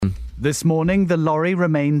This morning, the lorry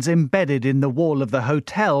remains embedded in the wall of the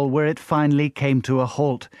hotel where it finally came to a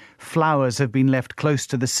halt. Flowers have been left close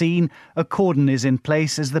to the scene. A cordon is in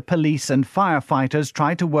place as the police and firefighters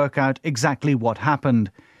try to work out exactly what happened.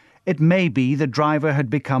 It may be the driver had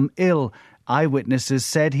become ill. Eyewitnesses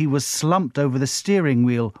said he was slumped over the steering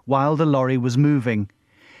wheel while the lorry was moving.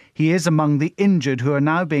 He is among the injured who are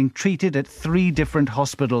now being treated at 3 different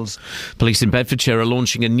hospitals. Police in Bedfordshire are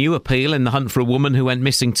launching a new appeal in the hunt for a woman who went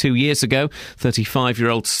missing 2 years ago.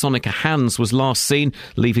 35-year-old Sonica Hans was last seen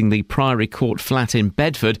leaving the Priory Court flat in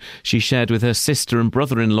Bedford she shared with her sister and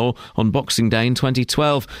brother-in-law on Boxing Day in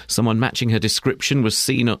 2012. Someone matching her description was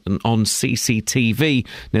seen on CCTV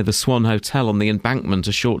near the Swan Hotel on the Embankment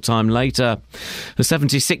a short time later. A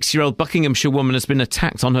 76-year-old Buckinghamshire woman has been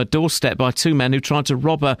attacked on her doorstep by 2 men who tried to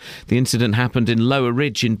rob her. The incident happened in Lower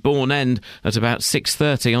Ridge in Bourne End at about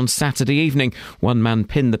 6:30 on Saturday evening. One man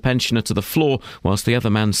pinned the pensioner to the floor whilst the other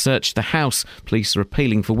man searched the house. Police are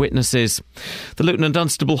appealing for witnesses. The Luton and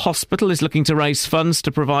Dunstable Hospital is looking to raise funds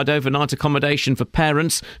to provide overnight accommodation for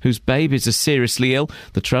parents whose babies are seriously ill.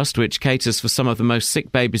 The trust, which caters for some of the most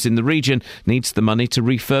sick babies in the region, needs the money to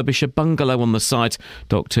refurbish a bungalow on the site.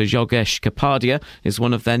 Dr Yogesh Kapadia is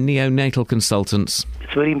one of their neonatal consultants.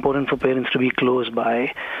 It's very important for parents to be close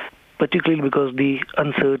by, particularly because the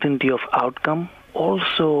uncertainty of outcome.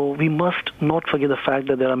 Also, we must not forget the fact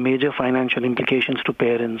that there are major financial implications to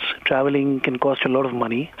parents. Travelling can cost a lot of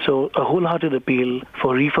money. So a wholehearted appeal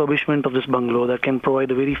for refurbishment of this bungalow that can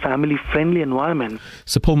provide a very family-friendly environment.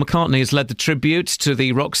 Sir Paul McCartney has led the tribute to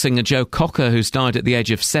the rock singer Joe Cocker, who's died at the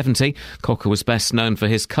age of 70. Cocker was best known for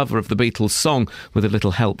his cover of the Beatles' song, With a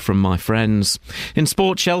Little Help from My Friends. In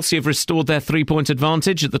sport, Chelsea have restored their 3-point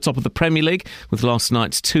advantage at the top of the Premier League with last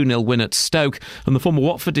night's 2-0 win at Stoke. And the former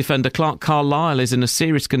Watford defender Clark Carlisle is in a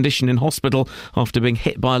serious condition in hospital after being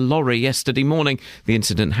hit by a lorry yesterday morning. The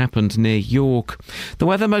incident happened near York. The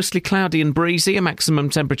weather mostly cloudy and breezy, a maximum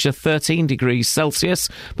temperature 13 degrees Celsius,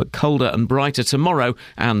 but colder and brighter tomorrow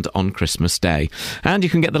and on Christmas Day. And you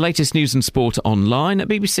can get the latest news and sport online at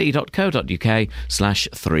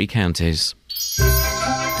bbc.co.uk/3 counties.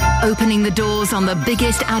 Opening the doors on the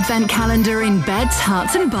biggest advent calendar in beds,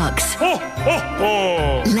 hearts and bucks. Ho, ho,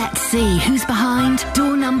 ho. Let's see who's behind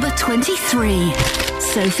door number 23.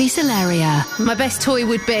 Sophie Solaria. My best toy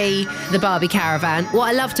would be the Barbie caravan. What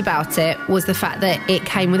I loved about it was the fact that it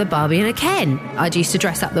came with a Barbie and a Ken. I'd used to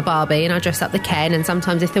dress up the Barbie and I'd dress up the Ken, and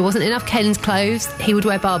sometimes if there wasn't enough Ken's clothes, he would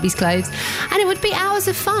wear Barbie's clothes, and it would be hours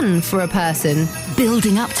of fun for a person.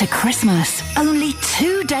 Building up to Christmas. Only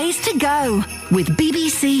 2 days to go with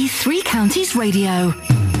BBC 3 Counties Radio.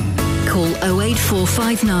 Call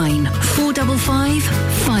 08459 455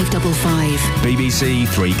 555. BBC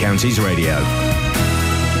 3 Counties Radio.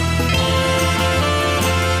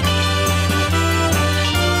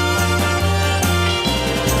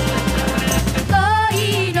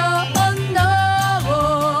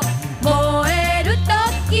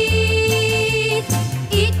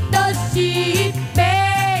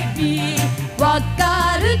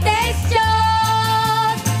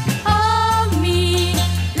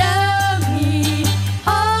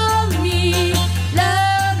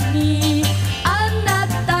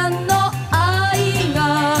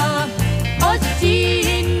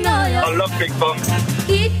 Big Bum.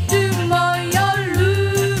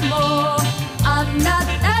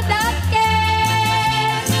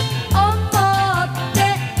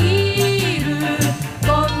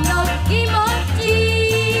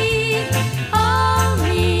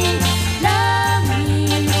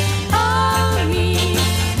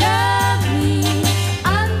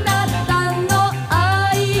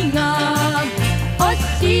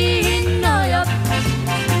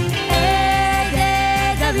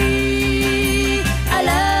 I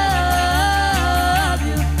love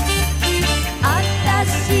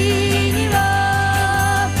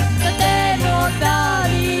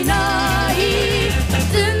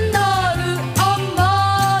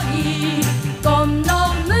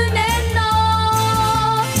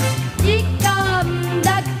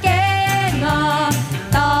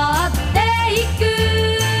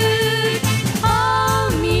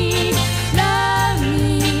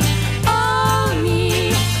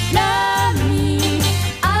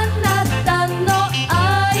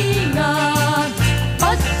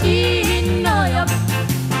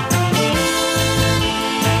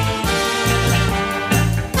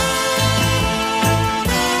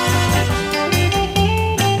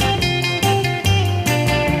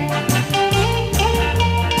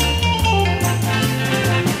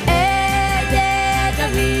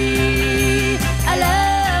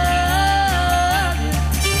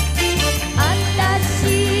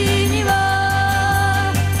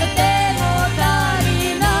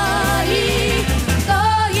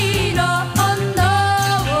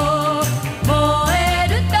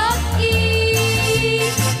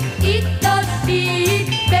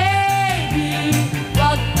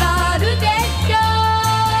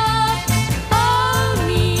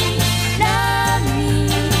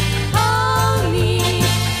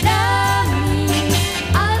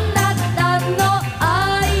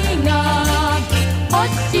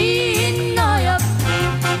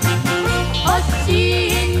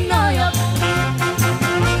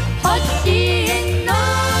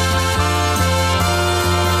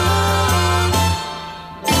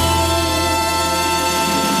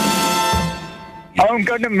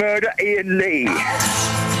to murder Iain Lee.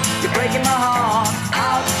 You're breaking my heart.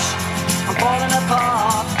 Ouch. I'm falling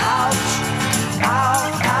apart. Ouch.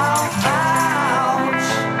 Ouch. Ouch. Ouch.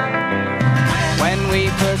 When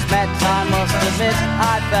we first met, I must admit,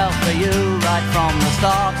 I fell for you right from the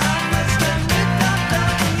start.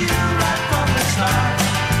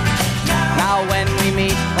 Now when we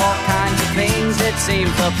meet, all kinds of things, it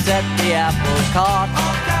seems upset the apple cart.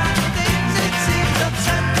 All kinds of things, it seems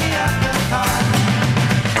upset the apple cart.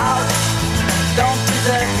 Ouch, don't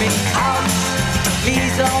desert me. Ouch,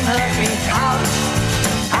 please don't hurt me. Ouch,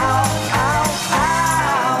 ouch, ouch,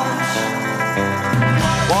 ouch.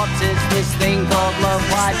 What is this thing called love?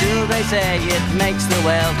 Why do they say it makes the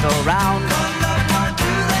world go round? Why do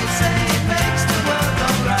they say it makes the world go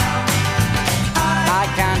round? I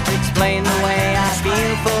can't explain the way I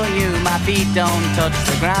feel for you. My feet don't touch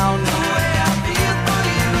the ground. The way I feel for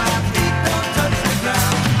you, my feet don't touch the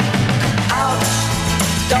ground. Ouch,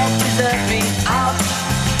 don't desert me. Ouch,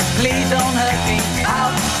 please don't hurt me.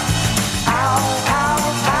 Ouch, ouch,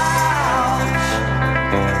 ouch, ouch.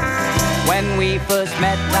 When we first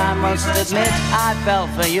met, I must admit, I fell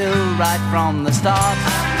for you right from the start.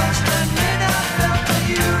 I must admit, I fell for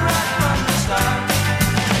you right from the start.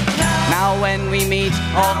 Now when we meet,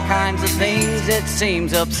 all kinds of things, it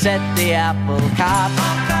seems upset the apple cart.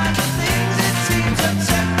 All kinds of things, it seems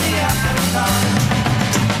upset the apple cart.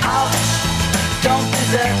 Ouch, don't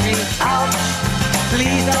desert me. Ouch,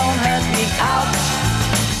 please don't hurt me. Ouch,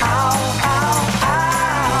 ow, ow,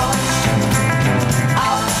 ouch.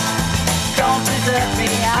 Ouch, don't desert me.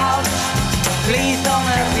 Ouch, please don't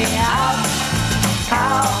hurt me. Ouch,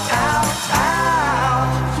 ow, ow,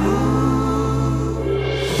 ouch. Ooh.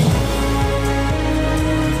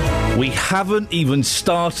 We haven't even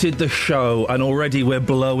started the show and already we're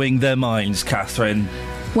blowing their minds, Catherine.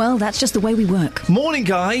 Well, that's just the way we work. Morning,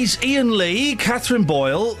 guys. Iain Lee, Catherine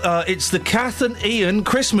Boyle. It's the Kath and Iain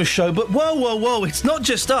Christmas show, but whoa, it's not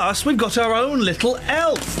just us. We've got our own little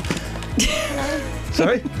elf.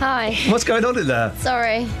 Sorry? Hi. What's going on in there?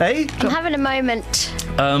 Sorry. Hey? I'm having a moment.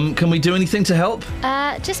 Can we do anything to help?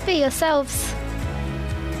 Just be yourselves.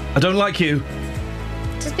 I don't like you.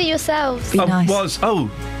 Just be yourselves. Be nice.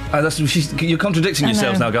 You're contradicting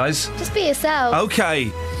yourselves now, guys. Just be yourselves.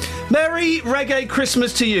 Okay. Merry Reggae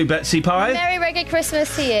Christmas to you, Betsy Pie. Merry Reggae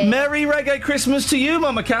Christmas to you. Merry Reggae Christmas to you,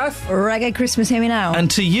 Mama Kath. Reggae Christmas, hear me now. And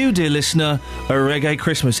to you, dear listener, a Reggae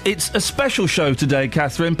Christmas. It's a special show today,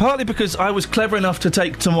 Catherine, partly because I was clever enough to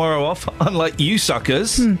take tomorrow off, unlike you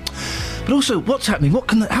suckers. But also, what's happening?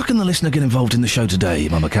 How can the listener get involved in the show today,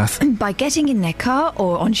 Mama Kath? By getting in their car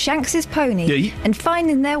or on Shanks's pony and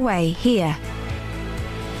finding their way here.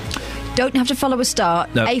 Don't have to follow a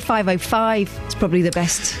start. No. A505 is probably the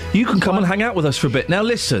best. You can come and hang out with us for a bit. Now,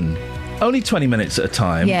 listen, only 20 minutes at a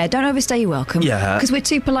time. Yeah, don't overstay your welcome. Yeah. Because we're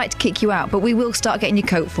too polite to kick you out, but we will start getting your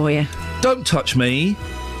coat for you. Don't touch me.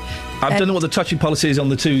 I don't know what the touching policy is on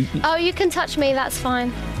the two. Oh, you can touch me, that's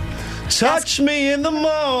fine. Touch me in the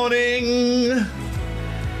morning.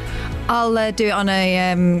 I'll do it on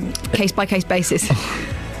a case-by-case basis.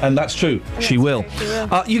 And that's true. She will. True, she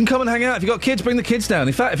will. You can come and hang out. If you've got kids, bring the kids down.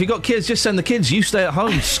 In fact, if you've got kids, just send the kids. You stay at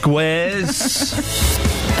home. Squares.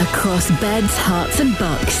 Across beds, hearts and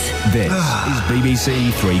bucks. This is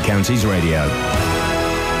BBC Three Counties Radio.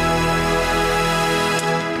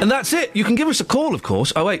 And that's it. You can give us a call, of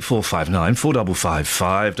course. 08459 455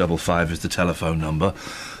 555 is the telephone number.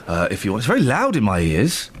 If you want. It's very loud in my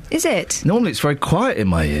ears. Is it? Normally it's very quiet in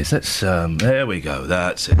my ears. That's, there we go.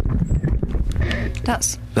 That's it.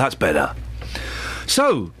 That's better.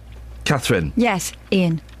 So, Catherine. Yes,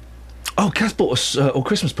 Iain. Oh, Kath bought us all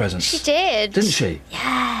Christmas presents. She did. Didn't she?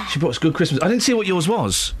 Yeah. She brought us good Christmas. I didn't see what yours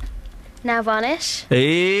was. Nail varnish.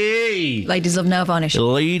 Hey! Ladies love nail varnish.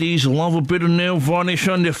 Ladies love a bit of nail varnish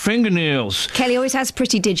on their fingernails. Kelly always has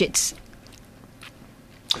pretty digits.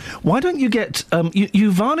 Why don't you get...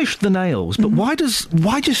 you varnish the nails, but why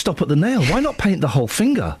just stop at the nail? Why not paint the whole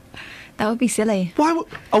finger? That would be silly. Why?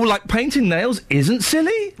 Like painting nails isn't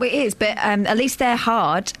silly? Well, it is, but at least they're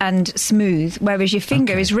hard and smooth, whereas your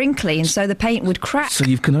finger is wrinkly, and so the paint would crack. So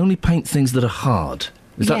you can only paint things that are hard.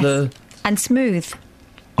 Is that the... And smooth.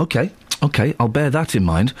 Okay, I'll bear that in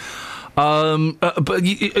mind. But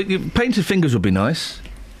painted fingers would be nice.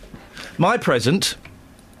 My present,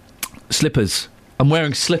 slippers. I'm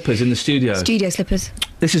wearing slippers in the studio. Studio slippers.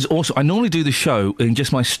 This is awesome. I normally do the show in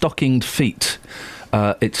just my stockinged feet.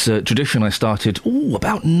 It's a tradition I started,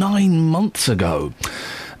 about 9 months ago.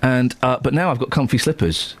 And but now I've got comfy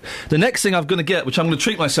slippers. The next thing I'm going to get, which I'm going to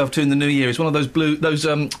treat myself to in the new year, is one of those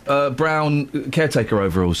brown caretaker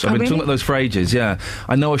overalls. I've been talking about those for ages. Yeah,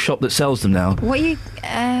 I know a shop that sells them now. What are you?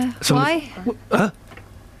 Why?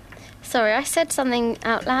 Sorry, I said something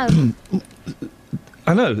out loud.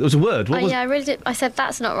 I know, it was a word. What was... Yeah, I really did. I said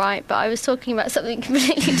that's not right, but I was talking about something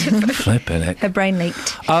completely different. Flippin' heck. Her brain leaked.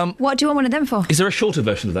 What do you want one of them for? Is there a shorter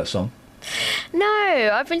version of that song? No,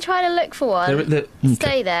 I've been trying to look for one. Okay.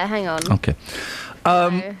 Stay there, hang on. Okay.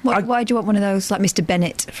 Why do you want one of those, like Mr.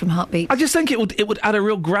 Bennett from Heartbeat? I just think it would add a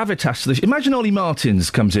real gravitas to this. Imagine Ollie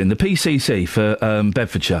Martins comes in, the PCC for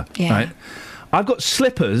Bedfordshire. Yeah. Right? I've got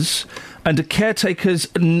slippers and a caretaker's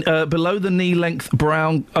below the knee length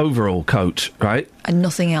brown overall coat, right? And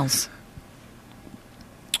nothing else.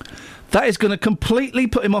 That is going to completely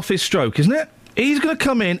put him off his stroke, isn't it? He's going to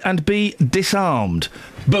come in and be disarmed.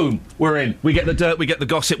 Boom, we're in. We get the dirt, we get the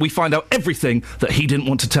gossip, we find out everything that he didn't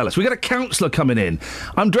want to tell us. We get a counsellor coming in.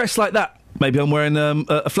 I'm dressed like that. Maybe I'm wearing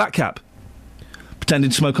a flat cap,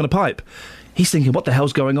 pretending to smoke on a pipe. He's thinking, what the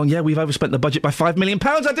hell's going on? Yeah, we've overspent the budget by £5 million.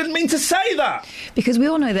 I didn't mean to say that! Because we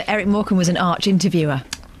all know that Eric Morecambe was an arch interviewer.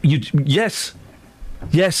 Yes.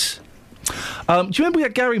 Do you remember we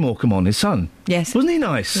had Gary Morecambe on, his son? Yes. Wasn't he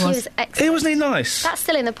nice? He was excellent. Wasn't he nice? That's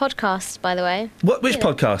still in the podcast, by the way. Which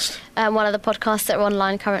podcast? One of the podcasts that are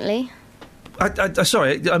online currently.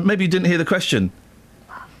 Sorry, maybe you didn't hear the question.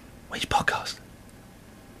 Which podcast?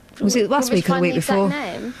 Was it last week or the week before?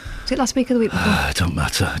 Name? Was it last week or the week before?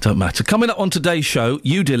 Don't matter. Coming up on today's show,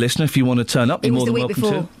 you, dear listener, if you want to turn up, you're more than welcome to. It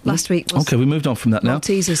was the week before. Last week was... Okay, we moved on from that now.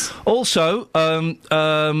 Teasers. Also,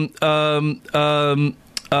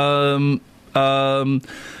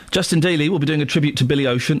 Justin Dealey will be doing a tribute to Billy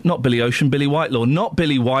Ocean. Not Billy Ocean, Billy Whitelaw. Not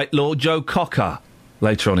Billy Whitelaw, Joe Cocker.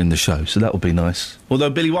 Later on in the show, so that will be nice. Although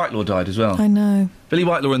Billy Whitelaw died as well. I know. Billy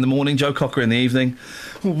Whitelaw in the morning, Joe Cocker in the evening.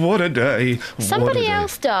 What a day. Somebody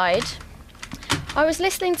else died. I was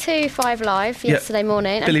listening to 5 Live yesterday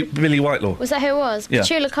morning. Billy Whitelaw. Was that who it was? Yeah.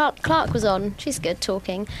 Petula Clark was on. She's good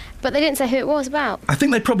talking. But they didn't say who it was about. I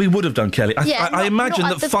think they probably would have done, Kelly. I imagine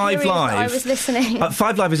that 5 Live... I was listening.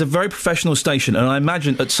 5 Live is a very professional station, and I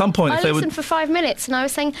imagine at some point... I listened for 5 minutes, and I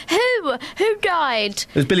was saying, Who died?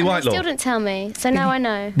 It was Billy Whitelaw. They still didn't tell me, so now I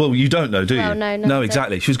know. Well, you don't know, do you? Well, no. No,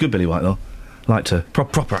 exactly. She was good, Billy Whitelaw. Liked her.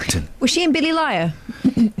 Proper acting. Was she in Billy Liar?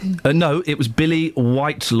 No, it was Billy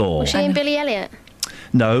Whitelaw. Was she in Billy Elliot?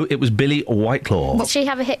 No, it was Billy Whitelaw. Did she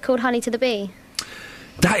have a hit called Honey to the Bee?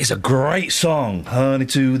 That is a great song. Honey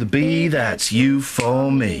to the bee, that's you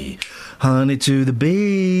for me. Honey to the bee.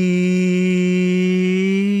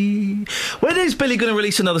 When is Billy going to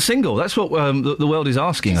release another single? That's what the world is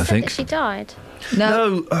asking, I think. She died.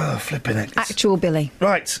 No. Oh, flipping it. Actual Billy.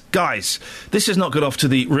 Right, guys, this has not got off to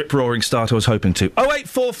the rip-roaring start I was hoping to.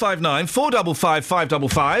 08459 455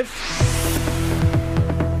 555.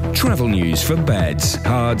 Travel news for beds,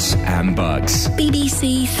 cards and bugs.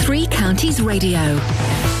 BBC Three Counties Radio.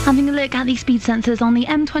 Having a look at the speed sensors on the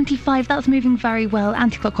M25, that's moving very well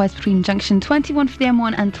anti-clockwise between junction 21 for the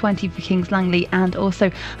M1 and 20 for Kings Langley, and also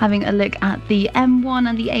having a look at the M1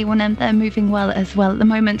 and the A1M, they're moving well as well at the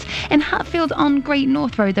moment. In Hatfield on Great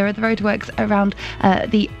North Road, there are the roadworks around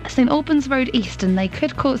the St Albans Road East, and they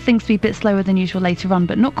could cause things to be a bit slower than usual later on,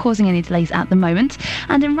 but not causing any delays at the moment.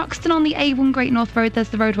 And in Ruxton on the A1 Great North Road, there's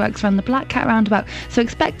the roadworks around the Black Cat roundabout, so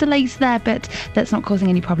expect delays there, but that's not causing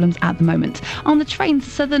any problems at the moment. On the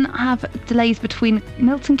trains, Southern have delays between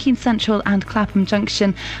Milton Keynes Central and Clapham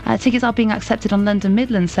Junction. Tickets are being accepted on London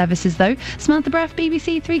Midland services though. Samantha Breath,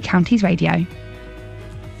 BBC Three Counties Radio.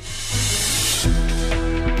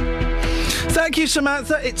 Thank you,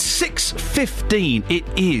 Samantha. It's 6:15. It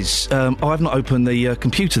is. I've not opened the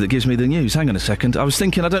computer that gives me the news. Hang on a second. I was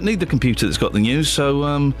thinking I don't need the computer that's got the news, so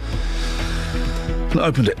I've not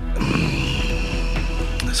opened it.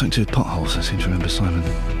 Something to do with potholes, I seem to remember Simon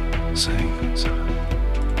saying. So.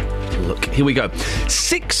 Look, here we go.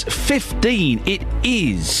 6:15. It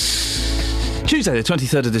is Tuesday, the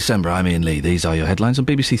 23rd of December. I'm Iain Lee. These are your headlines on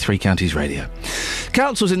BBC Three Counties Radio.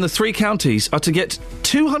 Councils in the 3 counties are to get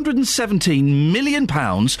 £217 million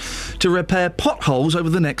to repair potholes over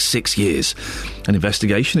the next 6 years. An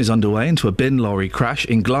investigation is underway into a bin lorry crash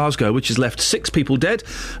in Glasgow, which has left 6 people dead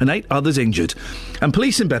and 8 others injured. And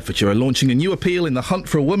police in Bedfordshire are launching a new appeal in the hunt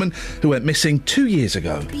for a woman who went missing 2 years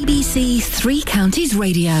ago. BBC Three Counties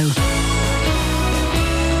Radio.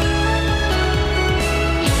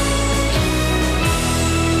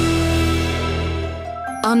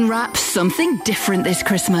 Unwrap something different this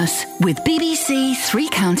Christmas with BBC Three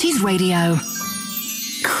Counties Radio.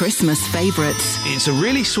 Christmas favourites. It's a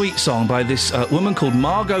really sweet song by this woman called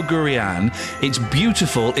Margot Gurrian. It's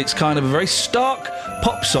beautiful. It's kind of a very stark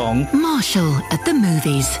pop song. Marshall at the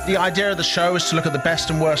movies. The idea of the show is to look at the best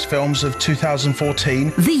and worst films of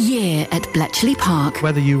 2014. The year at Bletchley Park.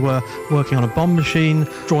 Whether you were working on a bomb machine,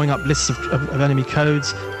 drawing up lists of enemy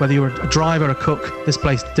codes, whether you were a driver, a cook, this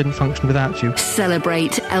place didn't function without you.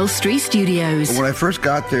 Celebrate Elstree Studios. When I first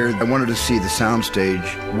got there, I wanted to see the soundstage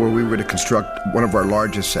where we were to construct one of our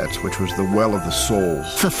largest sets, which was the Well of the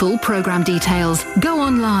Souls. For full programme details, go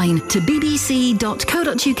online to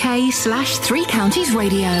bbc.co.uk/Three Counties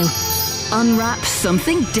Radio. Unwrap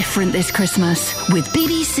something different this Christmas with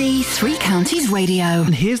BBC Three Counties Radio.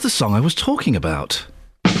 And here's the song I was talking about.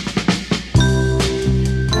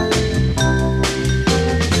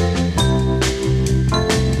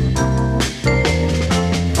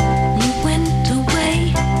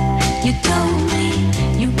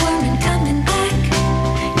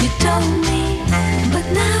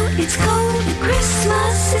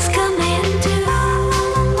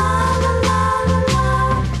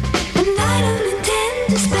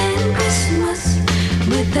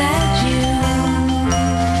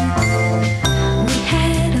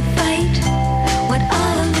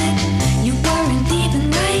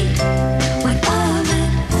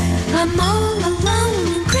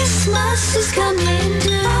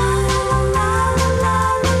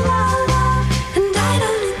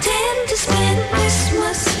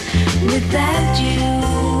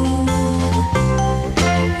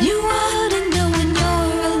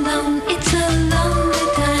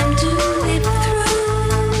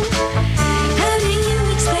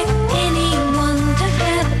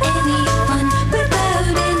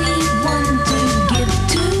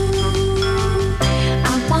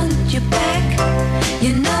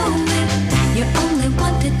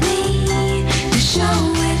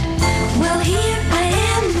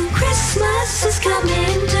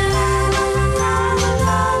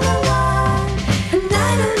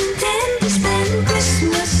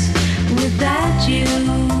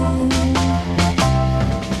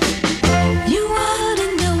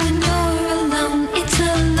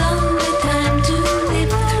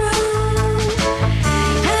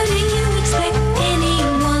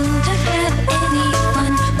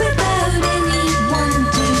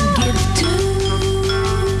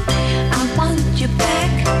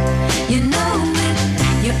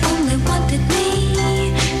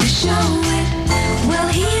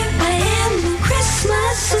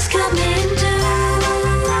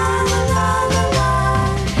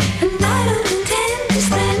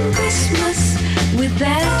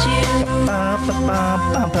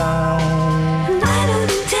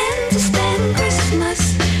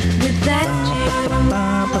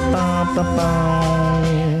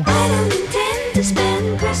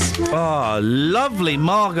 Oh, lovely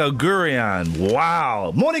Margot Gurrian.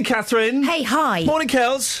 Wow. Morning, Catherine. Hey, hi. Morning,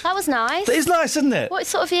 Kels. That was nice. It is nice, isn't it? What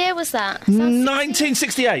sort of year was that?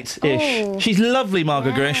 1968-ish. Oh. She's lovely,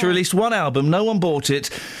 Margot Gurrian. She released one album. No one bought it.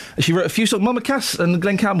 She wrote a few songs. Mama Cass and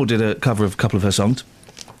Glenn Campbell did a cover of a couple of her songs.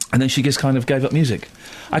 And then she just kind of gave up music.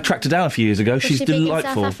 I tracked her down a few years ago. She's she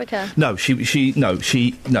delightful. Big in South Africa? No,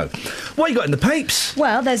 no. What you got in the papes?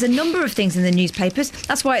 Well, there's a number of things in the newspapers.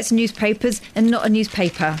 That's why it's newspapers and not a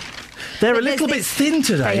newspaper. They're a little bit thin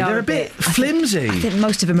today. They're a bit flimsy. I think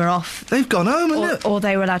most of them are off. They've gone home, or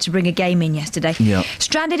they were allowed to bring a game in yesterday. Yep.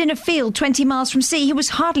 Stranded in a field 20 miles from sea, he was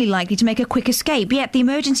hardly likely to make a quick escape, yet the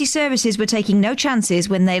emergency services were taking no chances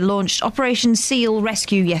when they launched Operation Seal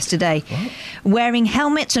Rescue yesterday. What? Wearing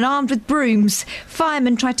helmets and armed with brooms,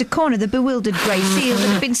 firemen tried to corner the bewildered grey seal that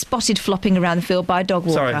had been spotted flopping around the field by a dog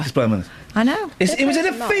walker. Sorry, explain a minute. I know. It was in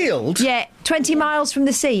a field? Yeah, 20 miles from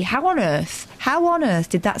the sea. How on earth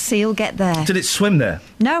did that seal get there? Did it swim there?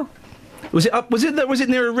 No. Was it up? Was it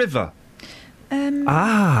near a river? Look,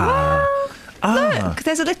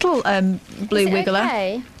 there's a little blue wiggler.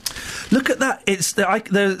 Okay? Look at that.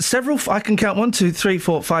 There's several. I can count 1, 2, 3,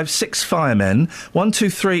 4, 5, 6 firemen. 1, 2,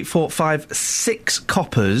 3, 4, 5, 6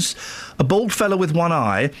 coppers. A bald fella with one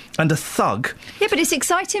eye and a thug. Yeah, but it's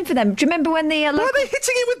exciting for them. Do you remember when the... Why are they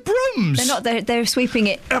hitting it with brooms? They're not. They're sweeping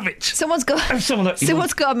it. Have it. Someone's got a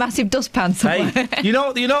massive dustpan somewhere. Hey, you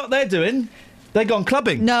know what they're doing? They've gone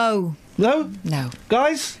clubbing. No. No? No.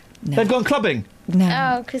 Guys? No. They've gone clubbing. No.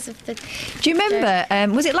 Oh, because of the... Do you remember,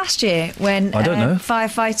 was it last year when I don't know.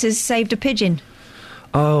 firefighters saved a pigeon?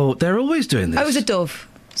 Oh, they're always doing this. Oh, it was a dove.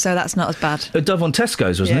 So that's not as bad. A dove on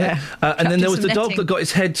Tesco's, wasn't it? And then there was the dog that got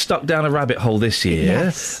his head stuck down a rabbit hole this year.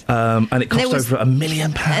 Yes. And it cost over £1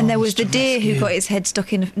 million. And there was the deer who got his head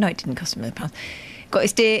stuck in... No, it didn't cost £1 million. got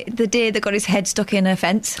the deer that got his head stuck in a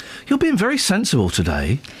fence. You're being very sensible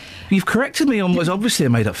today. You've corrected me on what's obviously a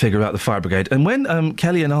made-up figure about the fire brigade. And when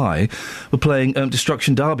Kelly and I were playing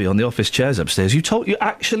Destruction Derby on the office chairs upstairs, you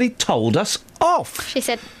actually told us off. She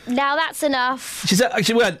said, "Now that's enough."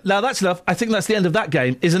 She went, "Now that's enough. I think that's the end of that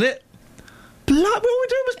game, isn't it?" What we were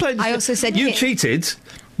doing was playing. I also said you cheated,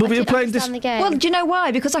 but we were playing this. Well, do you know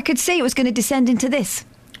why? Because I could see it was going to descend into this.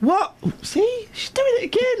 What? See, she's doing it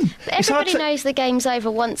again. But everybody knows the game's over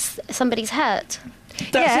once somebody's hurt.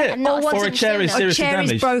 That's it. Or a chair is seriously damaged. A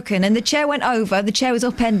chair is broken, and the chair went over. The chair was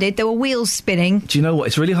upended. There were wheels spinning. Do you know what?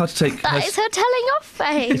 It's really hard to take. That is her telling off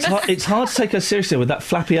face. It's hard to take her seriously with that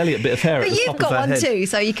Flappy Elliott bit of hair. But at the you've top of her got one head. too,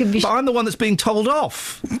 so you can be. But I'm the one that's being told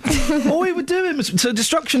off. All we were doing was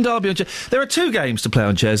Destruction Derby on chairs. There are two games to play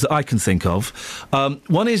on chairs that I can think of.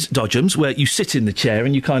 One is Dodgems, where you sit in the chair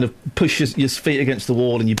and you kind of push your feet against the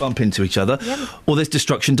wall and you bump into each other. Yep. Or there's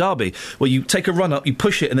Destruction Derby, where you take a run up, you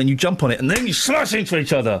push it, and then you jump on it, and then you smash into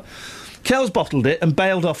each other. Kel's bottled it and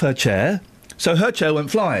bailed off her chair, so her chair went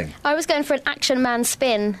flying. I was going for an Action Man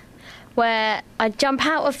spin, where I jump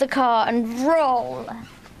out of the car and roll.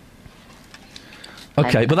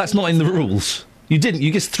 OK, but that's not in the rules. You didn't.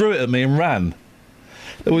 You just threw it at me and ran.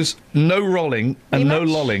 There was no rolling and no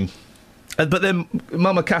lolling. But then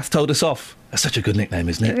Mama Kath told us off. That's such a good nickname,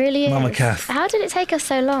 isn't it? It really is. Mama Kath. How did it take us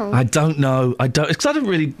so long? I don't know. It's because I don't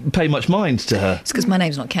really pay much mind to her. It's because my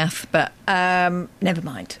name's not Kath, but never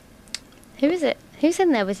mind. Who is it? Who's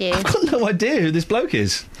in there with you? I've got no idea who this bloke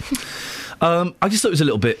is. I just thought it was a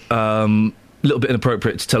little bit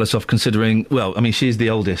inappropriate to tell us off, considering, well, I mean, she is the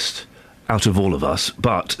oldest out of all of us,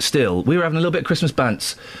 but still, we were having a little bit of Christmas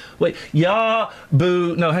bants. Wait,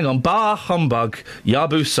 bah humbug,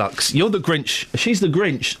 Yabu sucks. You're the Grinch. She's the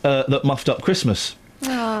Grinch that muffed up Christmas.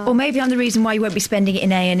 Oh. Or maybe I'm the reason why you won't be spending it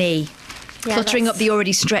in A&E. Yeah, cluttering up the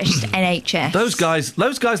already stretched NHS.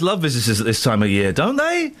 Those guys love visitors at this time of year, don't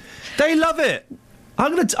they? They love it.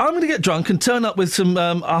 I'm gonna get drunk and turn up with some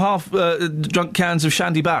half drunk cans of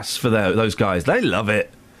Shandy Bass for those guys. They love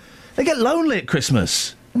it. They get lonely at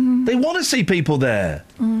Christmas. They want to see people there.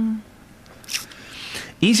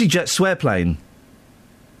 EasyJet swearplane.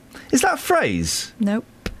 Is that a phrase? Nope.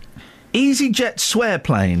 EasyJet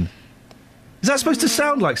swearplane. Is that supposed to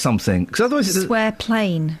sound like something? Because otherwise it's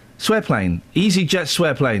swearplane. Swearplane. EasyJet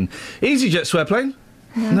swearplane. EasyJet swearplane?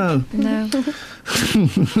 No.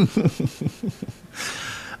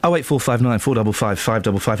 08459 455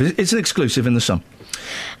 555. It's an exclusive in the Sun.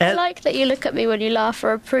 I like that you look at me when you laugh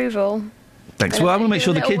for approval. Thanks. Well, I want to make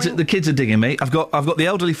sure the kids are digging me. I've got the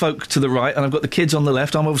elderly folk to the right, and I've got the kids on the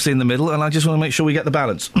left. I'm obviously in the middle, and I just want to make sure we get the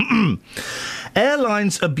balance.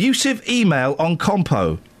 Airlines abusive email on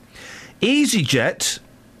Compo. EasyJet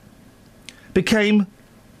became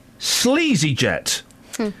SleazyJet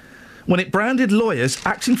when it branded lawyers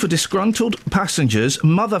acting for disgruntled passengers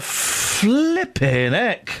mother flipping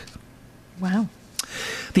heck. Wow.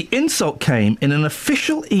 The insult came in an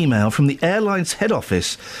official email from the airline's head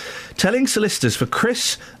office telling solicitors for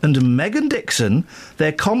Chris and Megan Dixon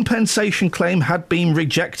their compensation claim had been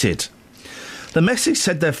rejected. The message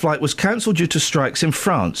said their flight was cancelled due to strikes in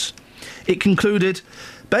France. It concluded,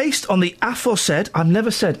 based on the aforesaid... I've never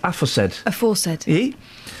said aforesaid. Aforesaid.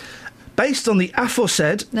 Based on the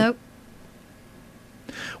aforesaid... No.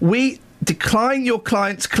 We decline your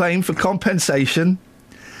client's claim for compensation,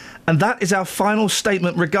 and that is our final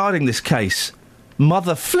statement regarding this case.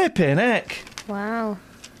 Mother flipping heck. Wow.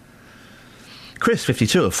 Chris,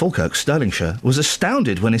 52, of Falkirk, Stirlingshire, was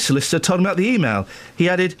astounded when his solicitor told him about the email. He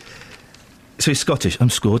added... So he's Scottish. I'm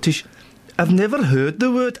Scottish. I've never heard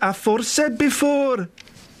the word aforesaid before.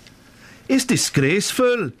 It's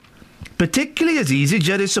disgraceful. Particularly as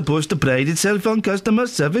EasyJet is supposed to pride itself on customer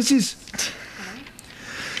services.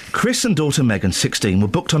 Chris and daughter Megan, 16, were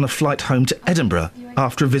booked on a flight home to Edinburgh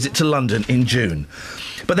after a visit to London in June.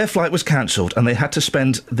 But their flight was cancelled and they had to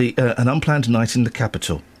spend an unplanned night in the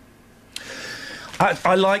capital.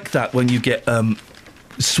 I like that when you get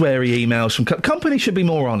sweary emails from... Companies should be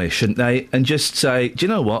more honest, shouldn't they? And just say, do you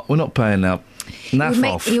know what? We're not paying now. Naff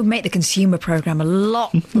off. It would make the consumer programme a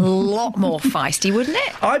lot more feisty, wouldn't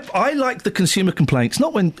it? I like the consumer complaints,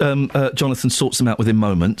 not when Jonathan sorts them out within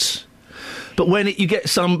moments, but when you get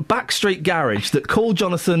some backstreet garage that call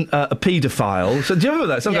Jonathan a paedophile. So do you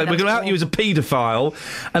remember that? Sometimes we're going to out you as a paedophile,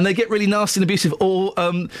 and they get really nasty and abusive. Or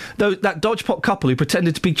that dodgepot couple who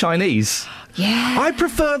pretended to be Chinese. Yeah. I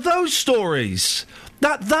prefer those stories.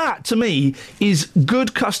 That to me is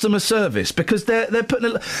good customer service, because they're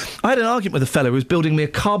putting. I had an argument with a fellow who was building me a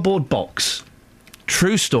cardboard box.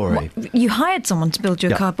 True story. What? You hired someone to build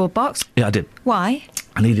you a cardboard box? Yeah, I did. Why?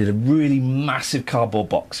 I needed a really massive cardboard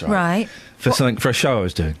box, Right. For a show I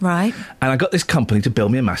was doing. Right. And I got this company to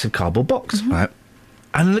build me a massive cardboard box, right?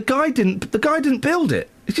 And the guy didn't build it.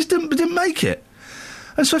 He just didn't make it.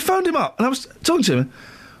 And so I phoned him up, and I was talking to him.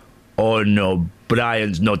 Oh, no,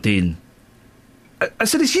 Brian's not in. I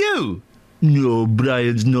said, it's you. No,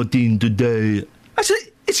 Brian's not in today. I said,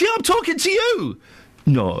 it's you, I'm talking to you.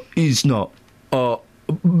 No, he's not.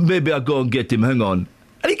 Maybe I'll go and get him, hang on.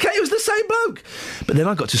 And he was the same bloke. But then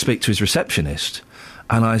I got to speak to his receptionist,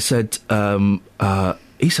 and I said,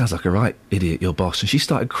 he sounds like a right idiot, your boss. And she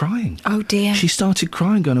started crying. Oh, dear. She started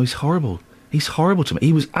crying, going, oh, he's horrible. He's horrible to me.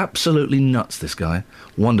 He was absolutely nuts, this guy.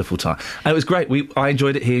 Wonderful time. And it was great. I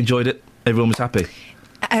enjoyed it, he enjoyed it, everyone was happy.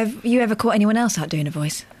 Have you ever caught anyone else out doing a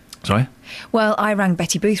voice? Sorry? Well, I rang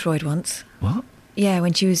Betty Boothroyd once. What? Yeah,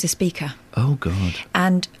 when she was a speaker. Oh, God.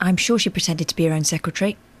 And I'm sure she pretended to be her own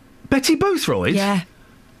secretary. Betty Boothroyd? Yeah.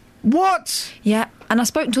 What? Yeah, and I've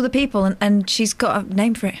spoken to other people, and she's got a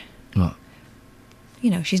name for it. What?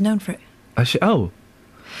 You know, she's known for it. Oh.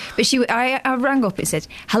 But I rang up, it said,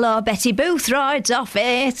 hello, Betty Boothroyd's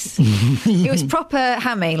office. It was proper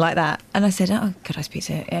hammy like that. And I said, oh, could I speak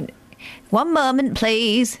to her? And, 1 moment,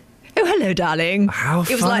 please. Oh, hello, darling. How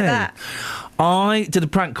funny. It was like that. I did a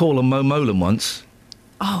prank call on Mo Molan once.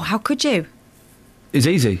 Oh, how could you? It's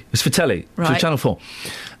easy. It was for telly. Right. For Channel 4.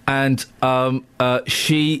 And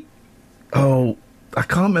she... Oh, I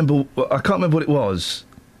can't remember what it was.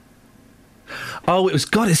 Oh, it was...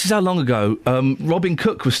 God, this is how long ago. Robin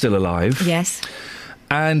Cook was still alive. Yes.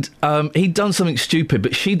 And he'd done something stupid,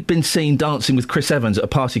 but she'd been seen dancing with Chris Evans at a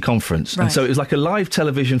party conference. Right. And so it was like a live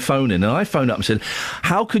television phone-in. And I phoned up and said,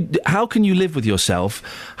 how can you live with yourself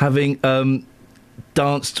having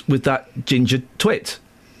danced with that ginger twit?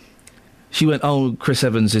 She went, oh, Chris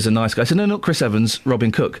Evans is a nice guy. I said, no, not Chris Evans,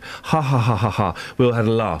 Robin Cook. Ha, ha, ha, ha, ha. We all had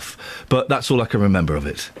a laugh. But that's all I can remember of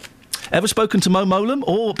it. Ever spoken to Mo Molan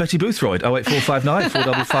or Betty Boothroyd? 08459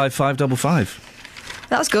 455 555.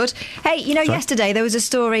 That was good. Hey, you know, yesterday there was a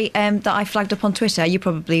story that I flagged up on Twitter. You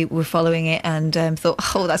probably were following it and thought,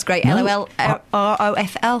 oh, that's great. No, LOL,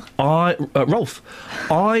 ROFL. Rolf,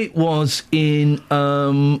 I was in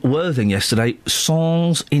Worthing yesterday,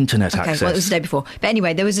 sans internet access. Okay, well, it was the day before. But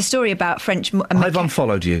anyway, there was a story about French... I've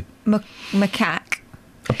unfollowed you. Macaque.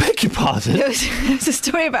 I beg your pardon? There was a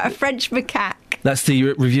story about a French macaque. That's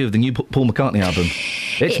the review of the new Paul McCartney album.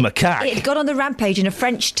 It's macaque. It got on the rampage in a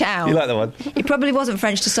French town. You like that one? It probably wasn't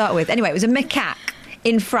French to start with. Anyway, it was a macaque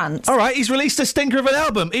in France. All right, he's released a stinker of an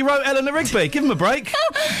album. He wrote Eleanor Rigby. Give him a break.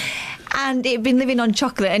 And it had been living on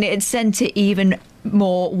chocolate, and it had sent it even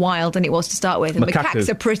more wild than it was to start with. And macaques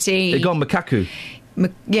are pretty... It got macaque.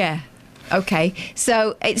 Yeah. Okay,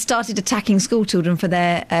 so it started attacking school children for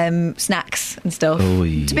their snacks and stuff.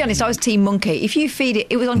 Oy. To be honest, I was Team Monkey. If you feed it,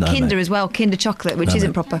 it was on Kinder as well, Kinder chocolate, which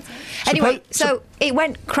isn't proper. Anyway, so it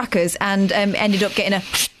went crackers and ended up getting a...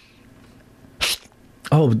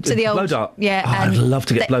 Oh, to the old blow dart. Yeah, I'd love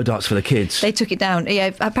to get blow darts for the kids. They took it down.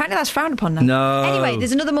 Yeah, apparently that's frowned upon now. No. Anyway,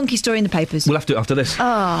 there's another monkey story in the papers. We'll have to do it after this.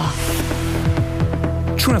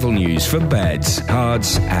 Travel news for beds,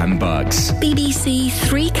 cards and bugs. BBC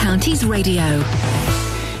Three Counties Radio.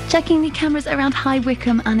 Checking the cameras around High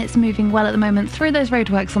Wycombe, and it's moving well at the moment through those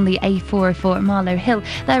roadworks on the A404 at Marlow Hill.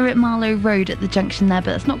 They're at Marlow Road at the junction there,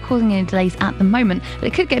 but that's not causing any delays at the moment. But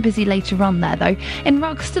it could get busy later on there, though. In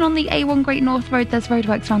Roxton on the A1 Great North Road, there's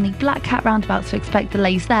roadworks around the Black Cat roundabout, so expect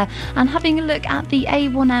delays there. And having a look at the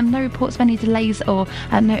A1M, no reports of any delays, or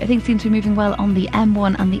things seem to be moving well on the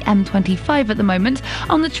M1 and the M25 at the moment.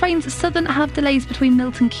 On the trains, Southern have delays between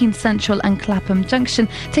Milton Keynes Central and Clapham Junction.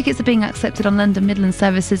 Tickets are being accepted on London Midland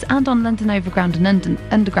services and on London Overground and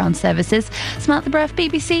Underground services. Samantha Breath,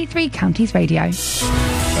 BBC Three Counties Radio.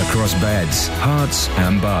 Across beds, hearts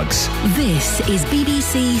and bugs. This is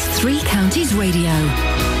BBC Three Counties Radio.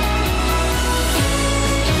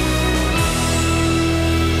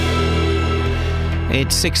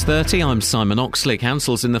 It's 6:30. I'm Simon Oxley.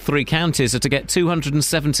 Councils in the three counties are to get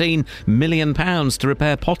 £217 million to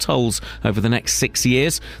repair potholes over the next 6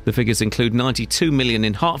 years. The figures include £92 million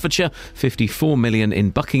in Hertfordshire, £54 million in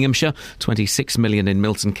Buckinghamshire, £26 million in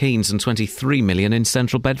Milton Keynes and £23 million in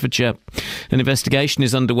Central Bedfordshire. An investigation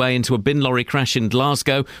is underway into a bin lorry crash in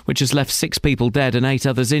Glasgow, which has left 6 people dead and 8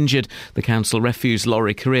 others injured. The council refuse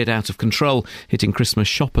lorry careered out of control, hitting Christmas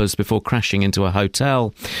shoppers before crashing into a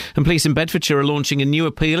hotel. And police in Bedfordshire are launching a new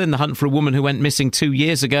appeal in the hunt for a woman who went missing 2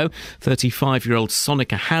 years ago. 35-year-old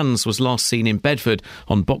Sonica Hans was last seen in Bedford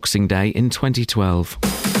on Boxing Day in 2012.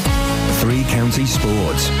 Three Counties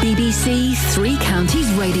Sports. BBC Three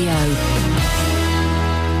Counties Radio.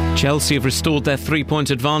 Chelsea have restored their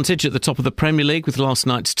 3-point advantage at the top of the Premier League with last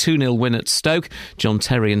night's 2-0 win at Stoke. John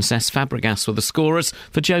Terry and Cesc Fabregas were the scorers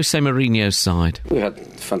for Jose Mourinho's side. We had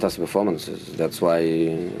fantastic performances. That's why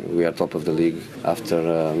we are top of the league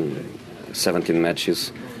after 17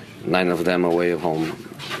 matches, 9 of them away at home.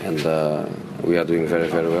 And we are doing very,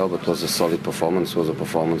 very well, but it was a solid performance. It was a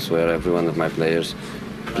performance where every one of my players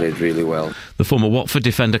played really well. The former Watford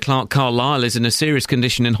defender Clark Carlisle is in a serious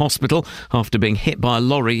condition in hospital after being hit by a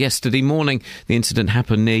lorry yesterday morning. The incident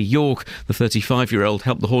happened near York. The 35-year-old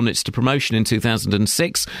helped the Hornets to promotion in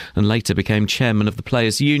 2006 and later became chairman of the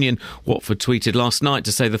Players' Union. Watford tweeted last night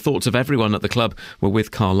to say the thoughts of everyone at the club were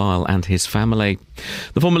with Carlisle and his family.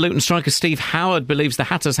 The former Luton striker Steve Howard believes the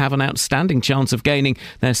Hatters have an outstanding chance of gaining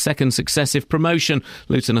their second successive promotion.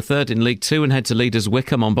 Luton are third in League Two and head to leaders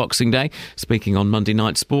Wickham on Boxing Day. Speaking on Monday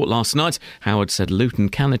Night Sport last night, Howard said Luton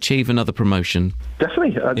can achieve another promotion.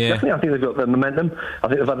 Definitely. Definitely. I think they've got the momentum. I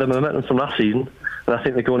think they've had the momentum from last season, and I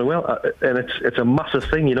think they're going well. And it's a massive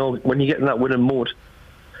thing, you know, when you get in that winning mode.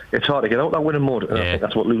 It's hard to get out that winning mode, and I think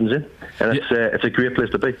that's what Luton's in, and it's a great place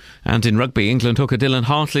to be. And in rugby, England hooker Dylan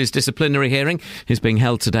Hartley's disciplinary hearing is being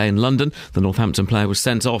held today in London. The Northampton player was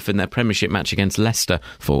sent off in their Premiership match against Leicester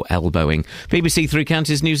for elbowing. BBC Three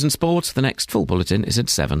Counties News and Sport. The next full bulletin is at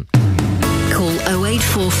 7. Call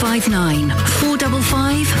 08459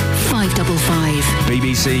 455 555.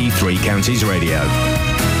 BBC Three Counties Radio.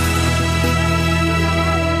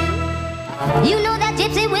 You know that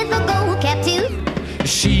gypsy with the gold cap too?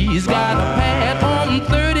 She's got a pad on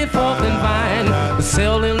 34th and Vine,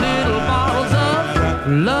 selling little bottles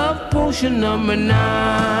of love potion number 9.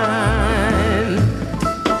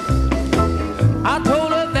 I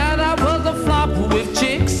told her that I was a flop with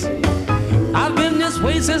chicks. I've been this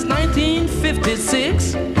way since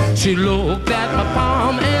 1956. She looked at my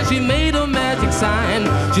palm and she made a magic sign.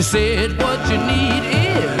 She said, what you need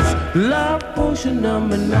is love potion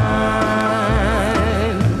number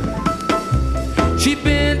 9. She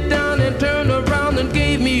bent down and turned around and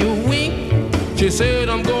gave me a wink. She said,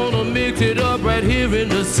 I'm gonna mix it up right here in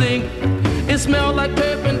the sink. It smelled like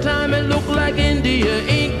turpentine and looked like India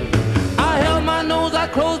ink. I held my nose, I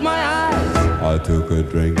closed my eyes. I took a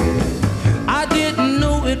drink. I didn't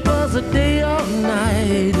know it was a day or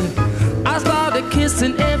night. I started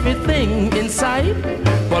kissing everything in sight.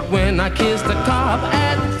 But when I kissed the cop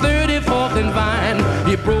at 34th and Vine,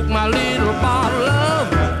 he broke my little bottle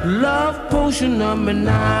of love potion number 9.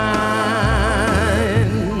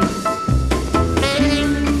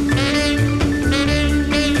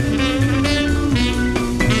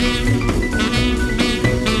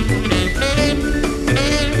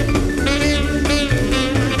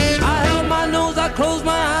 I held my nose, I closed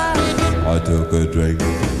my eyes. I took a drink.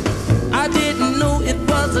 I didn't know it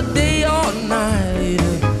was a day or night.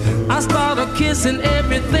 I started kissing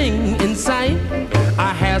everything in sight.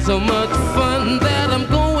 I had so much fun that I'm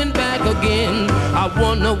going back again. I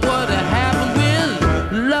wonder what happened with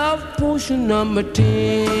love potion number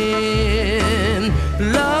 10.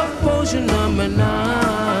 Love potion number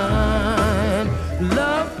 9.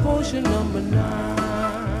 Love potion number 9.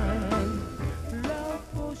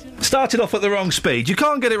 Started off at the wrong speed. You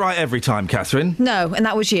can't get it right every time, Catherine. No, and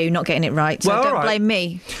that was you not getting it right, so well, don't right. blame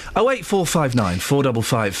me. 08459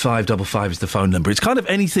 455 555 is the phone number. It's kind of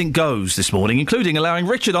anything goes this morning, including allowing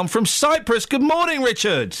Richard on from Cyprus. Good morning,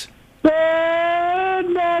 Richard.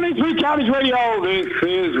 Good morning, Three Counties Radio. This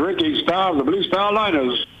is Ricky Star of the Blue Star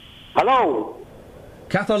Liners. Hello.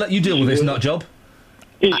 Kath, I'll let you deal with this nut job.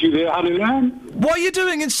 Is you there, honeyland? What are you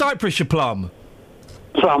doing in Cyprus, you plum?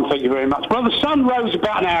 Plum, thank you very much. Well, the sun rose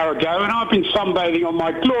about an hour ago, and I've been sunbathing on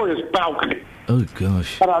my glorious balcony. Oh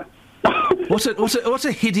gosh! What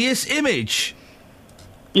a hideous image!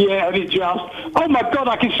 Yeah, and it just... Oh, my God,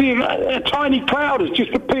 I can see a tiny cloud has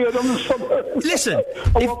just appeared on the sun. Listen,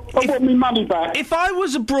 I want my money back. If I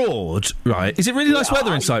was abroad, right, is it really nice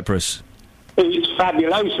weather in Cyprus? It's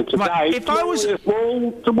fabulosa today. Right, if I was...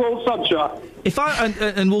 Wall sunshine. If I...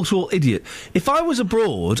 And wall-to-wall idiot. If I was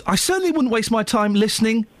abroad, I certainly wouldn't waste my time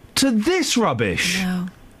listening to this rubbish. No.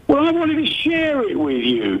 Well, I wanted to share it with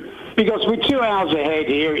you. Because we're 2 hours ahead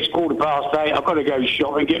here, it's 8:15, I've got to go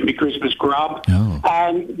shopping, get me Christmas grub. Oh.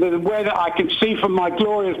 And the weather I can see from my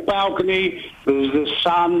glorious balcony, there's the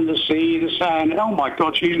sun, the sea, the sand. Oh my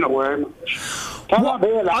God, she's not wearing much. Come up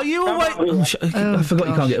here, love. Are you awake? I forgot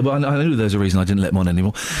you can't get... Well, I knew there's a reason I didn't let him on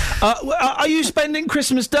anymore. Are you spending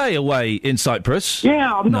Christmas Day away in Cyprus?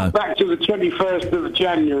 Yeah, I'm not back till the 21st of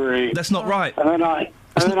January. That's not right. And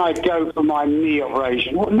then I go for my knee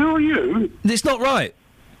operation. What, who are you? It's not right.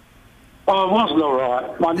 Oh, it wasn't all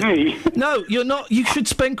right. My knee. No, you're not. You should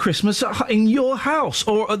spend Christmas in your house,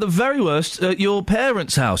 or at the very worst, at your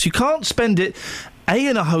parents' house. You can't spend it, A,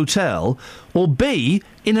 in a hotel, or B,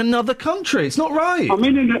 in another country. It's not right. I'm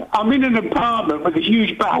in an apartment with a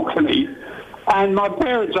huge balcony, and my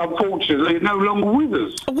parents, unfortunately, are no longer with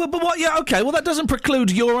us. Well, but what? Yeah, OK. Well, that doesn't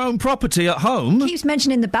preclude your own property at home. He keeps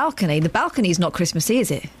mentioning the balcony. The balcony's not Christmassy,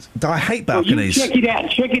 is it? I hate balconies. Well, you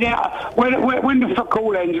check it out. When the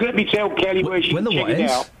call ends, let me tell Kelly where she can check it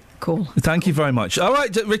out. Cool. Thank you very much. All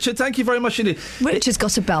right, Richard, thank you very much indeed. Richard's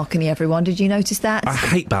got a balcony, everyone. Did you notice that? I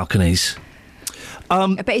hate balconies.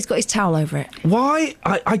 I bet he's got his towel over it. Why?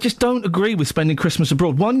 I just don't agree with spending Christmas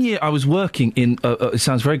abroad. One year I was working in... it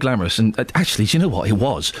sounds very glamorous, and actually, do you know what? It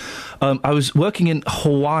was. I was working in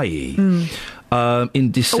Hawaii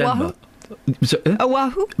in December.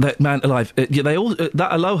 Oahu? That man alive. They all that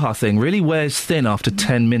aloha thing really wears thin after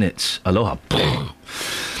 10 minutes. Aloha.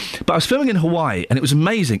 But I was filming in Hawaii, and it was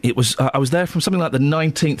amazing. It was I was there from something like the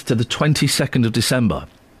 19th to the 22nd of December.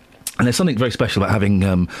 And there's something very special about having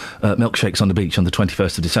milkshakes on the beach on the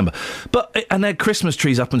 21st of December. And they had Christmas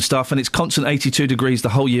trees up and stuff, and it's constant 82 degrees the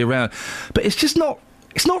whole year round. But it's just not...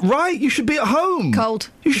 It's not right. You should be at home. Cold.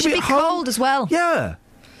 You should be at home. Cold as well. Yeah.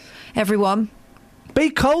 Everyone. Be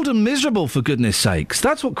cold and miserable, for goodness sakes.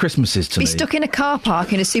 That's what Christmas is to me. Be stuck in a car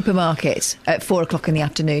park in a supermarket at 4 o'clock in the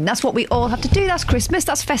afternoon. That's what we all have to do. That's Christmas.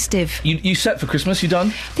 That's festive. You set for Christmas? You done?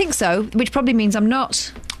 I think so, which probably means I'm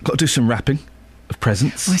not. Got to do some wrapping of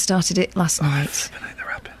presents. I started it last night. I hate the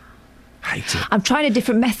wrapping. Hate it. I'm trying a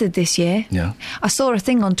different method this year. Yeah. I saw a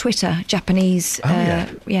thing on Twitter, Japanese. Yeah.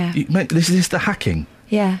 This is the hacking.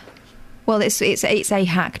 Yeah. Well, it's a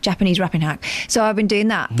hack, Japanese wrapping hack. So I've been doing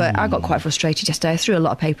that, but I got quite frustrated yesterday. I threw a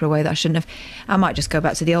lot of paper away that I shouldn't have. I might just go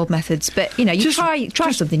back to the old methods. But, you know, you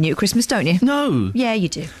try something new at Christmas, don't you? No. Yeah, you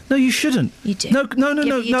do. No, you shouldn't. You do.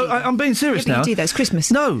 No. I'm being serious now. You do, those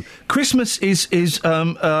Christmas. No. Christmas is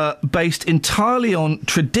based entirely on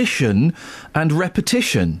tradition and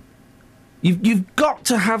repetition. You've got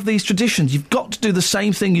to have these traditions. You've got to do the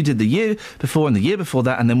same thing you did the year before and the year before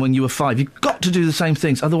that, and then when you were 5. You've got to do the same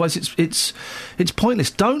things. Otherwise, it's pointless.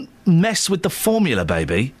 Don't mess with the formula,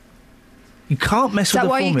 baby. You can't mess with the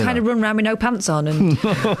formula. Is that why you kind of run around with no pants on and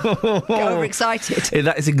get overexcited?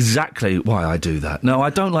 That is exactly why I do that. No, I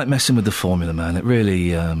don't like messing with the formula, man. It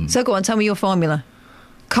really... So go on, tell me your formula.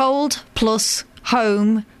 Cold plus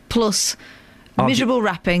home plus miserable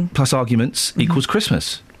wrapping. Plus arguments equals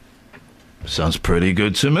Christmas. Sounds pretty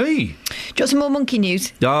good to me. Do you want some more monkey news?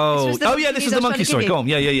 This is the monkey story. Go on,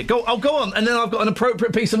 yeah. Go on, and then I've got an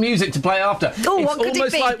appropriate piece of music to play after. What could it be?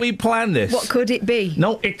 It's almost like we planned this. What could it be?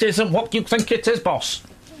 No, it isn't what you think it is, boss.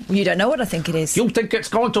 You don't know what I think it is. You think it's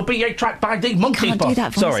going to be a track by the monkeys, Can't boss. do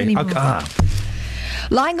that voice anymore.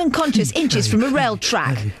 Lying unconscious inches from a rail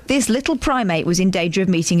track, this little primate was in danger of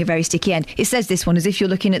meeting a very sticky end. It says this one as if you're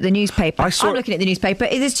looking at the newspaper. I'm looking at the newspaper.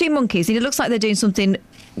 There's 2 monkeys, and it looks like they're doing something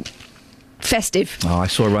festive. Oh, I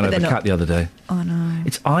saw a run over a cat the other day. Oh, no.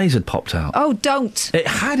 Its eyes had popped out. Oh, don't.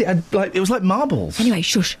 It was like marbles. Anyway,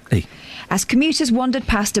 shush. Hey. As commuters wandered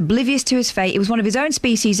past, oblivious to his fate, it was one of his own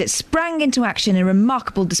species that sprang into action in a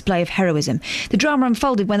remarkable display of heroism. The drama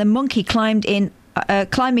unfolded when a monkey climbing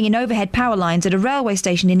in overhead power lines at a railway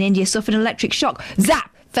station in India suffered an electric shock. Zap!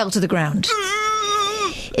 Fell to the ground.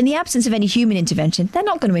 In the absence of any human intervention, they're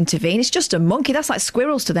not going to intervene. It's just a monkey. That's like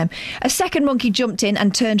squirrels to them. A second monkey jumped in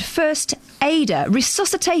and turned first aider,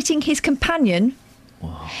 resuscitating his companion.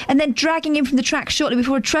 Whoa. And then dragging him from the track shortly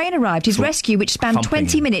before a train arrived. His rescue, which spanned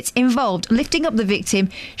 20 minutes, involved lifting up the victim,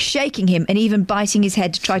 shaking him, and even biting his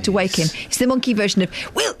head to try to wake him. It's the monkey version of,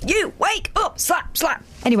 will you wake up? Slap, slap.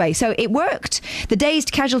 Anyway, so it worked. The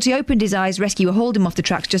dazed casualty opened his eyes. Rescuer hauled him off the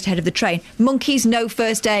tracks just ahead of the train. Monkeys, no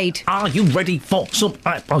first aid. Are you ready for some...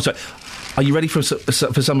 Oh, sorry. Are you ready for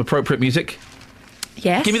some appropriate music?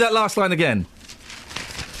 Yes. Give me that last line again.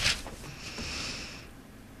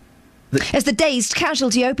 As the dazed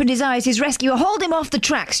casualty opened his eyes, his rescuer hauled him off the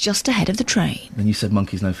tracks just ahead of the train. And you said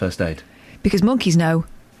monkeys no first aid? Because monkeys know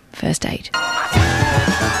first aid.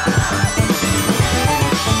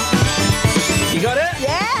 You got it?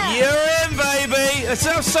 Yeah! You're in, baby! Let's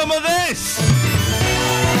have some of this!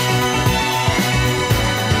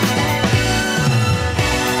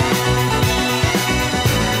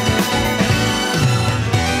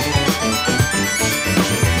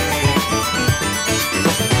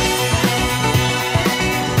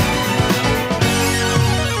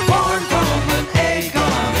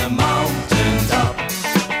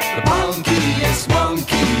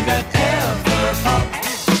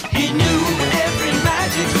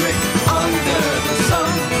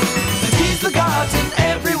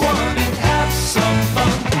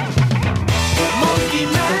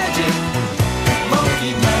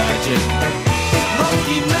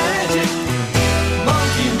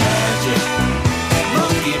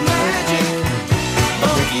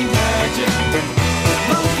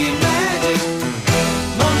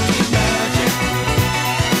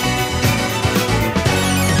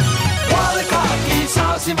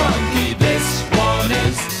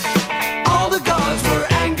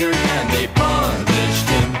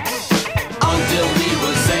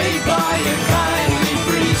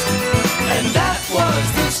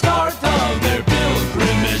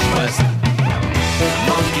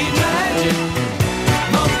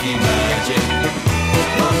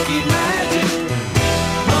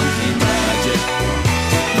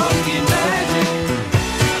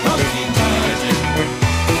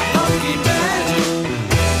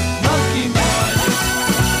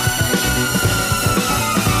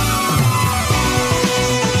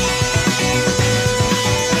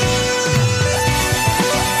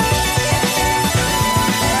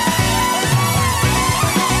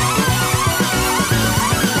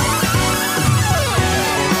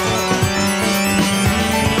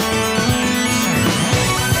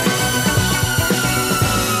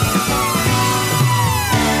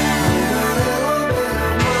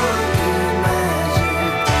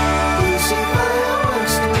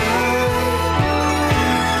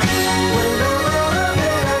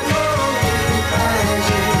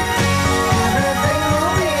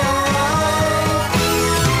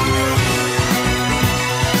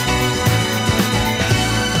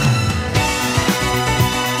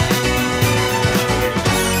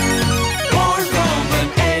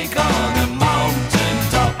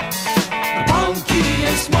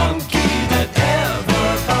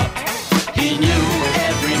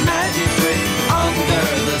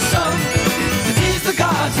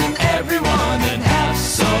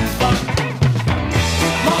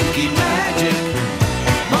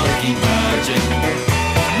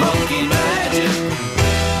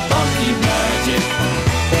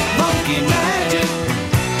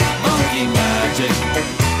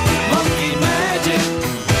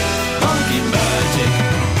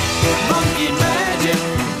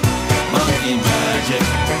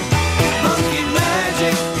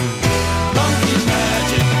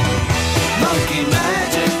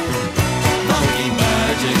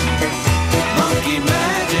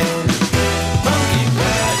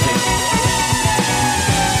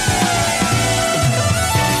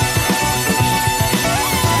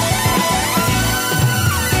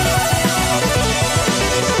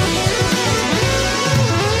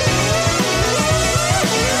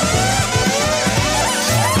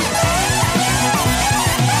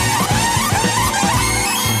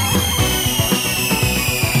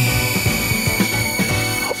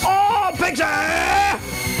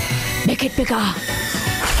 bigger.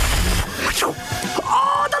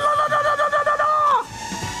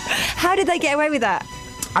 How did they get away with that?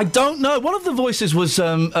 I don't know. One of the voices was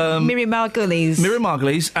Miriam Margolyes. Miriam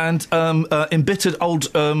Margolyes and embittered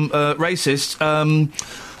old racist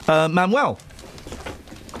Manuel.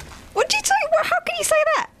 What did you say? How can you say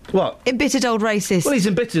that? What? Embittered old racist. Well, he's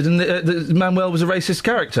embittered, and Manuel was a racist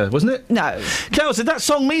character, wasn't it? No. Kels, did that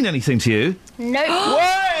song mean anything to you? No.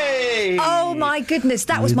 Way! Oh my goodness,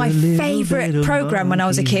 that was my favourite programme when I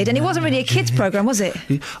was a kid, and it wasn't really a kids' programme, was it?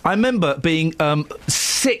 I remember being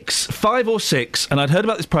 5 or 6, and I'd heard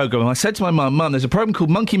about this programme, and I said to my mum, there's a programme called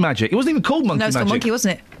Monkey Magic. It wasn't even called Monkey Magic. No, it's called Monkey,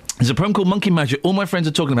 wasn't it? There's a programme called Monkey Magic. All my friends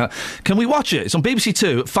are talking about. Can we watch it? It's on BBC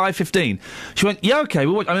Two at 5:15. She went, yeah, OK.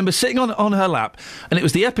 We'll watch. I remember sitting on her lap, and it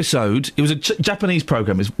was the episode. It was a Japanese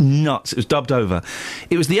programme. It was nuts. It was dubbed over.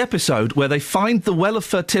 It was the episode where they find the well of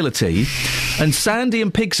fertility, and Sandy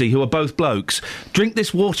and Pigsy, who are both blokes, drink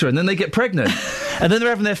this water, and then they get pregnant. And then they're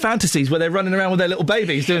having their fantasies where they're running around with their little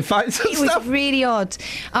babies doing fights and stuff. It was really odd.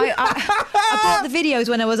 I bought the videos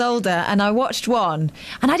when I was older, and I watched one,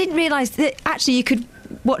 and I didn't realise that actually you could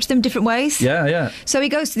watch them different ways. Yeah, yeah. So he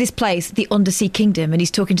goes to this place, the Undersea Kingdom, and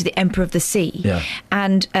he's talking to the Emperor of the Sea. Yeah.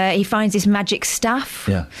 And he finds this magic staff.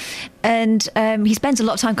 Yeah. And he spends a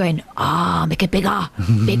lot of time going, make it bigger,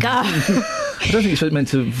 bigger. I don't think it's meant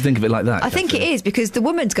to think of it like that. I think it is, because the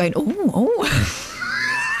woman's going, oh.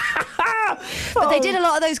 But they did a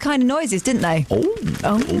lot of those kind of noises, didn't they?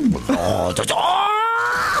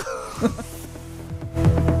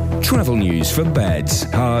 Travel news for beds,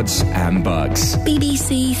 cards and bugs.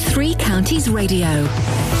 BBC Three Counties Radio.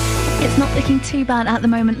 It's not looking too bad at the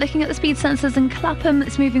moment. Looking at the speed sensors in Clapham,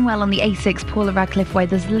 it's moving well on the A6 Paula Radcliffe Way.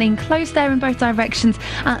 There's a lane closed there in both directions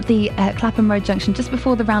at the Clapham Road junction just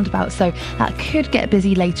before the roundabout, so that could get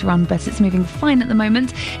busy later on, but it's moving fine at the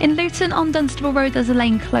moment. In Luton on Dunstable Road, there's a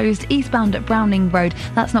lane closed eastbound at Browning Road.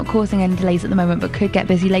 That's not causing any delays at the moment, but could get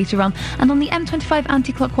busy later on. And on the M25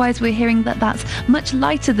 anti-clockwise, we're hearing that that's much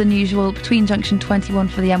lighter than usual between junction 21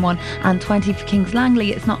 for the M1 and 20 for Kings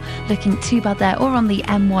Langley. It's not looking too bad there, or on the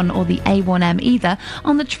M1 or the A1M either.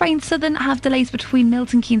 On the train, Southern have delays between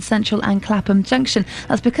Milton Keynes Central and Clapham Junction.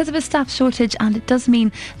 That's because of a staff shortage, and it does mean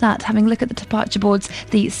that, having a look at the departure boards,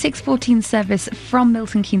 the 6:14 service from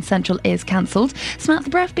Milton Keynes Central is cancelled. Samantha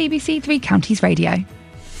Breath, BBC Three Counties Radio.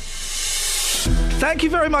 Thank you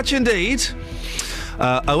very much indeed.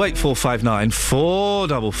 08459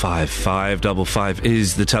 455 555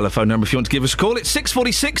 is the telephone number if you want to give us a call. It's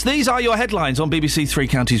 6:46. These are your headlines on BBC Three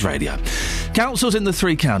Counties Radio. Councils in the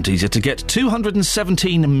three counties are to get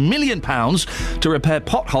 £217 million to repair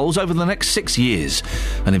potholes over the next 6 years.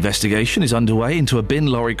 An investigation is underway into a bin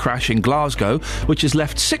lorry crash in Glasgow, which has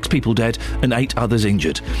left 6 people dead and 8 others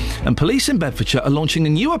injured. And police in Bedfordshire are launching a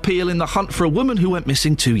new appeal in the hunt for a woman who went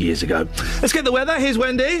missing 2 years ago. Let's get the weather. Here's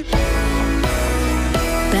Wendy.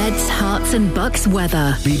 Beds, Herts and Bucks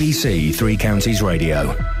weather. BBC Three Counties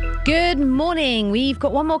Radio. Good morning. We've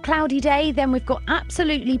got one more cloudy day, then we've got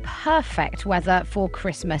absolutely perfect weather for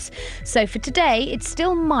Christmas. So for today, it's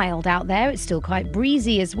still mild out there. It's still quite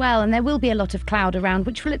breezy as well, and there will be a lot of cloud around,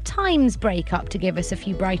 which will at times break up to give us a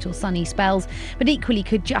few bright or sunny spells, but equally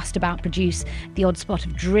could just about produce the odd spot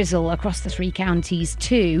of drizzle across the three counties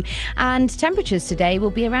too. And temperatures today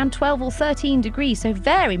will be around 12 or 13 degrees, so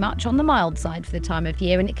very much on the mild side for the time of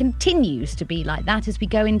year, and it continues to be like that as we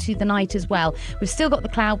go into the night as well. We've still got the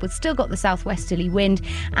cloud, we've still got the southwesterly wind,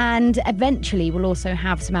 and eventually we'll also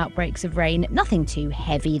have some outbreaks of rain. Nothing too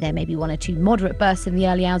heavy. There may be 1 or 2 moderate bursts in the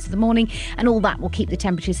early hours of the morning, and all that will keep the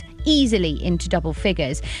temperatures easily into double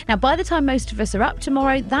figures. Now, by the time most of us are up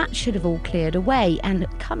tomorrow, that should have all cleared away, and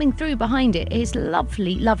coming through behind it is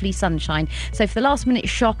lovely, lovely sunshine. So for the last minute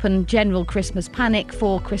shop and general Christmas panic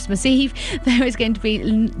for Christmas Eve, there is going to be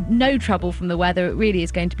no trouble from the weather. It really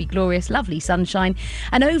is going to be glorious, lovely sunshine.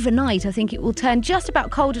 And overnight, I think it will turn just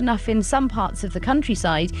about cold enough in some parts of the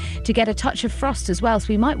countryside to get a touch of frost as well. So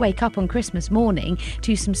we might wake up on Christmas morning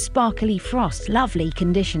to some sparkly frost. Lovely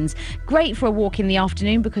conditions. Great for a walk in the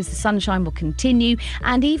afternoon because the sunshine will continue.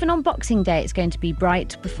 And even on Boxing Day, it's going to be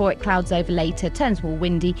bright before it clouds over later, turns more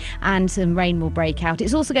windy, and some rain will break out.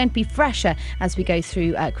 It's also going to be fresher as we go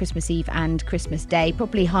through Christmas Eve and Christmas Day.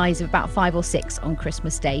 Probably highs of about 5 or 6 on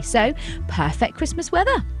Christmas Day. So perfect Christmas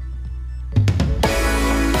weather.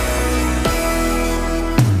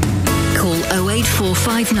 Call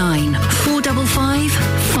 08459 455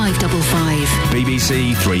 555.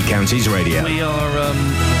 BBC Three Counties Radio. We are,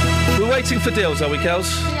 we're waiting for deals, are we,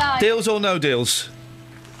 Kels? Yeah. Deals or no deals?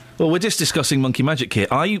 Well, we're just discussing monkey magic here.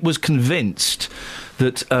 I was convinced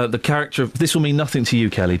that the character of... This will mean nothing to you,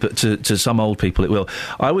 Kelly, but to some old people it will.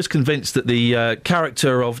 I was convinced that the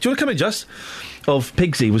character of... Do you want to come in, Just? Of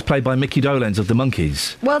Pigsy was played by Mickey Dolenz of the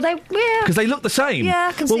Monkees. Well, because they look the same. Yeah,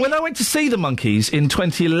 I can see. Well, when I went to see the Monkees in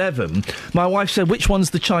 2011, my wife said, "Which one's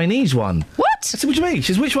the Chinese one?" What? I said, "What do you mean?"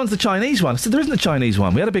 She said, "Which one's the Chinese one?" I said, "There isn't a Chinese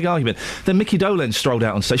one." We had a big argument. Then Mickey Dolenz strolled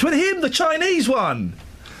out on stage. She went, "Him, the Chinese one."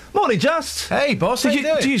 Morning, Just. Hey, boss. How you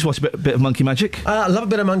doing? Do you just watch a bit of monkey magic? I love a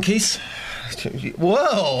bit of Monkees.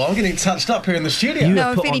 Whoa, I'm getting touched up here in the studio. No,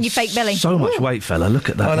 I'm feeling your fake belly. So much weight, fella. Look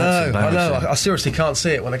at that. I That's know. embarrassing. I seriously can't see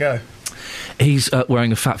it when I go. He's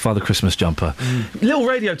wearing a Fat Father Christmas jumper. Little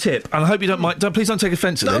radio tip, and I hope you don't mind. Please don't take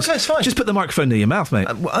offence at this. Okay, it's fine. Just put the microphone near your mouth, mate.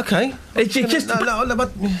 Okay.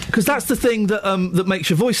 Because that's the thing that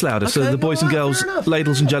makes your voice louder, so the boys and girls,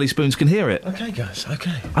 ladles and jelly spoons can hear it. Okay, guys.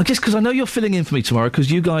 Okay. I guess because I know you're filling in for me tomorrow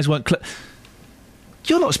because you guys weren't.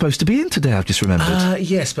 You're not supposed to be in today. I've just remembered.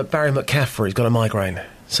 Yes, but Barry McCaffrey's got a migraine,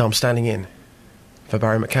 so I'm standing in for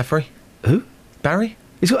Barry McCaffrey. Who? Barry.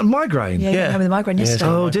 He's got a migraine. Yeah, he had a migraine yesterday.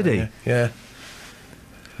 Oh, did he? Yeah.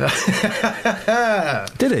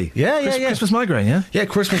 Did he? Yeah. Christmas migraine, yeah? Yeah,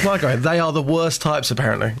 Christmas migraine. They are the worst types,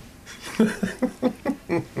 apparently.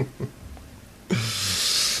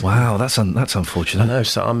 Wow, that's unfortunate. I know,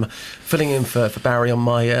 so I'm filling in for Barry on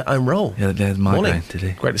my own role. Yeah, migraine, Morning. did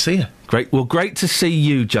he? Great to see you. Great to see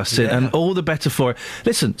you, Justin, and all the better for it.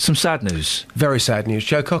 Listen, some sad news. Very sad news.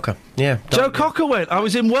 Joe Cocker. Yeah. Joe Cocker went. I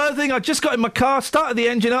was in Worthing, I just got in my car, started the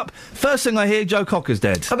engine up, first thing I hear, Joe Cocker's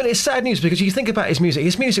dead. I mean, it's sad news because you think about his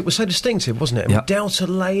music was so distinctive, wasn't it? Yep. Delta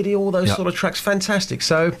Lady, all those sort of tracks, fantastic.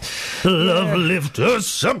 So, love lift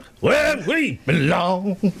us up where we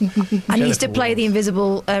belong. And he used to play the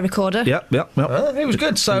invisible recorder. Yep. He was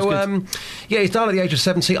good. So, he's died at the age of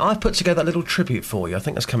 70. I've put together a little tribute for you. I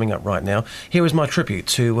think that's coming up right now. Here is my tribute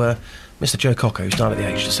to Mr. Joe Cocker, who's died at the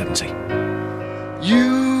age of 70.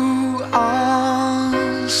 You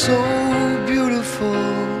are so beautiful.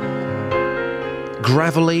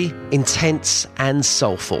 Gravelly, intense and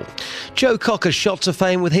soulful. Joe Cocker shot to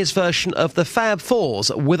fame with his version of the Fab Fours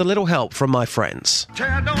with a little help from my friends.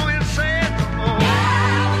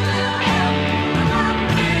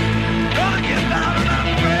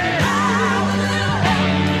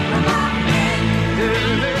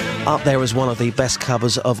 Up there as one of the best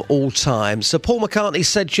covers of all time. Sir Paul McCartney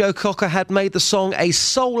said Joe Cocker had made the song a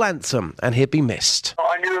soul anthem and he'd be missed.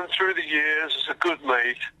 I knew him through the years as a good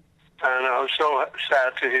mate, and I was so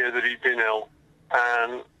sad to hear that he'd been ill,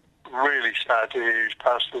 and really sad to hear he's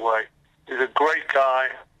passed away. He's a great guy,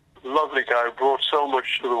 lovely guy, brought so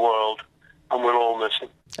much to the world, and we'll all miss him.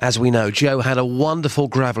 As we know, Joe had a wonderful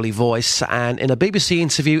gravelly voice, and in a BBC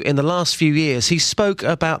interview in the last few years, he spoke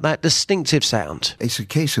about that distinctive sound. It's a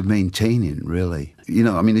case of maintaining, really. You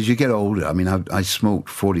know, I mean, as you get older, I mean, I smoked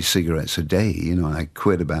 40 cigarettes a day, you know, and I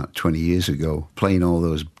quit about 20 years ago. Playing all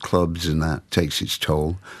those clubs and that takes its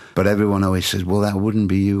toll. But everyone always says, well, that wouldn't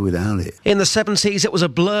be you without it. In the 70s, it was a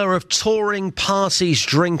blur of touring, parties,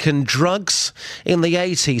 drink and drugs. In the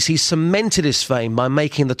 80s, he cemented his fame by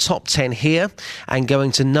making the top 10 here and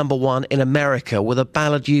going to number 1 in America with a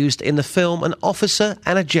ballad used in the film An Officer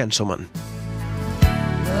and a Gentleman.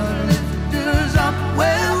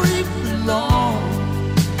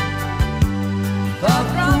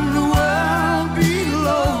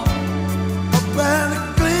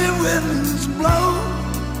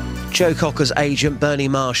 Joe Cocker's agent, Bernie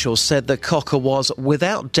Marshall, said that Cocker was,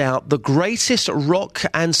 without doubt, the greatest rock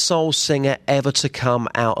and soul singer ever to come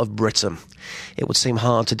out of Britain. It would seem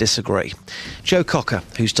hard to disagree. Joe Cocker,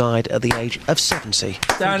 who's died at the age of 70.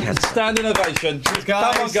 Stand ovation.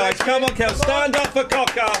 Come on, guys. Come on, Kel. Stand up for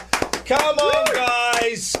Cocker. Come on,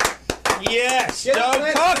 guys. Yes,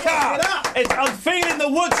 Joe Cocker! I'm feeling the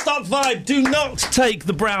Woodstock vibe. Do not take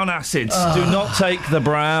the brown acids. Do not take the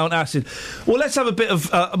brown acid. Well, let's have a bit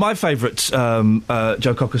of my favourite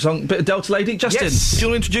Joe Cocker song, a bit of Delta Lady. Justin, do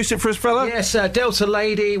you want to introduce it for us, fella? Yes, Delta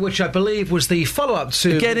Lady, which I believe was the follow-up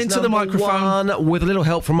to... Get into the microphone. One, with a little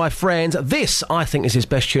help from my friends. This, I think, is his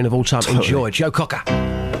best tune of all time. Totally. Enjoy, Joe Cocker.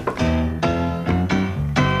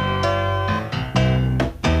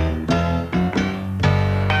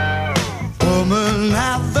 Woman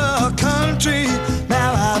of the country,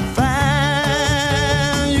 now I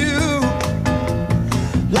find you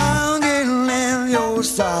longing in your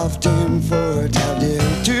soft and fertile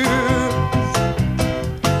too.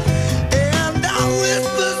 And I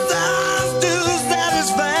whisper sounds to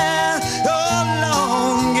satisfy your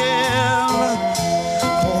longing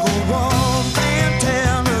for the warmth and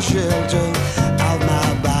tender shelter of my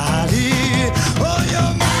body. Oh,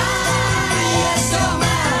 you're mine, yes, you're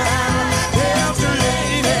mine. Delta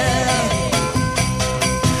Lady,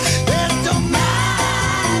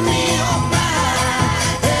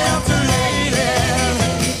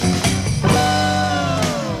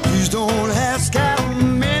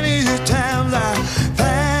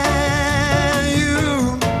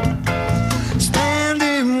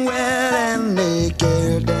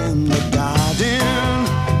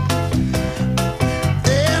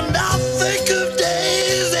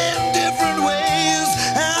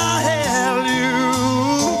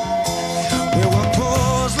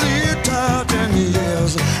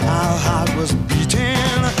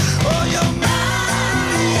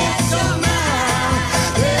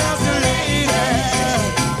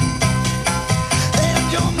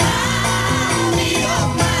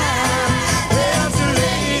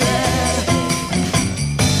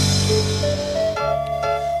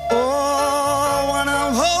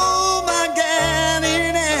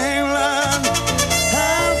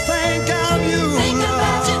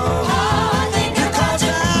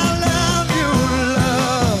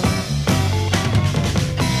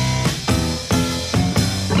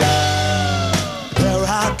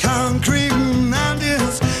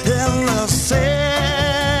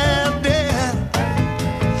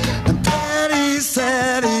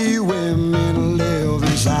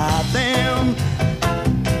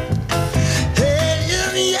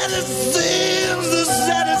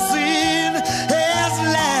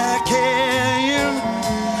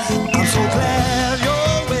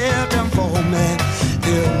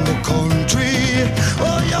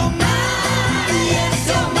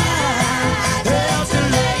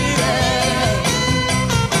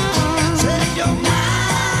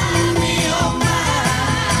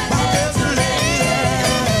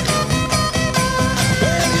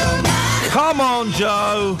 on,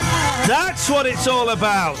 Joe. That's what it's all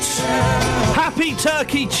about. Happy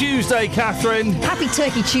Turkey Tuesday, Catherine. Happy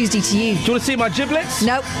Turkey Tuesday to you. Do you want to see my giblets?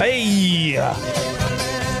 Nope. Hey.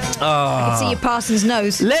 I can see your Parsons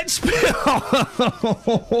nose. Let's be...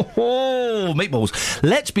 meatballs.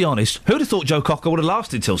 Let's be honest. Who'd have thought Joe Cocker would have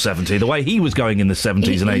lasted till 70, the way he was going in the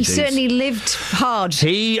 70s and 80s? He certainly lived hard.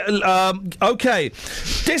 OK.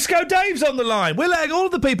 Disco Dave's on the line. We're letting all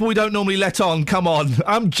of the people we don't normally let on come on.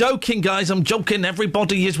 I'm joking, guys. I'm joking.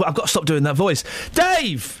 Everybody is... I've got to stop doing that voice.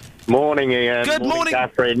 Dave! Morning, Ian. Good morning.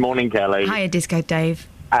 Catherine. Morning, Kelly. Hiya, Disco Dave.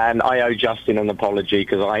 And I owe Justin an apology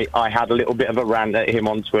because I had a little bit of a rant at him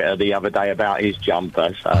on Twitter the other day about his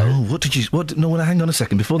jumper. So. Oh, what did you... No, hang on a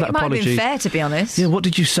second. Before that It might apology... have been fair, to be honest. Yeah, what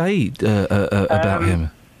did you say about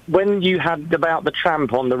him? When you had about the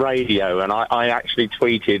tramp on the radio, and I actually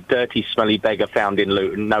tweeted, dirty, smelly beggar found in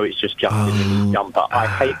Luton. No, it's just Justin in his jumper. I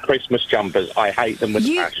hate Christmas jumpers. I hate them with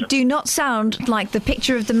passion. You do not sound like the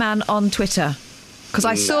picture of the man on Twitter. Because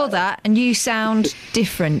I saw that, and you sound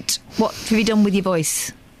different. What have you done with your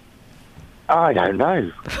voice? I don't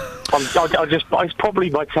know. It's probably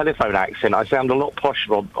my telephone accent. I sound a lot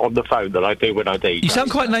posher on the phone than I do when I do. You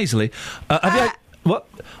sound quite nasally. What?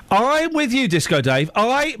 I'm with you, Disco Dave.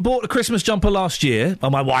 I bought a Christmas jumper last year.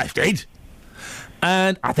 Well, my wife did.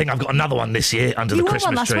 And I think I've got another one this year under the Christmas tree. You wore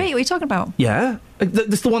one last week. What are you talking about? Yeah.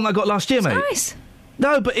 That's the one I got last year, mate. Nice.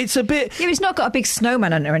 No, but it's a bit... Yeah, it's not got a big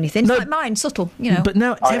snowman on it or anything. It's like mine, subtle, you know. But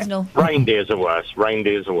now... Seasonal. Reindeers are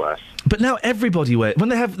worse. But now everybody wears... When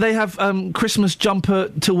they have Christmas jumper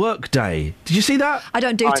to work day. Did you see that? I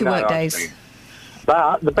don't do to work days.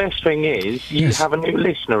 But the best thing is you have a new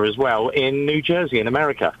listener as well in New Jersey in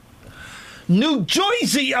America. New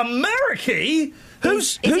Jersey, America?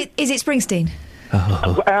 Is it Springsteen?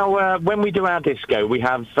 When we do our disco, we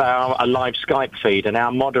have a live Skype feed, and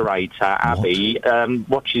our moderator, Abby,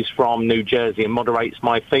 watches from New Jersey and moderates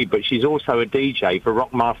my feed, but she's also a DJ for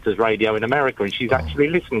Rockmasters Radio in America, and she's actually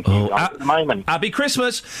listening to you at the moment. Abby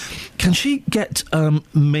Christmas, can she get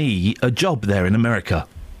me a job there in America?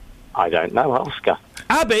 I don't know, ask her.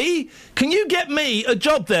 Abby, can you get me a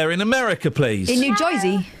job there in America, please? In New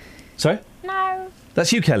Jersey? Sorry? No.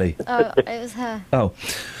 That's you, Kelly? Oh, it was her. Oh.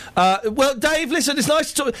 Well, Dave, listen, it's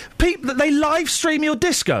nice to talk. People, they live stream your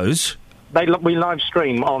discos? We live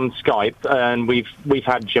stream on Skype, and we've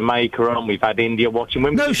had Jamaica on, we've had India watching.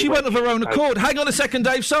 No, she went of her own accord. Hang on a second,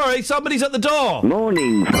 Dave, sorry, somebody's at the door.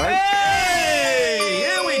 Morning, folks. Hey,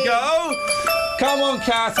 here we go. Come on,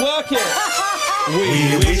 Kath, work it.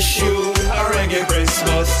 We wish you a reggae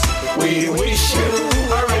Christmas. We wish you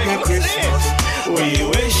a reggae Christmas. We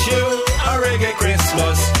wish you a reggae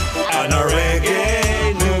Christmas and a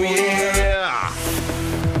reggae New Year.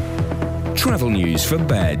 Travel news for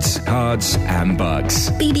beds, cards and bugs.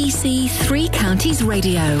 BBC Three Counties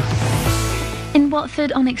Radio. In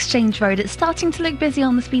Watford on Exchange Road, it's starting to look busy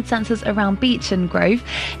on the speed sensors around Beach and Grove.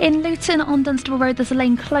 In Luton on Dunstable Road, there's a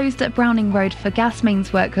lane closed at Browning Road for gas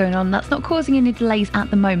mains work going on. That's not causing any delays at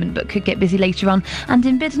the moment, but could get busy later on. And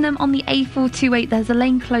in Biddenham on the A428, there's a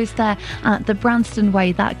lane closed there at the Branston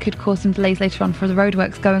Way. That could cause some delays later on for the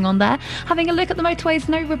roadworks going on there. Having a look at the motorways,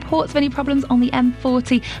 no reports of any problems on the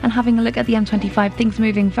M40. And having a look at the M25, things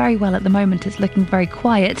moving very well at the moment. It's looking very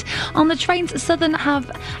quiet. On the trains, Southern have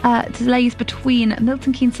delays between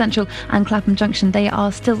Milton Keynes Central and Clapham Junction. They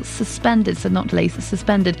are still suspended, so not delays,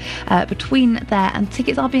 suspended between there, and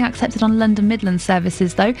tickets are being accepted on London Midland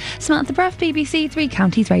services though. Samantha Breath, BBC Three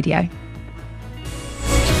Counties Radio.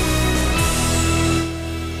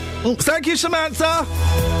 Oh, thank you, Samantha.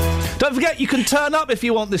 Don't forget, you can turn up if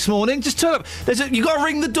you want this morning. Just turn up. You've got to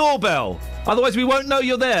ring the doorbell. Otherwise we won't know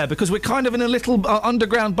you're there, because we're kind of in a little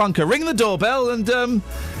underground bunker. Ring the doorbell and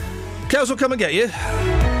Kels will come and get you.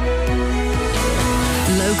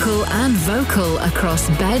 Local and vocal across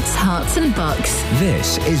beds, hearts and bucks.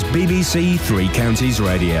 This is BBC Three Counties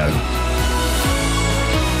Radio.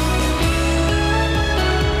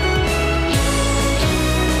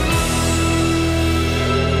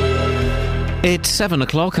 It's 7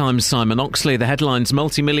 o'clock. I'm Simon Oxley. The headlines: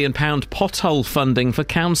 multi-million-pound pothole funding for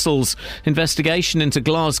councils, investigation into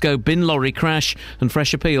Glasgow bin lorry crash, and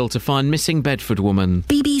fresh appeal to find missing Bedford woman.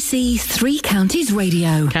 BBC Three Counties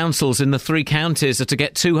Radio. Councils in the three counties are to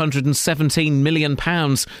get £217 million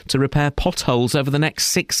to repair potholes over the next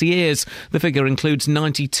 6 years. The figure includes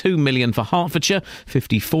 £92 million for Hertfordshire,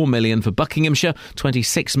 £54 million for Buckinghamshire,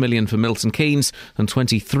 £26 million for Milton Keynes, and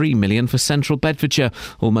 £23 million for Central Bedfordshire.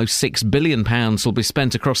 Almost £6 billion will be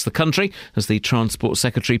spent across the country, as the Transport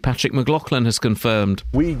Secretary Patrick McLaughlin has confirmed.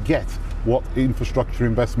 We get what infrastructure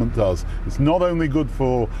investment does. It's not only good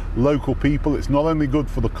for local people, it's not only good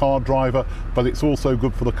for the car driver, but it's also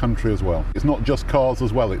good for the country as well. It's not just cars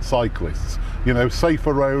as well, it's cyclists. You know,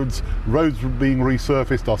 safer roads being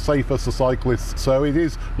resurfaced are safer for cyclists, so it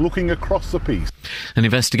is looking across the piece. An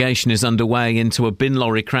investigation is underway into a bin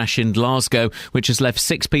lorry crash in Glasgow, which has left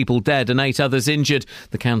 6 people dead and 8 others injured.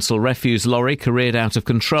 The council refuse lorry careered out of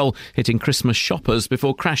control, hitting Christmas shoppers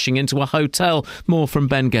before crashing into a hotel. More from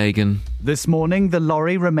Ben Gagan. This morning, the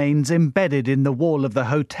lorry remains embedded in the wall of the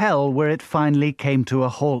hotel where it finally came to a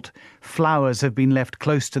halt. Flowers have been left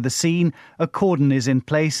close to the scene. A cordon is in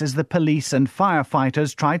place as the police and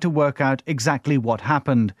firefighters try to work out exactly what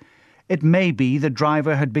happened. It may be the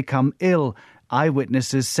driver had become ill.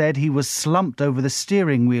 Eyewitnesses said he was slumped over the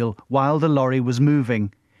steering wheel while the lorry was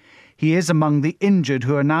moving. He is among the injured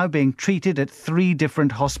who are now being treated at 3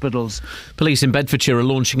 different hospitals. Police in Bedfordshire are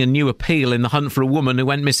launching a new appeal in the hunt for a woman who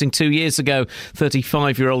went missing 2 years ago.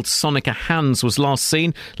 35-year-old Sonica Hans was last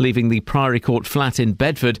seen leaving the Priory Court flat in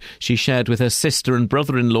Bedford she shared with her sister and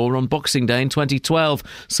brother-in-law on Boxing Day in 2012.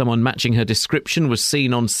 Someone matching her description was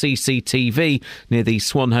seen on CCTV near the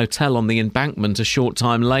Swan Hotel on the Embankment a short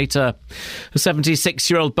time later. A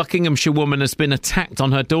 76-year-old Buckinghamshire woman has been attacked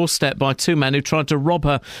on her doorstep by 2 men who tried to rob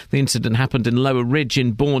her. The incident happened in Lower Ridge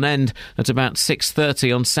in Bourne End at about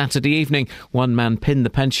 6:30 on Saturday evening. One man pinned the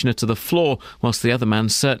pensioner to the floor whilst the other man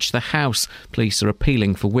searched the house. Police are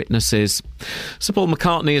appealing for witnesses. Sir Paul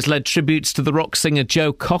McCartney has led tributes to the rock singer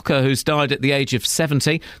Joe Cocker, who's died at the age of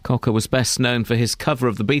 70. Cocker was best known for his cover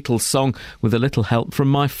of the Beatles song With a Little Help from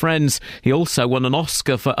My Friends. He also won an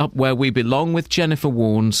Oscar for Up Where We Belong with Jennifer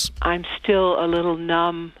Warnes. I'm still a little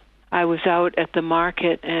numb. I was out at the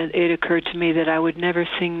market and it occurred to me that I would never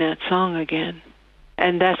sing that song again.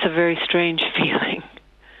 And that's a very strange feeling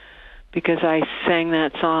because I sang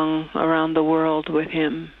that song around the world with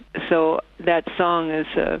him. So that song is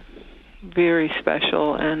very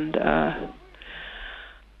special, and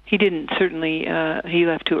he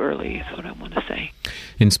left too early is what I want to say.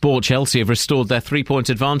 In sport, Chelsea have restored their 3-point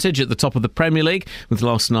advantage at the top of the Premier League with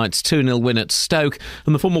last night's 2-0 win at Stoke.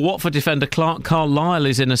 And the former Watford defender Clark Carlisle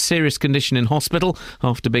is in a serious condition in hospital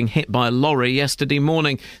after being hit by a lorry yesterday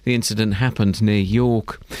morning. The incident happened near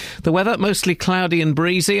York. The weather, mostly cloudy and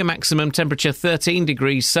breezy, a maximum temperature 13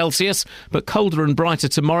 degrees Celsius, but colder and brighter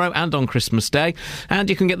tomorrow and on Christmas Day.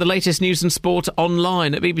 And you can get the latest news and sport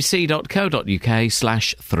online at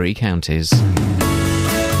bbc.co.uk/3 counties.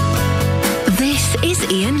 This is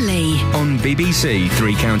Iain Lee on BBC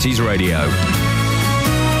Three Counties Radio.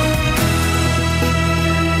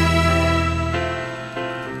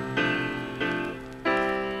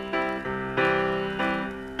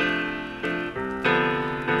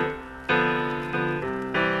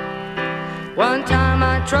 One time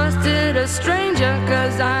I trusted a stranger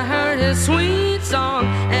 'cause I heard his sweet song,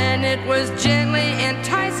 and it was gently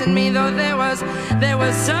enticing me, though there was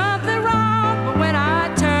something wrong. But when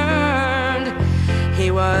I turned,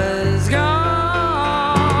 he was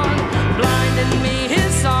gone, blinding me.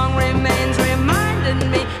 His song remains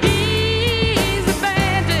reminding me he's a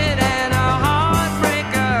bandit and a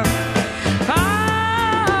heartbreaker.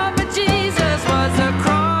 Ah, but Jesus was a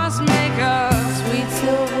cross maker. Sweet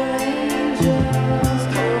silver angels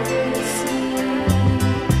over the sea,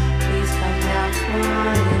 please come down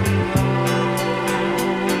flying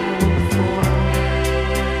for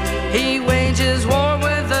me. He wages war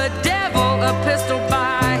with the devil, a pistol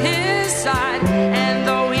by his side, and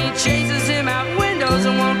though he chases him out windows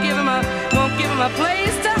and won't give him a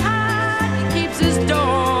place to hide, he keeps his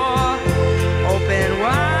door open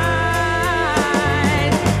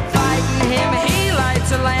wide. Fighting him, he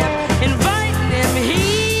lights a lamp, inviting him,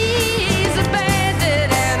 he's a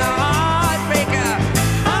bandit and a heartbreaker.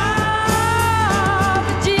 Ah,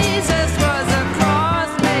 but Jesus was a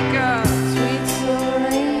cross maker. Sweet silver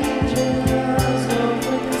angels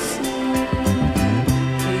over the sea,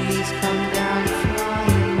 please come down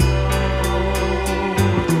flying low.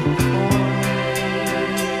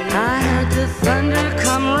 I heard the thunder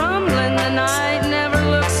come rumbling, the night never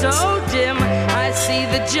looked so dim. I see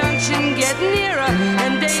the junction get nearer,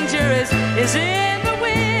 and danger is in the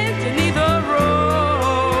wind, and either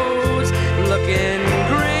road's looking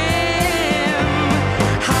grim.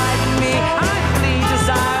 Hide me, I flee,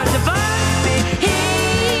 desire divide me.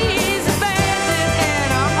 He's a bandit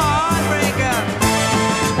and a heartbreaker.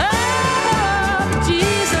 Oh,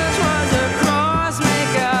 Jesus was a cross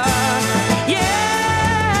maker.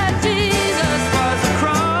 Yeah, Jesus was a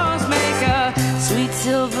cross maker. Sweet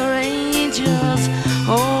silver angels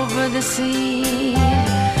over the sea,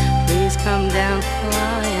 please come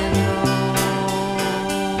flying low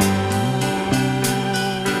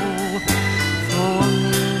for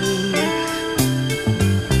me.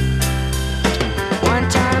 One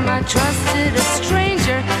time I trusted a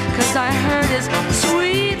stranger 'cause I heard his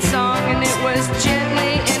sweet song and it was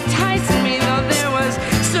gently enticing me, though there was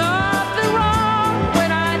something wrong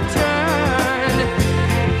when I turned.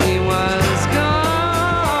 He was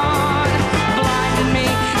gone, blinding me.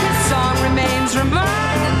 His song remains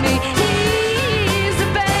reminding me he's a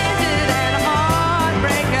bandit and a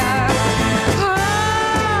heartbreaker.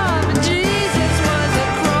 Oh, but Jesus was a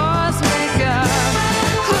cross maker.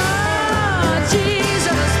 Oh,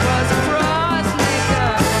 Jesus was a cross maker.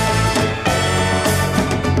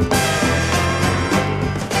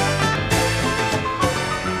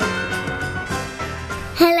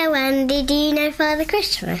 Hello, Andy. Do you know Father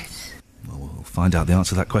Christmas? We'll find out the answer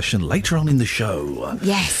to that question later on in the show.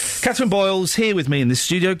 Yes. Catherine Boyle's here with me in this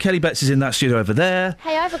studio. Kelly Betts is in that studio over there.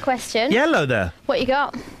 Hey, I have a question. Yeah, hello there. What you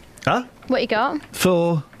got? Huh? What you got?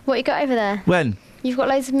 For What you got over there? when? You've got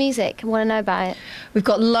loads of music. I want to know about it. We've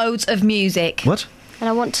got loads of music. What? And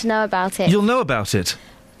I want to know about it. You'll know about it.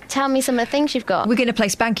 Tell me some of the things you've got. We're going to play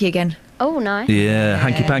Spanky again. Oh, nice. Yeah,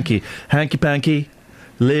 hanky panky. Hanky panky.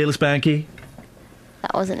 Little Spanky.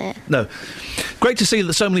 That wasn't it. No. Great to see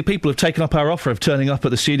that so many people have taken up our offer of turning up at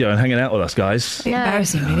the studio and hanging out with us, guys. No.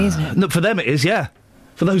 Embarrassing, really, isn't it? No, for them it is, yeah.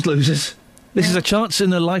 For those losers. This is a chance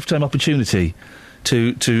in a lifetime opportunity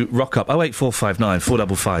to rock up. 08459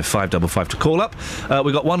 455 555 to call up.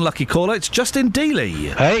 We've got one lucky caller. It's Justin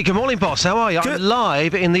Dealey. Hey, good morning, boss. How are you? I'm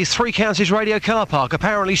live in the Three Counties Radio car park.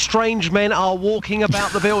 Apparently, strange men are walking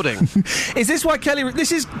about the building. Is this why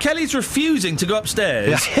Kelly's refusing to go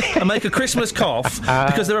upstairs and make a Christmas cough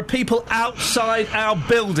because there are people outside our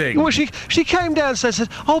building? Well, she came downstairs and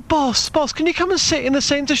said, "Oh, boss, can you come and sit in the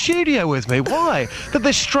centre studio with me?" Why? But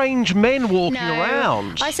there's strange men walking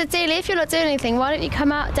around. I said, Dealey, if you're not doing anything, why don't you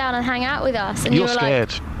come out down and hang out with us? And You're you were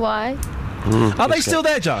scared. like, why? Are they still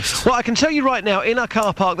there, Just? Well, I can tell you right now, in our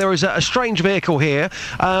car park there is a strange vehicle here.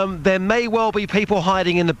 There may well be people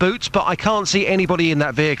hiding in the boots, but I can't see anybody in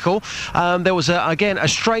that vehicle. There was, again, a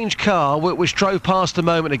strange car which drove past a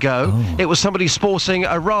moment ago. Oh. It was somebody sporting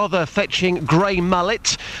a rather fetching grey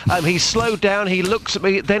mullet. He slowed down, he looked at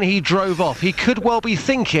me, then he drove off. He could well be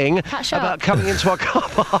thinking about coming into our car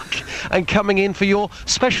park and coming in for your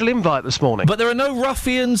special invite this morning. But there are no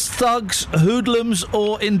ruffians, thugs, hoodlums,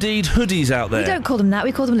 or indeed hoodies out there. We don't call them that,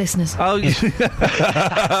 we call them listeners. Oh,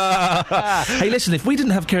 hey, listen, if we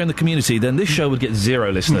didn't have care in the community, then this show would get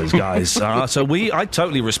 0 listeners, guys. So I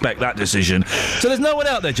totally respect that decision. So there's no one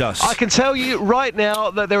out there, Just? I can tell you right now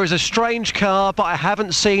that there is a strange car, but I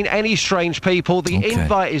haven't seen any strange people. The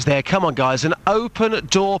invite is there. Come on, guys. An open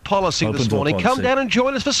door policy this morning. Come down and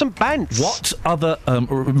join us for some bants. What other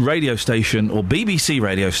radio station or BBC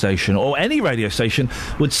radio station or any radio station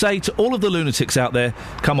would say to all of the lunatics out there,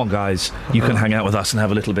 come on, guys, you can hang out with us and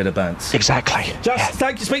have a little bit of bants? Exactly. Just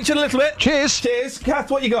thank you. Speak to you in a little bit. Cheers. Cheers.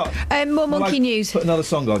 Kath, what you got? More monkey news. Put another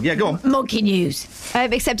song on. Yeah, go on. Monkey news.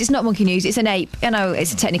 Except it's not monkey news, it's an ape. I know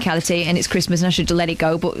it's a technicality and it's Christmas and I should let it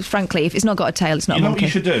go, but frankly, if it's not got a tail, it's not a monkey.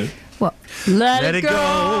 You know what you should do? What? Let it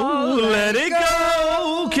go. Let it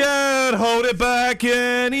go. Can't hold it back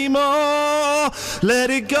anymore.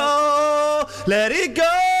 Let it go. Let it go.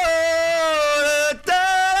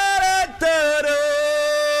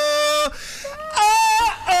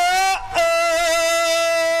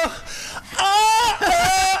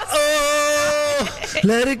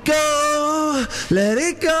 Let it go, let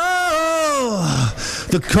it go.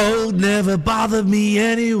 The cold never bothered me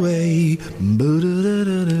anyway. I'm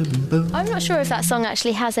not sure if that song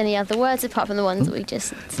actually has any other words apart from the ones that we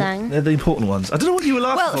just sang. They're the important ones. I don't know what you were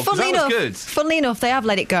laughing for, 'cause that was good. Funnily enough, they have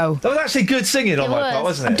let it go. That was actually good singing on my part,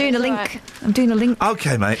 wasn't it? I'm doing a link. Right. I'm doing a link.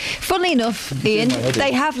 Okay, mate. Funnily enough, Ian,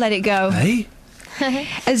 they have let it go. Hey?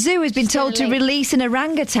 A zoo has been told to release an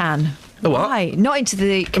orangutan. A what? Why? Not into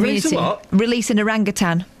the community. Release a what? Release an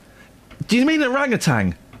orangutan. Do you mean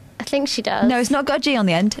orangutan? I think she does. No, it's not got a G on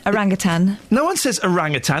the end. Orangutan. No one says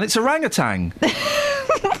orangutan, it's orangutan. What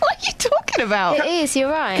are you talking about? It is,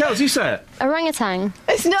 you're right. Kels, you say it. Orangutan.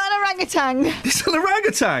 It's not an orangutan. It's an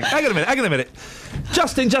orangutan. Hang on a minute.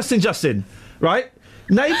 Justin. Right?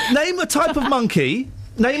 Name a type of monkey.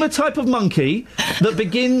 Name a type of monkey that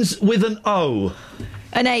begins with an O.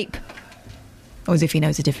 An ape. Or as if he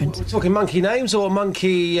knows the difference. We're talking monkey names or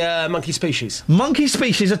monkey species? Monkey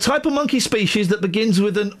species, a type of monkey species that begins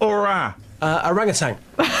with an ora. Orangutan.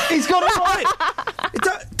 He's got it right.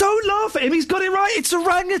 Don't laugh at him. He's got it right. It's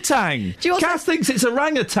orangutan. Kath thinks it's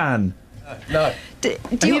orangutan. No.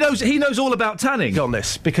 He knows all about tanning. On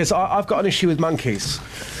this, because I've got an issue with monkeys.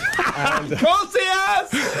 Of course he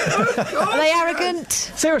has! Are they arrogant?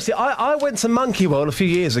 Seriously, I went to Monkey World a few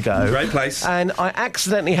years ago. Great place. And I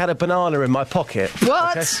accidentally had a banana in my pocket.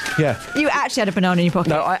 What? Okay? Yeah. You actually had a banana in your pocket?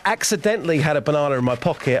 No, I accidentally had a banana in my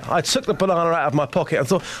pocket. I took the banana out of my pocket and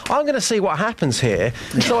thought, I'm going to see what happens here.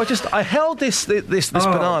 So I held this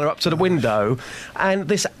banana up to the window, and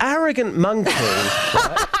this arrogant monkey...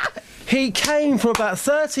 right, he came from about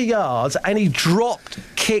 30 yards and he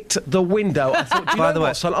kicked the window. I thought, by the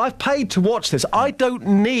way, son, I've paid to watch this. I don't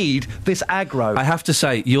need this aggro. I have to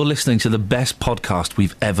say, you're listening to the best podcast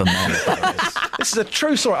we've ever made. This is a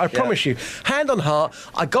true story, I promise you. Hand on heart,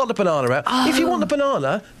 I got the banana out. If you want the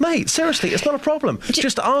banana, mate, seriously, it's not a problem.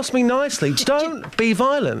 Just ask me nicely. Don't be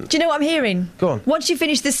violent. Do you know what I'm hearing? Go on. Once you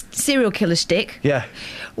finish this serial killer shtick, yeah,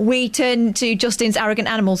 we turn to Justin's arrogant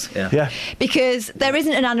animals. Yeah. Because there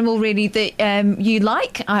isn't an animal really that you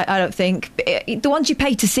like, I don't think. The ones you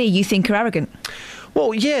pay to see you think are arrogant.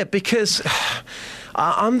 Well, yeah, because...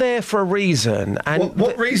 I'm there for a reason. And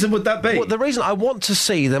what reason would that be? Well, the reason I want to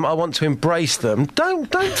see them, I want to embrace them. Don't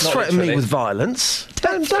threaten me with violence.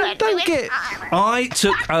 Don't get... I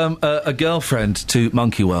took a girlfriend to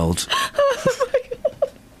Monkey World.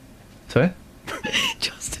 Sorry?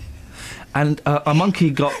 Justin. And a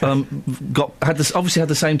monkey had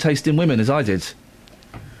the same taste in women as I did.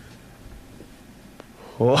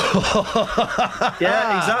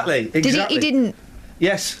 Yeah, exactly. He didn't.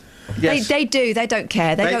 Yes. Yes. They do. They don't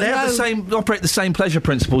care. They don't know. Operate the same pleasure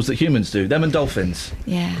principles that humans do. Them and dolphins.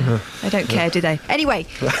 Yeah. They don't care, do they? Anyway.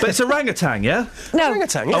 But it's orangutan, yeah? No.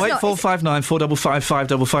 Orangutan, yeah. 08459 455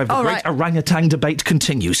 555. The All great right. orangutan debate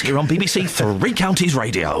continues here on BBC Three Counties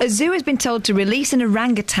Radio. A zoo has been told to release an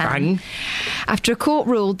orangutan after a court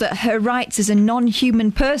ruled that her rights as a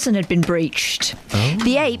non-human person had been breached. Oh.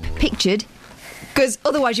 The ape, pictured, because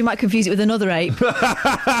otherwise you might confuse it with another ape.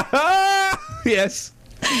 Yes.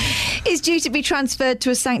 Is due to be transferred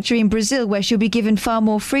to a sanctuary in Brazil where she'll be given far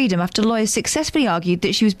more freedom after lawyers successfully argued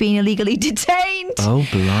that she was being illegally detained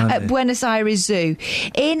at Buenos Aires Zoo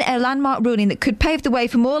in a landmark ruling that could pave the way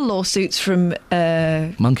for more lawsuits from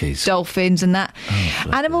monkeys, dolphins and that.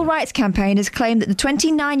 Animal rights campaigners claim that the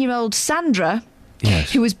 29-year-old Sandra...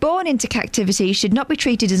 Yes. who was born into captivity should not be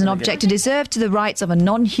treated as an object and deserve to the rights of a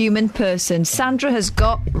non-human person. Sandra has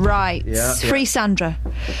got rights. Yeah. Free Sandra.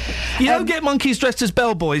 You don't get monkeys dressed as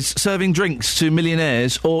bellboys serving drinks to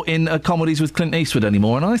millionaires or in comedies with Clint Eastwood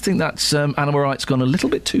anymore, and I think that's animal rights gone a little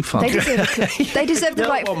bit too far. They deserve the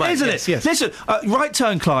right... Isn't it? Yes. Listen, Right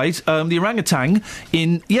Turn Clyde, the orangutan,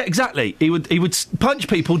 Yeah, exactly. He would punch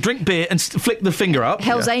people, drink beer and flick the finger up.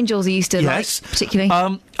 Hell's Angels he used to like,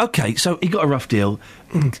 particularly. OK, so he got a rough deal.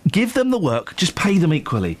 Give them the work, just pay them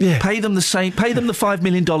equally. Yeah. Pay them the same. Pay them the $5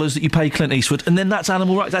 million that you pay Clint Eastwood, and then that's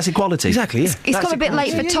animal rights. That's equality. Exactly. Yeah. It's come a bit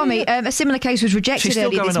late for Tommy. A similar case was rejected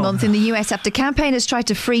earlier this month in the US after campaigners tried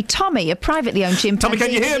to free Tommy, a privately owned chimpanzee.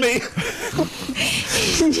 Tommy, can you hear me?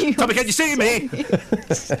 Tommy, can you see me?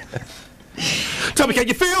 Tommy, can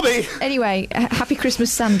you feel me? Anyway, happy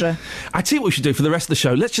Christmas, Sandra. I tell you what we should do for the rest of the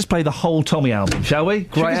show. Let's just play the whole Tommy album, shall we?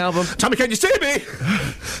 Great album. Tommy, can you see me?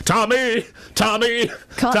 Tommy,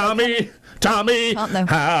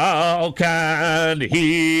 how can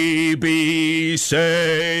he be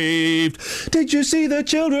saved? Did you see the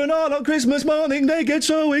children all on Christmas morning? They get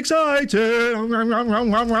so excited.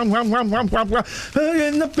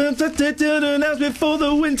 As before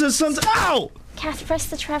the winter sun. Ow! Kath, press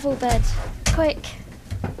the travel bed. Quick.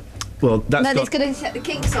 Well, that's it's going to set the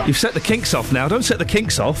kinks off. You've set the kinks off now. Don't set the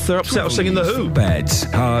kinks off. They're upset with singing The Who. Beds,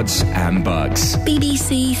 cards and bugs.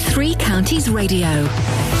 BBC Three Counties Radio.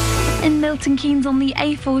 In Milton Keynes on the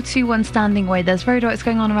A421 standing way, there's roadworks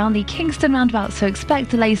going on around the Kingston roundabout, so expect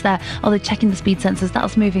delays there. Although checking the speed sensors,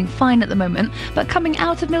 that's moving fine at the moment. But coming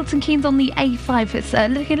out of Milton Keynes on the A5, it's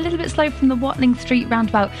looking a little bit slow from the Watling Street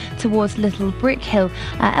roundabout towards Little Brick Hill.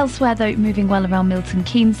 Elsewhere, though, moving well around Milton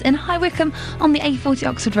Keynes. In High Wycombe on the A40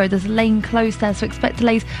 Oxford Road, there's a lane closed there, so expect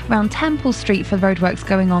delays around Temple Street for roadworks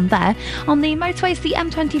going on there. On the motorways, the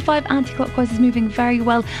M25 anti-clockwise is moving very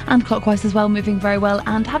well, and clockwise as well, moving very well.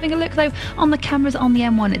 And having a look, though, on the cameras on the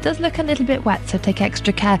M1, it does look a little bit wet, so take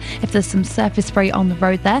extra care if there's some surface spray on the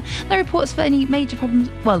road there. No reports for any major problems,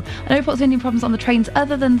 no reports of any problems on the trains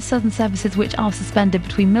other than the southern services, which are suspended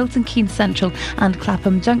between Milton Keynes Central and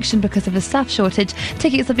Clapham Junction because of a staff shortage.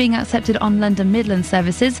 Tickets are being accepted on London Midland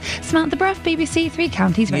services. Samantha Bruff, BBC Three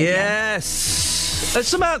Counties Radio. Yes.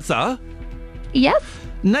 Samantha? Yes?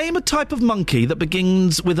 Name a type of monkey that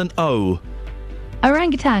begins with an O.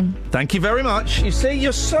 Orangutan. Thank you very much. You see,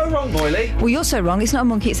 you're so wrong, Boyley. Well, you're so wrong. It's not a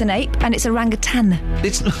monkey, it's an ape, and it's orangutan.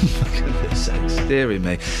 It's not... For goodness sakes, dearie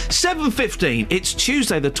me. 7:15. It's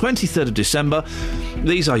Tuesday, the 23rd of December.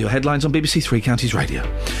 These are your headlines on BBC Three Counties Radio.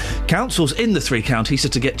 Councils in the three counties are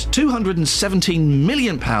to get £217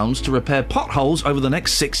 million to repair potholes over the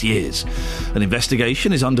next 6 years. An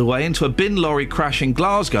investigation is underway into a bin lorry crash in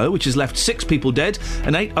Glasgow, which has left 6 people dead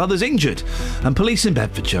and 8 others injured. And police in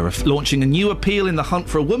Bedfordshire are launching a new appeal in the hunt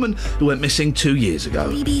for a woman who went missing 2 years ago.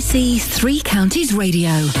 BBC Three Counties Radio.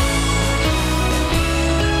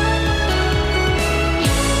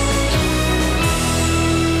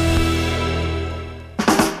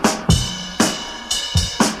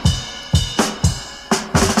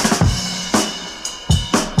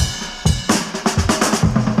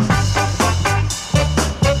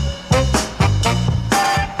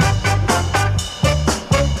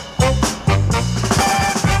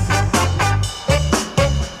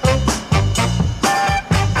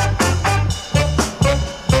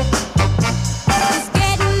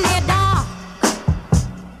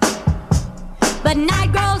 But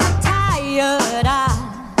night grows tired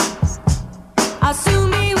eyes. I'll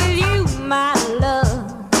soon be with you, my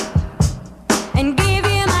love, and give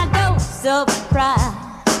you my dose of pride.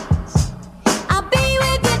 I'll be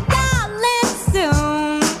with you, darling,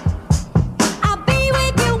 soon. I'll be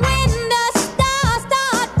with you when the stars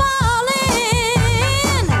start falling.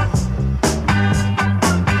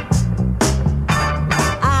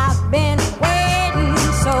 I've been waiting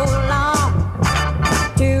so long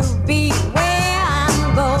to be where I'm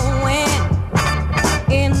going,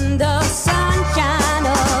 in the sunshine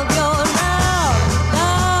of your love,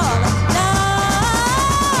 love, love.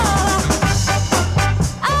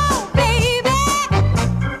 Oh, baby,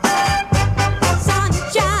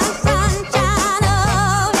 sunshine, sunshine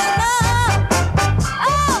of your love.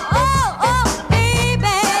 Oh, oh, oh,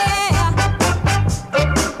 baby,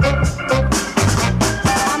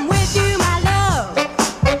 I'm with you, my love.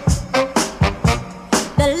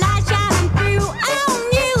 The light shining through on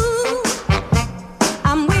you.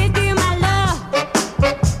 I'm with you, my love.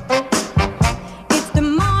 It's the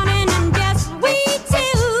morning and just we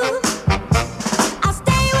two. I'll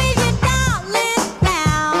stay with you, darling,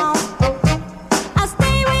 now. I'll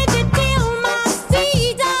stay with you till my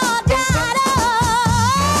seeds are dried up.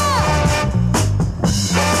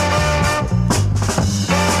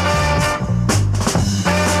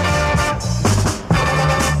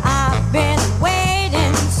 I've been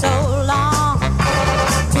waiting so long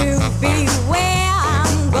to be where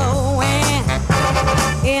I'm going,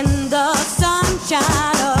 in the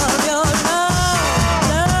sunshine of your love,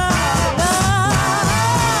 love,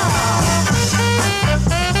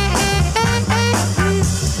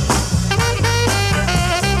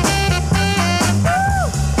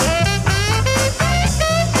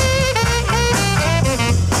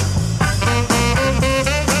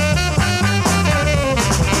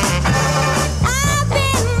 I've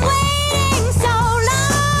been waiting so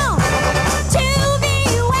long to be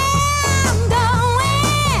where I'm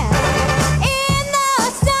going, in the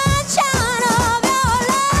sunshine of your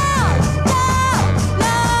love, love,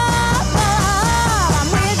 love, love. I'm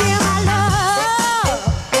with you, my love.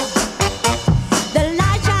 The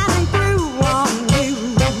light shining through on you.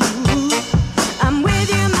 I'm with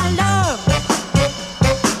you, my love.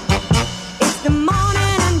 It's the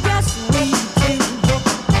morning and just we two.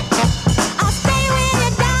 I'll stay with you,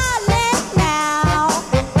 darling, now.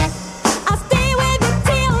 I'll stay with you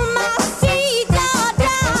till my seeds are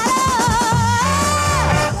dried up.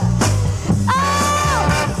 Oh,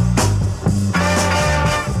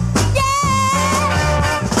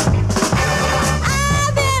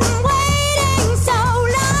 I've been waiting so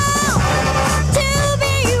long to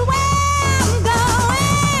be where I'm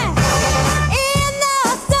going, in the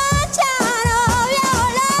sunshine of your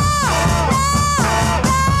love, love,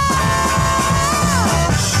 love.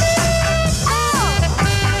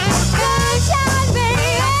 Sunshine,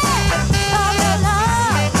 baby, of your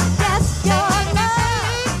love, just your love.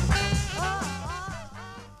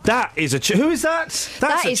 That is a tune. Who is that? That's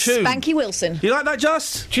That a is tune. Spanky Wilson. You like that,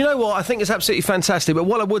 Just? Do you know what? I think it's absolutely fantastic. But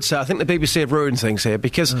what I would say, I think the BBC have ruined things here,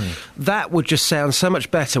 because that would just sound so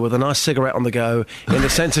much better with a nice cigarette on the go in the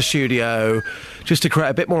centre studio, just to create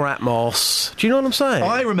a bit more atmos. Do you know what I'm saying?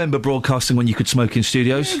 I remember broadcasting when you could smoke in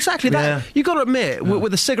studios. Exactly that. Yeah. You've got to admit,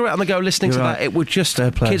 with a cigarette on the go, listening You're to right. that, it would just...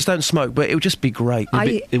 Fair play. Kids don't smoke, but it would just be great.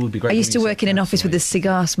 It would be great. I used to work in an office with a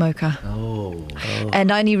cigar smoker. Oh.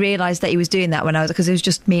 And I only realised that he was doing that when because it was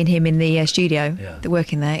just me and him in the studio,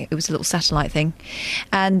 working there. It was a little satellite thing.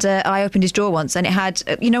 And I opened his drawer once and it had,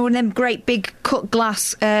 one of them great big cut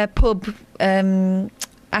glass pub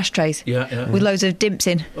ashtrays. Yeah. With loads of dimps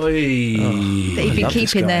in. Oi. That he'd been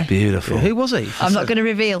keeping there. Beautiful. Who was he? I'm not going to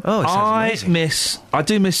reveal. Oh, it sounds amazing. I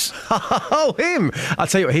do miss. Oh, him! I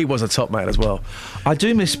tell you what, he was a top man as well. I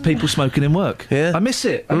do miss people smoking in work. Yeah, I miss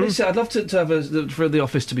it. I miss it. I'd love to have for the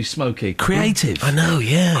office to be smoky, creative. I know.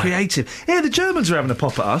 Yeah, creative. Yeah, the Germans are having a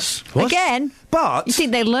pop at us. What? Again? But you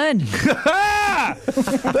think they'd learn? Hey!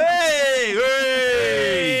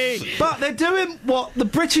 But they're doing what the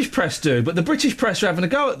British press do. But the British press are having a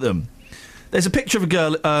go at them. There's a picture of a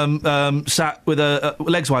girl sat with her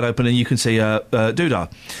legs wide open, and you can see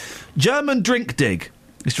doodah. German drink dig.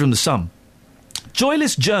 This is from The Sun.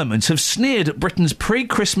 Joyless Germans have sneered at Britain's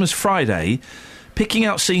pre-Christmas Friday, picking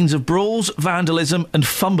out scenes of brawls, vandalism and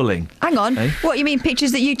fumbling. Hang on. What, you mean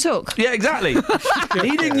pictures that you took? Yeah, exactly.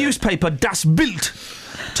 Leading newspaper Das Bild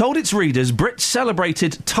told its readers Brits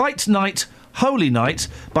celebrated Tight Night, Holy Night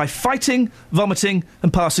by fighting, vomiting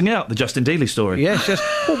and passing out. The Justin Dealey story. Yes.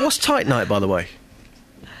 Well, what's Tight Night, by the way?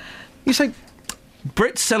 You say...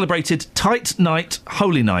 Brits celebrated Tight Night,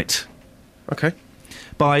 Holy Night. Okay.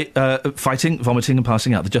 By fighting, vomiting and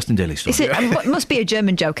passing out. The Justin Dealey story. It must be a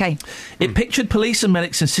German joke, eh? It pictured police and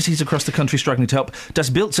medics in cities across the country struggling to help.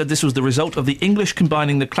 Das Bild said this was the result of the English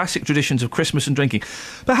combining the classic traditions of Christmas and drinking.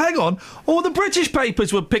 But hang on, all the British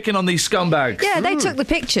papers were picking on these scumbags. Yeah, they took the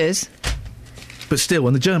pictures. But still,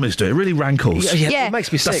 when the Germans do it, it really rankles. Yeah. It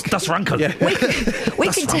makes me sick. That's rankle. Yeah. We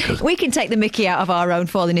can take the mickey out of our own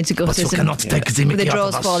falling into gutters But you cannot take the with mickey the out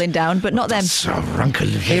drawers of us. falling down, but not them. Rankle.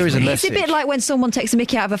 Here is a It's message. a bit like when someone takes the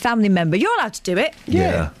mickey out of a family member. You're allowed to do it.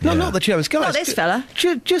 Yeah. Not the Germans. Guys, Not this fella.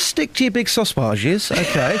 Just stick to your big sausages,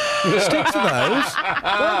 okay? Stick to those.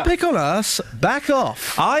 Don't pick on us. Back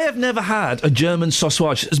off. I have never had a German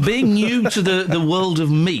sausage. As being new to the world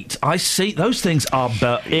of meat, I see those things are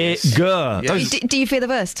bigger. Do you fear the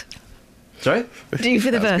worst? Sorry? Do you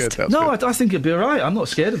fear the worst? No, I think it'd be all right. I'm not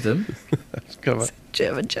scared of them. Come on.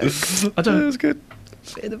 German joke. I don't. That was good.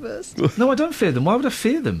 Fear the worst. No, I don't fear them. Why would I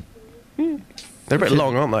fear them? They're a bit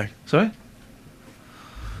long, aren't they? Sorry?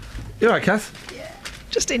 You all right, Kath?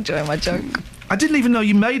 Just enjoying my joke. I didn't even know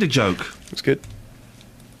you made a joke. It's good.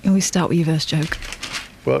 You always start with your first joke.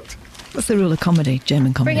 Worked. What's the rule of comedy,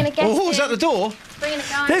 German comedy? Bringing a guest Oh, is that the door?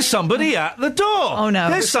 There's somebody at the door. Oh, no.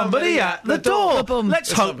 There's somebody at the door. Ba-bum.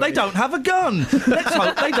 Let's hope they don't have a gun. Let's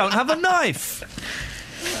hope they don't have a knife.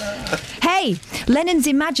 Hey, Lennon's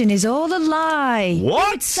Imagine is all a lie. What?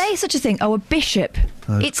 Who would say such a thing? Oh, a bishop.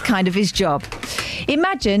 It's kind of his job.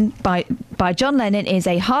 Imagine by John Lennon is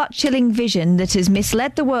a heart-chilling vision that has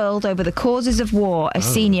misled the world over the causes of war, a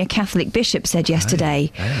senior Catholic bishop said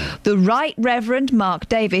yesterday. The Right Reverend Mark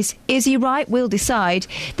Davis, is he right? We'll decide.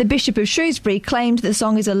 The Bishop of Shrewsbury claimed the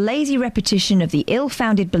song is a lazy repetition of the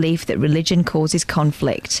ill-founded belief that religion causes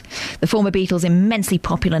conflict. The former Beatles' immensely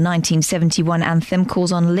popular 1971 anthem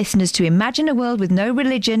calls on listeners to imagine a world with no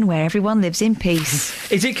religion where everyone lives in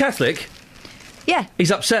peace. Is it Catholic? Yeah.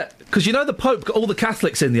 He's upset. Because you know the Pope got all the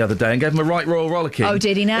Catholics in the other day and gave them a right royal rollicking. Oh,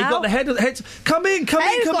 did he now? He got the heads. Come in. We've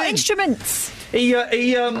got instruments. He got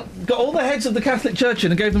all the heads of the Catholic Church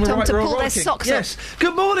in and gave them a Told right them to royal pull their rollicking. socks Yes.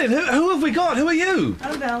 Good morning. Who have we got? Who are you?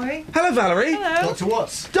 Hello, Valerie. Hello, Valerie. Hello. Dr.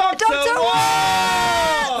 Watts. Dr.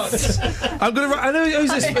 Watts! I'm going to write... I know who's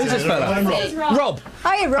this fella? I'm Rob. Rob.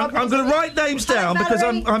 Hi, Rob. I'm going to write names down because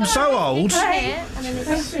I'm so old.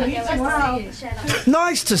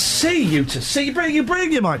 Nice to see you. You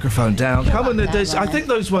bring your microphone down. Come on. I think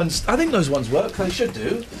those ones work. They should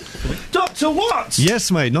do. Dr. Watts.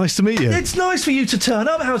 Yes, mate. Nice to meet you. It's nice for you to turn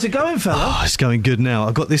up. How's it going, fella? Oh, it's going good now.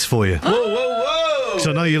 I've got this for you. Whoa, whoa, whoa!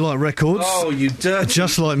 So I know you like records. Oh, you dirty,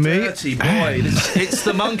 just like me. Dirty boy. It's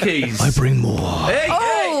the Monkeys. I bring more. Hey,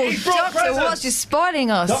 Oh, he's brought Dr. Watts, you're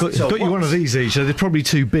spoiling us. Got you one of these each. So they're probably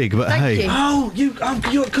too big, but Thank hey. you. Oh,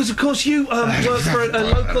 because of course you work for a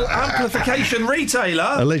local amplification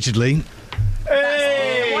retailer. Allegedly.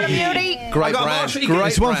 Hey! What a beauty. Great brand. Great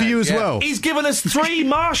It's one for you brand, as well. He's given us 3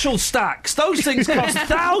 Marshall stacks. Those things cost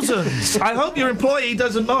thousands. I hope your employer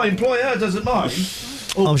doesn't mind.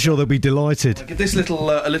 I'm sure they'll be delighted. Give this a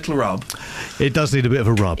little rub. It does need a bit of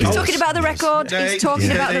a rub. He's talking about the record. He's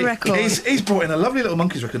talking about the record. He's brought in a lovely little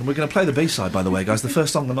Monkeys record, and we're going to play the B-side, by the way, guys. The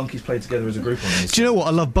first song the Monkeys played together as a group on this. Do you know what?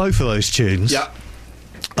 I love both of those tunes. Yeah.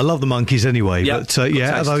 I love the Monkeys anyway, Yeah, but out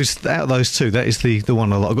of those two, that is the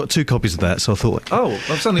one I like. I've got 2 copies of that, so I thought. Oh,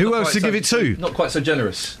 I've suddenly who not else quite to give it to? Not quite so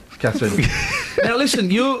generous, Catherine. Now listen,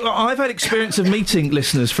 I've had experience of meeting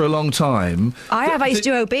listeners for a long time. I have. I used to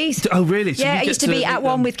do OBs. Oh, really? So yeah, you I get used to be at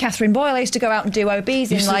one with Catherine Boyle. I used to go out and do OBs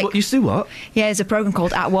You used to do what? Yeah, there's a programme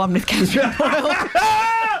called At One with Catherine Boyle.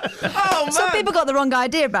 Oh, Oh, man. Some people got the wrong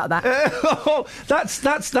idea about that. That's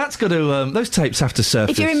got to. Those tapes have to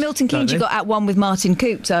surface. If you're in Milton Keynes, you got At One with Martin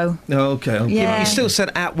Coote, so... Okay. Yeah. You still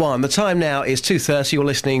said at 1. The time now is 2:30. You're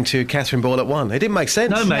listening to Catherine Boyle at 1. It didn't make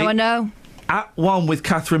sense. No, mate. No, I know. At 1 with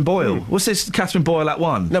Catherine Boyle. What's this, Catherine Boyle at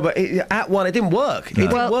 1? No, but at 1, it didn't work. No. It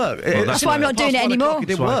didn't work. Well, that's why I'm not doing it anymore. It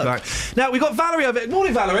didn't work. Now, we've got Valerie over here.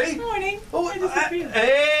 Morning, Valerie. Morning. Oh,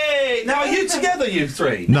 hey! Now, are you together, you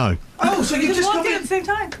three? No. Oh, so you've just come in at the same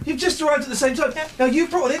time. You've just arrived at the same time. Yeah. Now, you've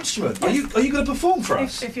brought an instrument. Yes. Are you going to perform for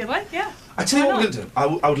us? If you like, yeah. I tell you Why what we're not? going to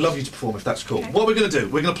do. I would love you to perform if that's cool. Okay. What we're going to do,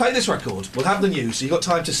 we're going to play this record. We'll have the news, so you've got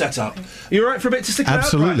time to set up. You're all right for a bit to stick around?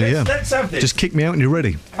 Absolutely, Right, yeah. let's have this. Just kick me out when you're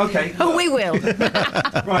ready. Okay. Oh, we will.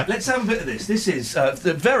 Right, let's have a bit of this. This is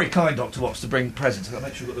the very kind Dr. Watts to bring presents. I'll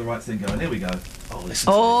make sure we've got the right thing going. Here we go. Oh, listen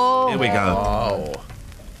to Oh. this. Here we go. Oh.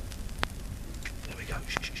 There we go.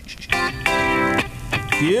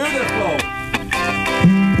 Beautiful.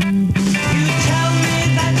 You tell me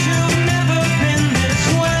that you've never been this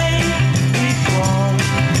way before.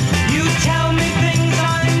 You tell me things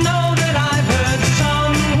I know that I've heard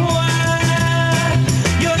somewhere.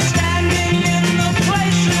 You're standing in the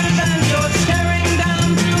places and you're staring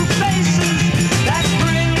down through faces that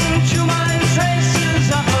bring to mind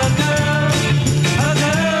traces of a girl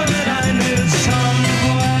that I knew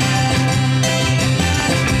somewhere.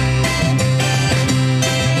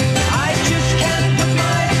 I just can't put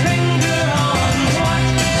my finger on what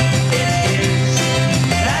it is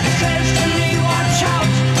that says to me, watch out,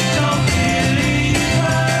 don't believe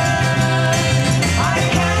her. I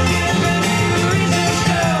can't give any reasons,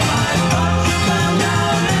 girl, my thoughts are found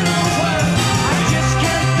out in a whirl. I just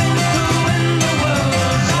can't think who in the world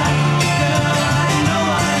was that girl. I know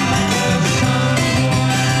I met her somewhere.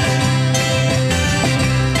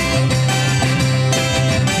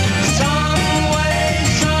 Some way,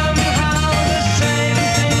 somehow, the same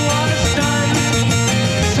thing was done.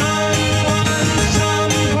 Someone,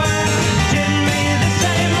 somewhere, did me the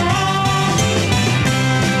same wrong.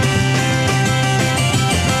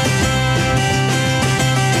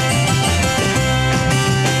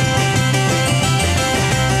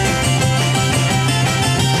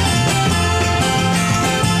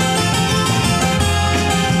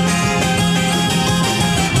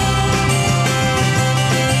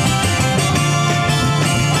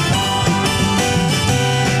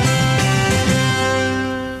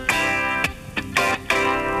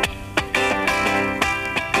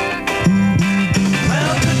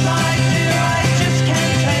 Well, goodbye, dear, I just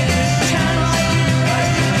can't take this chance.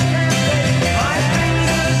 My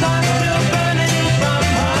fingers are still burning from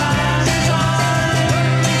last time.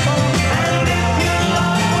 And if your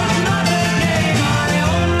love was not a game, I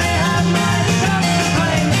only have myself to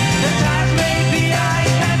blame. The times maybe I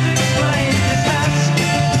can't explain. Just ask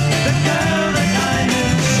the girl that I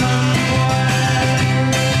knew somewhere.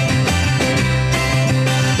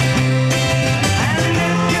 And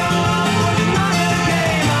if your love was not a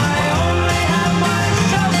game, I only have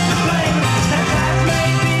myself to blame. The times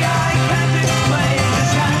maybe I can't explain.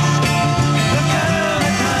 Just ask the girl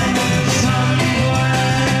that I knew somewhere.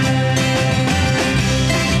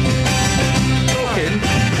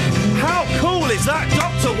 How cool is that,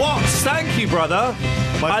 Dr. Watts? Thank you, brother.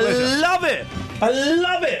 My pleasure. I love it. I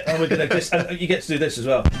love it. And we're going to you get to do this as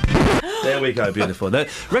well. There we go, beautiful. The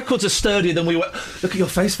records are sturdier than we were. Look at your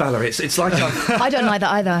face, Valerie. It's like I don't like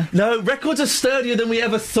that either. No, records are sturdier than we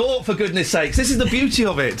ever thought. For goodness sakes, this is the beauty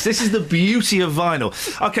of it. This is the beauty of vinyl.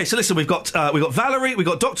 Okay, so listen, we've got Valerie, we've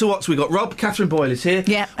got Dr. Watts, we've got Rob. Catherine Boyle is here.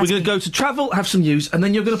 Yeah, we're going to go to travel, have some news, and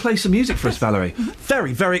then you're going to play some music for us, Valerie.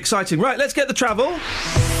 Very, very exciting. Right, let's get the travel.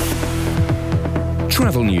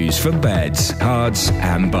 Travel news for beds, cards,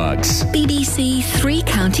 and bugs. BBC Three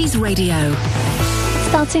Counties Radio.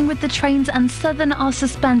 Starting with the trains, and Southern are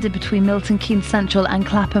suspended between Milton Keynes Central and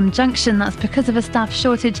Clapham Junction. That's because of a staff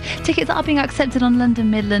shortage. Tickets are being accepted on London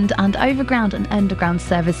Midland and Overground and Underground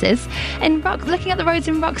services. Looking at the roads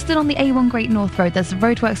in Roxton on the A1 Great North Road, there's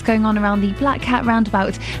roadworks going on around the Black Cat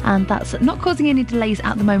roundabout, and that's not causing any delays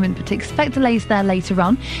at the moment, but expect delays there later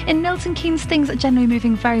on. In Milton Keynes, things are generally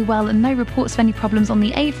moving very well, and no reports of any problems on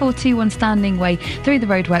the A421 Standing Way through the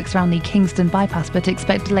roadworks around the Kingston bypass, but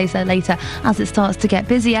expect delays there later as it starts to get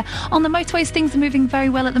busier. On the motorways, things are moving very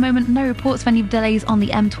well at the moment. No reports of any delays on the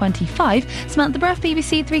M25. Samantha Bruff,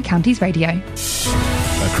 BBC Three Counties Radio.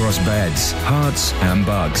 Across beds, hearts, and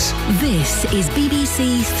bugs. This is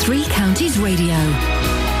BBC Three Counties Radio.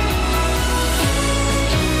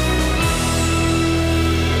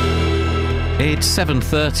 It's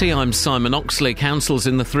 7:30. I'm Simon Oxley. Councils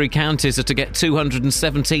in the three counties are to get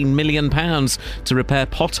 £217 million to repair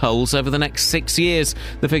potholes over the next 6 years.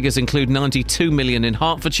 The figures include £92 million in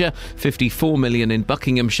Hertfordshire, £54 million in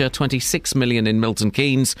Buckinghamshire, £26 million in Milton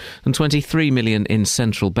Keynes and £23 million in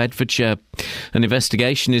central Bedfordshire. An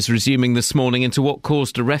investigation is resuming this morning into what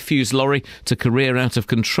caused a refuse lorry to career out of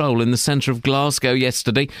control in the centre of Glasgow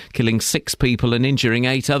yesterday, killing 6 people and injuring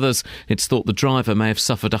 8 others. It's thought the driver may have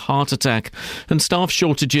suffered a heart attack. And staff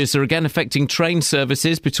shortages are again affecting train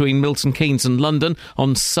services between Milton Keynes and London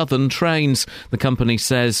on southern trains. The company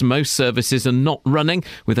says most services are not running,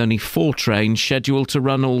 with only 4 trains scheduled to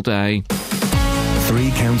run all day.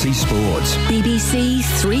 Three Counties Sports. BBC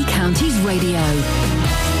Three Counties Radio.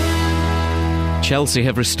 Chelsea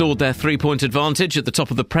have restored their 3-point advantage at the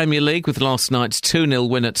top of the Premier League with last night's 2-0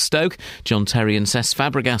 win at Stoke. John Terry and Cesc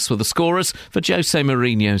Fabregas were the scorers for Jose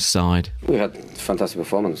Mourinho's side. We had fantastic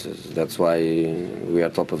performances. That's why we are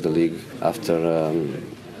top of the league after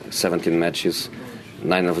 17 matches,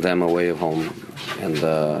 9 of them away at home. And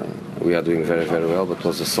we are doing very, very well, but it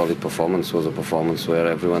was a solid performance. It was a performance where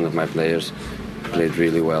every one of my players played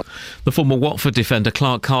really well. The former Watford defender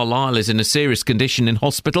Clark Carlisle is in a serious condition in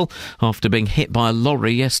hospital after being hit by a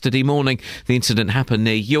lorry yesterday morning. The incident happened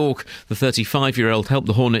near York. The 35-year-old helped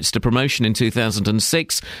the Hornets to promotion in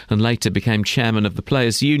 2006 and later became chairman of the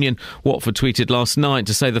Players' Union. Watford tweeted last night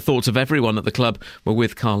to say the thoughts of everyone at the club were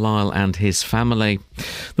with Carlisle and his family.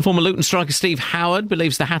 The former Luton striker Steve Howard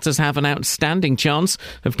believes the Hatters have an outstanding chance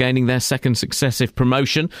of gaining their second successive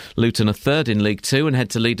promotion. Luton are third in League Two and head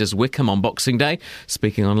to leaders Wickham on Boxing Day.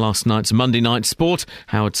 Speaking on last night's Monday Night Sport,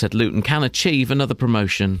 Howard said Luton can achieve another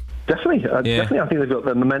promotion. Definitely. Definitely. I think they've got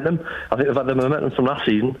the momentum. I think they've had the momentum from last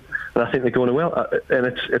season, and I think they're going well. And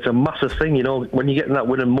it's a massive thing, you know, when you get in that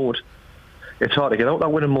winning mode. It's hard to get out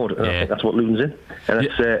that winning mode, and I think that's what Luton's in, and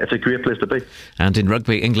it's a great place to be. And in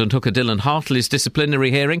rugby, England hooker Dylan Hartley's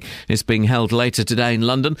disciplinary hearing is being held later today in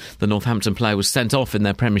London. The Northampton player was sent off in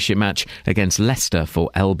their Premiership match against Leicester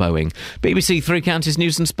for elbowing. BBC Three Counties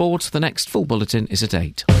News and Sport. The next full bulletin is at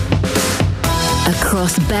 8.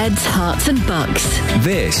 Across beds, hearts and bucks.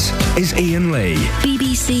 This is Iain Lee.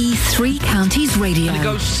 BBC Three Counties Radio. And it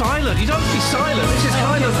goes silent. You don't be silent. This is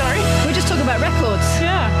kind of... Sorry. We're just talking about records.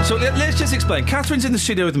 Yeah. So let's just explain. Catherine's in the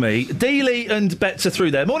studio with me. Dealey and Bets are through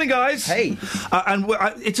there. Morning, guys. Hey. And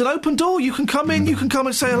it's an open door. You can come in. You can come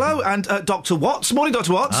and say hello. And Dr. Watts. Morning,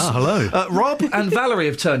 Dr. Watts. Ah, hello. Rob and Valerie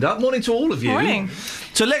have turned up. Morning to all of you. Morning.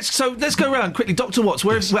 So let's go around quickly. Dr.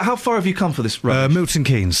 Watts, how far have you come for this run? Milton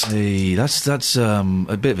Keynes. Hey, that's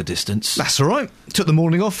a bit of a distance. That's all right. Took the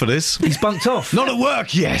morning off for this. He's bunked off. Not at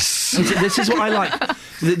work, yes. This is what I like.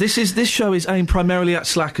 This show is aimed primarily at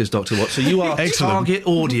slackers, Dr. Watts. So you are target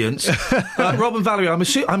audience. Rob and Valerie, I'm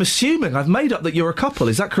assuming I've made up that you're a couple.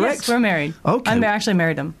 Is that correct? Yes, we're married. Okay. I actually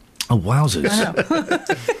married him. Oh, wowzers. I know.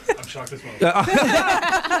 I'm shocked as well.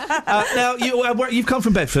 Now, you've come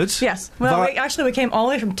from Bedford. Yes. Well, we came all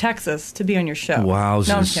the way from Texas to be on your show. Wowzers.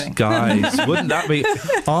 No, I'm kidding. Guys, wouldn't that be...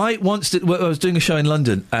 I was doing a show in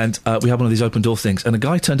London, and we had one of these open door things, and a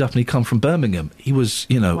guy turned up and he'd come from Birmingham. He was,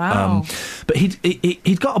 Wow. But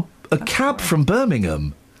he'd got a cab from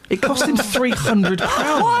Birmingham. It cost him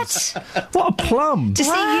 £300. What a plum! To see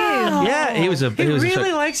you. Yeah, he was a. He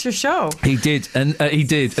really likes your show. He did, and he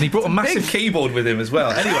brought a massive keyboard with him as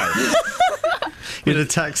well. Anyway. In a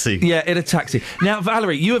taxi. Yeah, in a taxi. Now,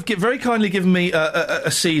 Valerie, you have very kindly given me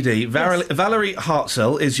a CD. Valerie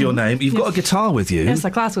Hartzell is your name. You've got a guitar with you. Yes,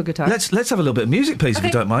 a classical guitar. Let's have a little bit of music, please, if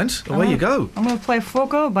you don't mind. Away you go. I'm going to play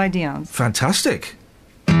Foco by Dion. Fantastic.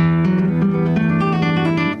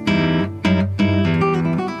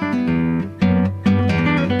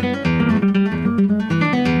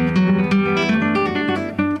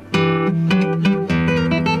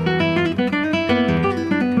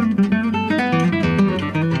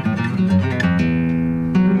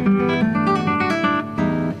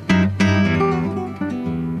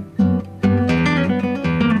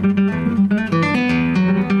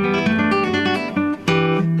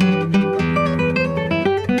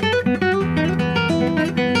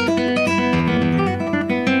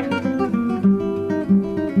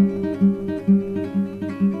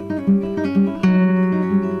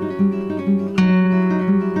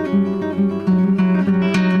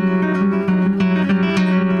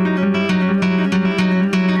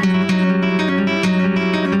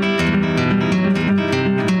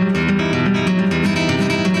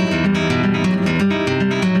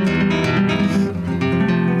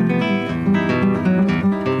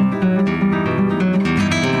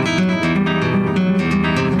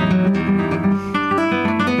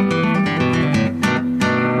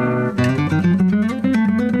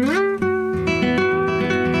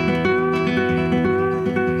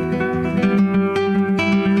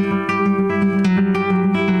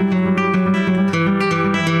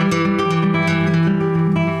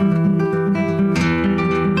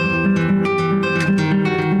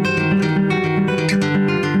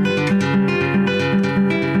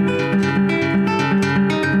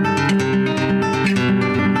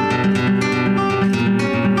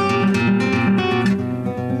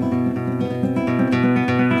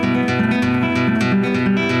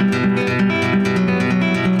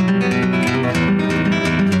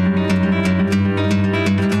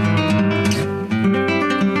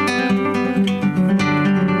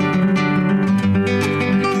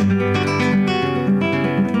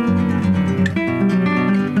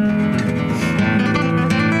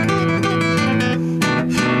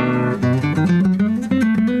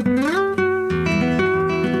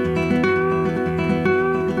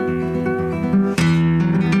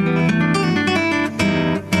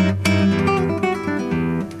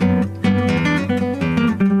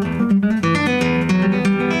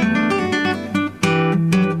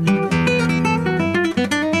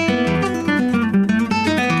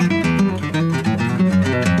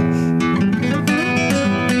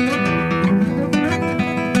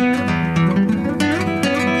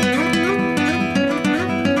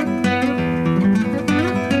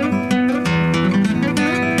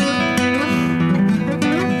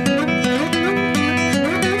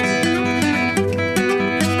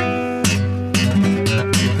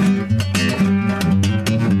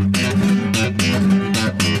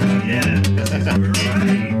 Oh,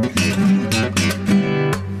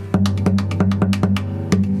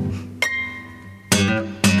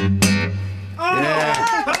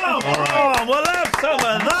 we'll have some of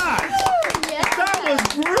that. That was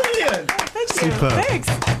brilliant. Superb.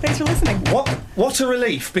 Thanks for listening. What a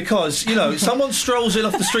relief, because, you know, someone strolls in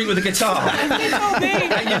off the street with a guitar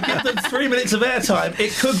and you give them 3 minutes of airtime,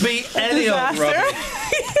 it could be any old rubbish.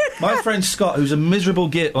 My friend Scott, who's a miserable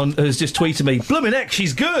git, has just tweeted me, "Bloomin' heck,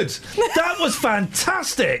 she's good." That was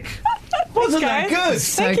fantastic. Wasn't that good?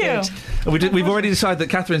 Thank you. And we've already decided that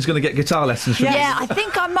Catherine's going to get guitar lessons from you. Yeah, I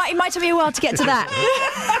think it might take me a while to get to that.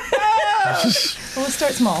 Well, let's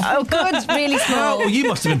start small. Oh, good. Really small. Well, you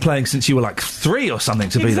must have been playing since you were like 3 or something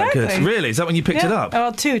to be that good. Really? Is that when you picked it up?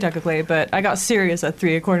 Well, 2 technically, but I got serious at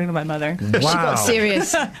 3, according to my mother. Wow. She got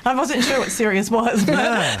serious. I wasn't sure what serious was.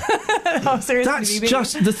 How serious That's could it be?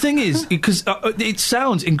 just the thing is, because it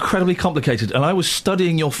sounds incredibly complicated, and I was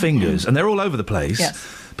studying your fingers, and they're all over the place.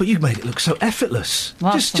 Yes. But you made it look so effortless.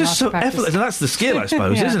 Lots just so effortless, and that's the skill, I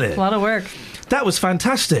suppose, Yeah, isn't it? It's a lot of work. That was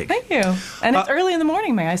fantastic. Thank you. And it's early in the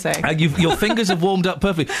morning, may I say? Your fingers have warmed up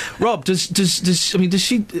perfectly. Rob, does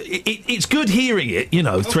she? It's good hearing it.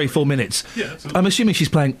 3-4 minutes. Yeah, I'm assuming she's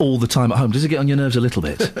playing all the time at home. Does it get on your nerves a little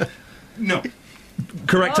bit? No.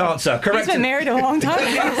 Correct answer. Correct. He's been married a long time.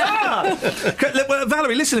 Well,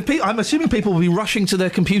 Valerie, listen. I'm assuming people will be rushing to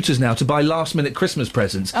their computers now to buy last-minute Christmas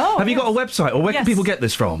presents. Oh, have you got a website, or where can people get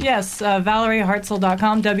this from? Yes,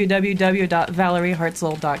 ValerieHartzell.com,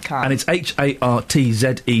 www.valeriehartzell.com. And it's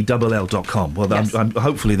HARTZELL.com. Well, Yes.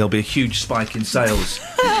 hopefully there'll be a huge spike in sales.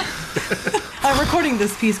 I'm recording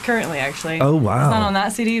this piece currently, actually. Oh, wow. It's not on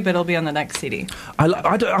that CD, but it'll be on the next CD.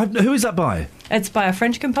 Who is that by? It's by a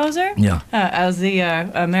French composer. Yeah. As the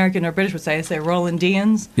American or British would say Roland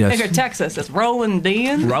Deans. Yes. If you're Texas, it's Roland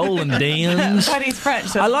Deans. Roland Deans. But he's French.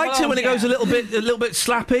 So I it's liked it when it goes a little bit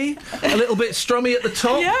slappy, a little bit strummy at the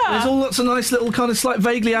top. Yeah. There's all lots of nice little kind of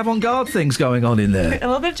vaguely avant-garde things going on in there. A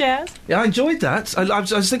little bit of jazz. Yeah, I enjoyed that. I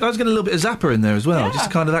think I was getting a little bit of Zappa in there as well. Yeah.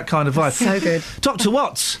 Just kind of that kind of vibe. So good. Dr.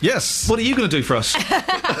 Watts. Yes. What are you going to do for us?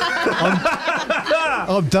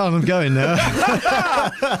 I'm done. I'm going now.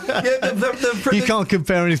 You can't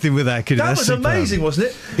compare anything with that, could you? That was amazing, wasn't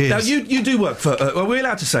it? Yes. Now, you do work for... are we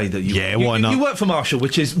allowed to say that you... Yeah, why not? You work for Marshall,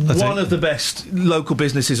 which is one of the best local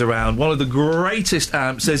businesses around, one of the greatest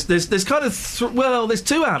amps. There's kind of... there's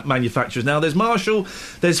 2 amp manufacturers now. There's Marshall,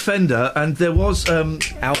 there's Fender, and there was...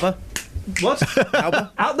 Alba? What?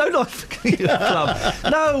 Alba? No, not club.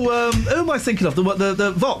 No, who am I thinking of?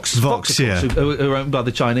 The Vox. Vox, of course, yeah. who are owned by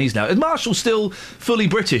the Chinese now. Is Marshall still fully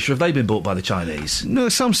British, or have they been bought by the Chinese? No,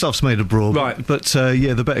 some stuff's made abroad. Right. But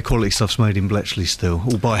the better quality stuff's made in Bletchley still,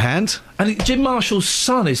 all by hand. And Jim Marshall's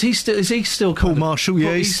son, is he still Paul Marshall,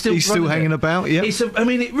 yeah, he's still hanging about, yeah.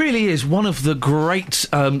 It really is one of the great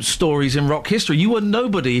stories in rock history. You were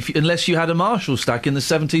nobody unless you had a Marshall stack in the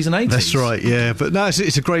 70s and 80s. That's right, yeah. But no,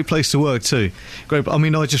 it's a great place to work too. Great. I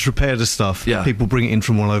mean, I just repair the stuff. Yeah. People bring it in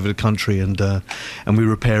from all over the country, and we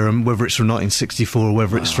repair them, whether it's from 1964 or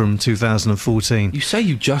whether it's from 2014. You say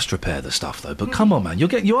you just repair the stuff though, but come on, man, you're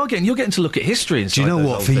getting to look at history. Do you know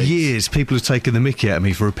what? For years, people have taken the mickey out of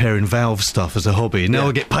me for repairing valve stuff as a hobby. And now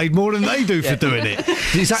I get paid more than they do for doing it.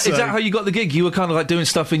 Is that how you got the gig? You were kind of like doing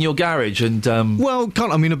stuff in your garage and...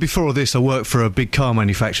 before all this, I worked for a big car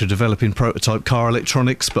manufacturer developing prototype car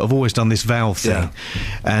electronics, but I've always done this valve thing.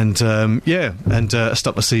 And, I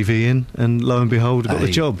stuck my CV in, and lo and behold, I got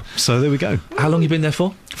the job. So there we go. How long you been there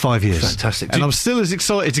for? 5 years. Fantastic. And I'm still as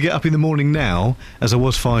excited to get up in the morning now as I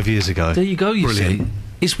was 5 years ago. There you go, you Brilliant. see.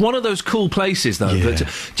 It's one of those cool places, though. Yeah. But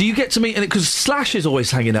do you get to meet... Because Slash is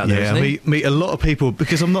always hanging out there, Yeah, isn't he? meet a lot of people,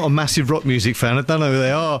 because I'm not a massive rock music fan. I don't know who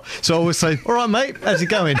they are. So I always say, all right, mate, how's it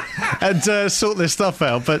going? And sort their stuff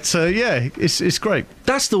out. But, it's great.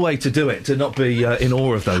 That's the way to do it, to not be in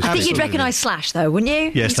awe of those. I think you'd recognise Slash, though, wouldn't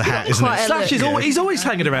you? Yeah, it's the hat, isn't it? Slash is he's always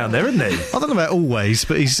hanging around there, isn't he? I don't know about always,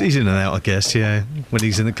 but he's in and out, I guess, yeah, when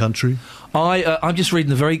he's in the country. I'm just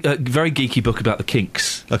reading a very geeky book about the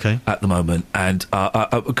Kinks at the moment, and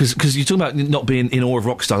because you're talking about not being in awe of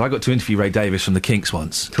rock stars, I got to interview Ray Davies from the Kinks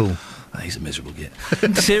once. Cool. He's a miserable git.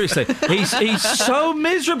 Seriously, he's so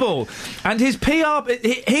miserable, and his PR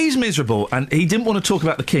he's miserable, and he didn't want to talk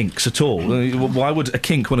about the Kinks at all. Why would a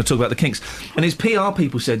kink want to talk about the Kinks? And his PR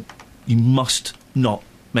people said, you must not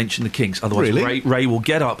mention the Kinks, otherwise Ray will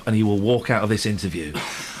get up and he will walk out of this interview.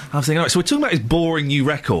 I was thinking, all right, so we're talking about his boring new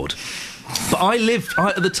record. But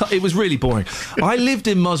at the time, it was really boring. I lived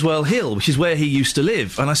in Muswell Hill, which is where he used to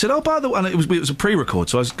live. And I said, oh, by the way, and it was a pre-record,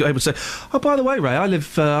 so I was able to say, oh, by the way, Ray, I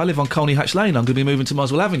live on Colney Hatch Lane. I'm going to be moving to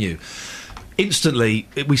Muswell Avenue. instantly,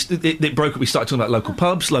 it broke up. We started talking about local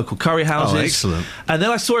pubs, local curry houses. Oh, excellent. And then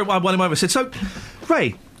I saw it, I won him over. I said, so,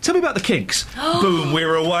 Ray, tell me about the Kinks. Boom, we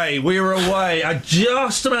were away. I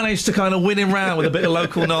just managed to kind of win him round with a bit of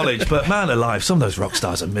local knowledge. But man alive, some of those rock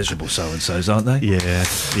stars are miserable so-and-sos, aren't they? Yeah.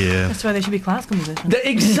 That's why they should be classical musicians.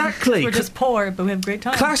 Exactly. We're just poor, but we have great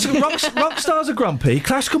time. Rock stars are grumpy.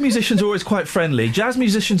 Classical musicians are always quite friendly. Jazz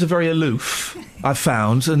musicians are very aloof, I've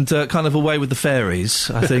found, and kind of away with the fairies,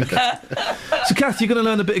 I think. So, Kath, you're going to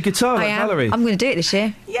learn a bit of guitar like Valerie. I'm going to do it this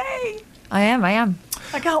year. Yay! I am.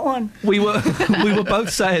 I got one. We were both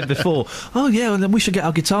saying before, oh yeah, and then we should get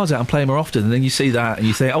our guitars out and play more often. And then you see that and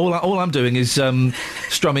you think, all I'm doing is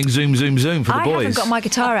strumming Zoom, Zoom, Zoom for the boys. I haven't got my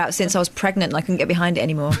guitar out since I was pregnant and I couldn't get behind it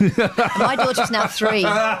anymore. My daughter's now 3.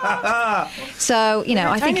 So, you know,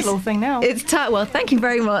 I think it's a little thing now. It's well, thank you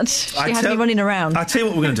very much. She has me running around. I tell you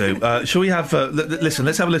what we're going to do. Shall we have, listen,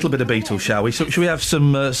 let's have a little bit of Beatles, shall we? Shall we have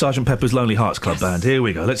some Sgt. Pepper's Lonely Hearts Club Band? Here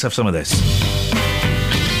we go. Let's have some of this.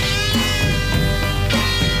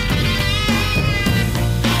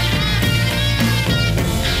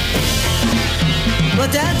 Well,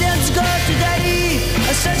 downtown's got today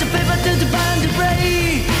a such a paper to the band to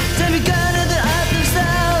pray. Tell me, kind of the art of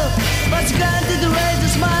style, but you can't do the raise a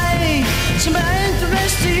smile. Somebody to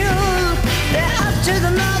rest to you, they're up to the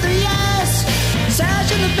northern yes. Such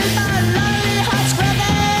a paper, lonely hearts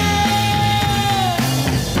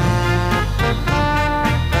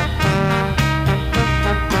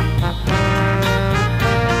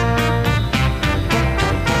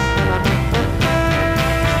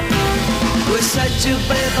such a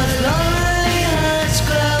paper's lonely hearts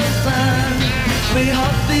club fun. We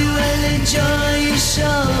hope you will enjoy your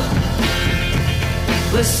show.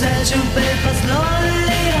 We're such a paper's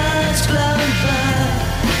lonely hearts club fun.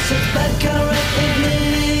 Sit back and let the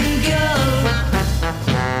evening go.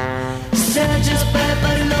 Such a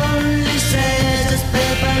paper lonely, such a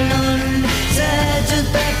paper lonely, such a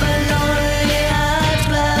paper lonely hearts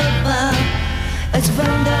club fun. It's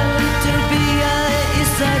fun to be is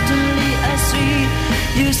certainly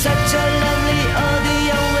you're such a lovely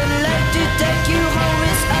audio. We'd like to take you home.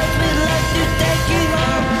 It's us, we'd like to take you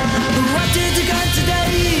home. But what did you got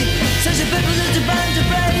today? Such a people that you bound to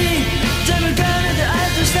pray. Tell me, kind of the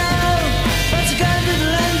art of style, but you can't do the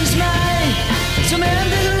language mine. So man,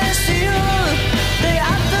 did the rest to you. They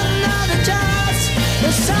have another chance.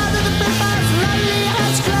 The sound of the people's lonely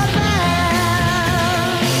hearts club band.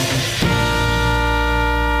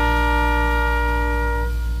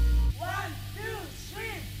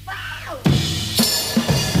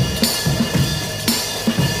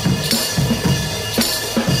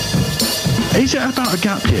 Is it about a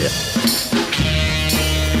gap year?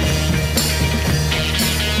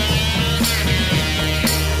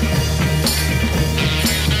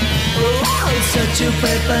 Such a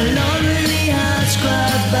paper lonely hearts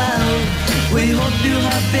club out. We hope you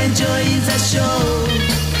have enjoyed the show.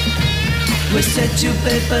 We're such a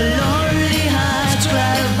paper lonely hearts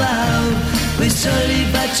club out. We're sorry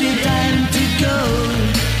but your time to go.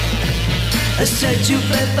 Set you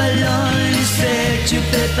paper lonely, set you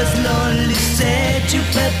papers lonely, set you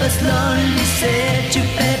papers lonely, set you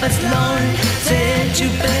papers lonely, set you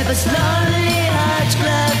papers lonely, hearts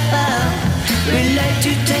club out. We'd like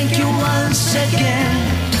to thank you once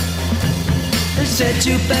again. Set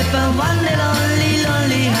you paper one and only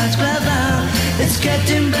lonely hearts club out. It's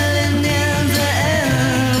getting better near the end.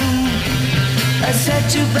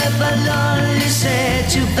 Set you paper lonely,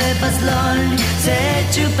 set you papers lonely,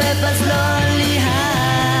 set you papers lonely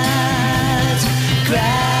hearts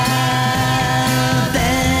club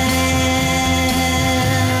band.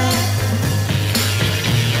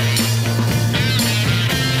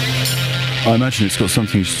 I imagine it's got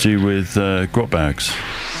something to do with grot bags.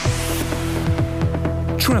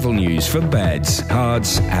 Travel news for beds,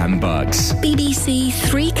 cards and bugs. BBC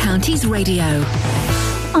Three Counties Radio.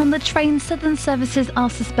 On the train, Southern services are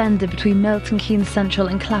suspended between Milton Keynes Central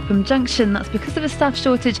and Clapham Junction. That's because of a staff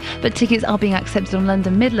shortage, but tickets are being accepted on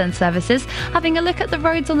London Midland services. Having a look at the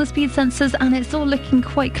roads on the speed sensors, and it's all looking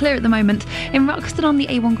quite clear at the moment. In Roxton on the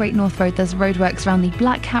A1 Great North Road, there's roadworks around the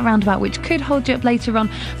Black Cat roundabout, which could hold you up later on,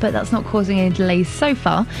 but that's not causing any delays so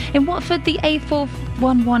far. In Watford, the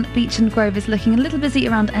A411 Beach and Grove is looking a little busy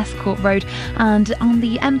around Escort Road, and on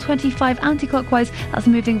the M25 anti-clockwise, that's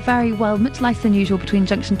moving very well, much lighter than usual between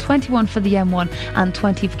Junction 21 for the M1 and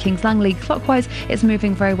 20 for Kings Langley. Clockwise, it's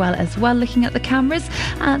moving very well as well, looking at the cameras.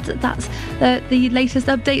 And that's the latest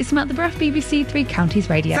updates. Samantha Bruff, BBC Three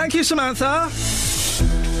Counties Radio. Thank you, Samantha.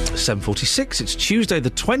 7:46. It's Tuesday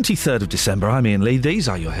the 23rd of December. I'm Iain Lee. These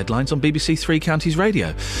are your headlines on BBC Three Counties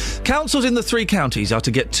Radio. Councils in the three counties are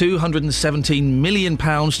to get £217 million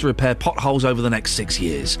to repair potholes over the next 6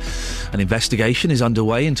 years. An investigation is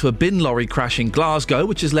underway into a bin lorry crash in Glasgow,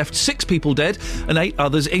 which has left 6 people dead and 8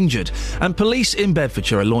 others injured. And police in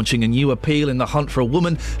Bedfordshire are launching a new appeal in the hunt for a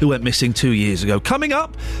woman who went missing 2 years ago. Coming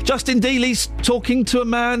up, Justin Dealey's talking to a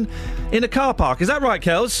man in a car park. Is that right,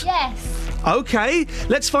 Kels? Yes. OK,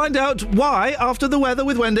 let's find out why after the weather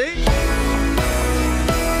with Wendy.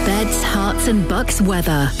 Beds, Hearts and Bucks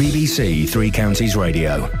weather. BBC Three Counties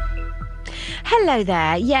Radio. Hello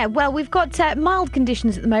there. Yeah, well, we've got mild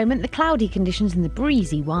conditions at the moment, the cloudy conditions and the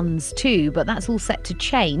breezy ones too, but that's all set to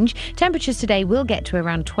change. Temperatures today will get to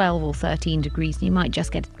around 12 or 13 degrees, and you might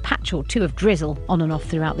just get a patch or two of drizzle on and off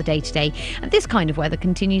throughout the day today. And this kind of weather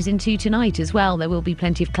continues into tonight as well. There will be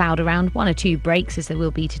plenty of cloud around, 1 or 2 breaks as there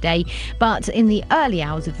will be today, but in the early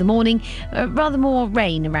hours of the morning, rather more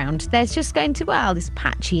rain around. There's just going to, well, this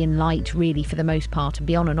patchy and light really for the most part, and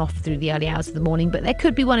be on and off through the early hours of the morning, but there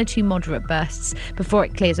could be 1 or 2 moderate bursts before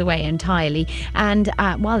it clears away entirely. And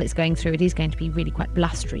while it's going through, it is going to be really quite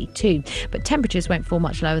blustery too. But temperatures won't fall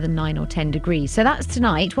much lower than 9 or 10 degrees. So that's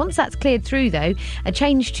tonight. Once that's cleared through, though, a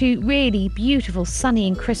change to really beautiful, sunny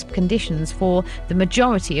and crisp conditions for the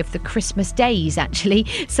majority of the Christmas days, actually.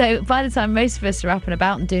 So by the time most of us are up and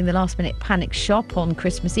about and doing the last-minute panic shop on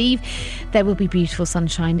Christmas Eve, there will be beautiful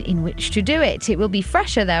sunshine in which to do it. It will be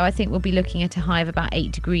fresher, though. I think we'll be looking at a high of about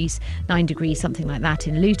 8 degrees, 9 degrees, something like that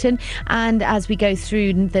in Luton. And as we go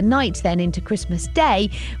through the night then into Christmas Day,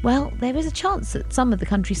 well, there is a chance that some of the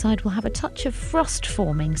countryside will have a touch of frost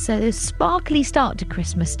forming. So there's a sparkly start to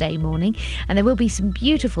Christmas Day morning, and there will be some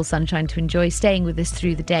beautiful sunshine to enjoy staying with us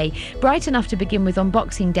through the day. Bright enough to begin with on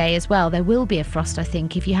Boxing Day as well. There will be a frost, I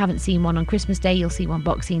think. If you haven't seen one on Christmas Day, you'll see one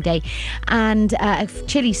Boxing Day. And a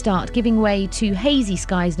chilly start, giving way to hazy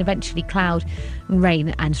skies and eventually cloud and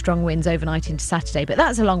rain and strong winds overnight into Saturday. But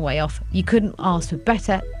that's a long way off. You couldn't ask for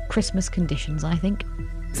better Christmas conditions, I think.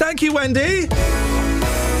 Thank you, Wendy.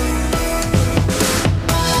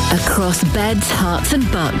 Across beds, hearts and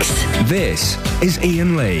bucks. This is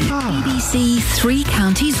Iain Lee. BBC Three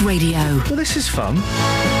Counties Radio. Well, this is fun.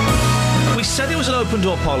 We said it was an open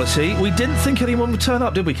door policy. We didn't think anyone would turn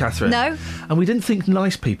up, did we, Catherine? No. And we didn't think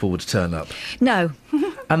nice people would turn up. No.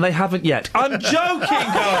 And they haven't yet. I'm joking,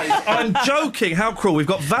 guys. I'm joking. How cruel. We've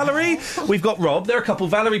got Valerie, we've got Rob. They're a couple.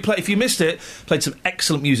 Valerie, if you missed it, played some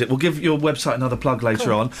excellent music. We'll give your website another plug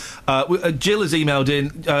later on. Jill has emailed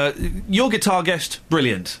in, your guitar guest,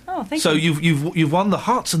 brilliant. Oh, thank you. So you've won the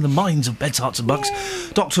hearts and the minds of Beds, Hearts and Bucks.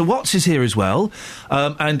 Yay. Dr. Watts is here as well.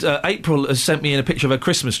 And April has sent me in a picture of her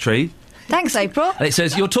Christmas tree. Thanks, April. And it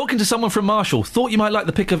says, you're talking to someone from Marshall. Thought you might like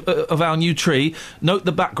the pic of our new tree. Note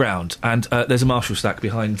the background. And there's a Marshall stack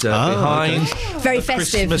behind okay. Very the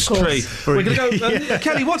festive, Christmas of course. tree. We're going to go...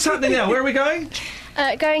 Kelly, what's happening now? Where are we going?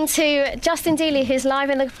 Going to Justin Dealey, who's live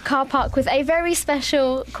in the car park with a very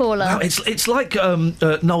special caller. Wow, it's like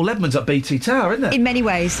Noel Edmonds at BT Tower, isn't it? In many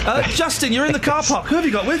ways. Justin, you're in the car park. Who have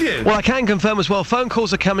you got with you? Well, I can confirm as well. Phone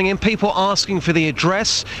calls are coming in. People asking for the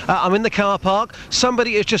address. I'm in the car park.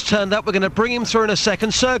 Somebody has just turned up. We're going to bring him through in a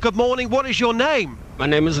second. Sir, good morning. What is your name? My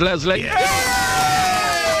name is Leslie.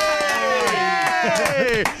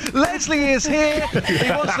 Leslie is here. He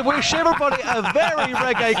wants to wish everybody a very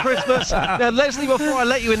reggae Christmas. Now, Leslie, before I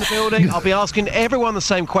let you in the building, I'll be asking everyone the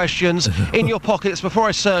same questions. In your pockets, before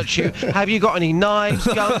I search you, have you got any knives,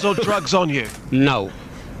 guns or drugs on you? No.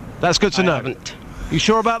 That's good to know. Haven't. You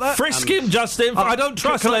sure about that? Frisk him, Justin. I don't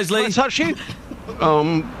trust Leslie. Can I touch you?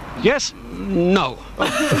 Yes? No.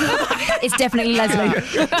 It's definitely Leslie.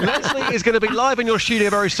 Leslie is going to be live in your studio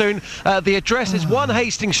very soon. The address is 1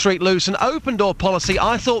 Hastings Street, Luton. Open door policy.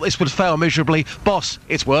 I thought this would fail miserably. Boss,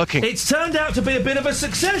 it's working. It's turned out to be a bit of a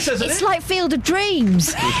success, hasn't it? It's like Field of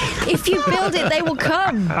Dreams. If you build it, they will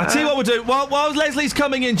come. I'll tell you what we'll do. While Leslie's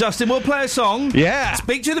coming in, Justin, we'll play a song. Yeah.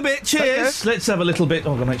 Speak to you in a bit. Cheers. Let's have a little bit.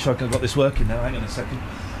 Oh, I've got to make sure I've got this working now. Hang on a second.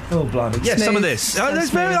 Oh, blimey. Yes, Smooth. Some of this.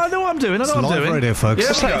 I know what I'm doing. I know what I'm doing. Radio, folks.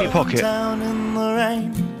 Just take it in your pocket. Down in the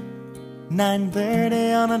rain,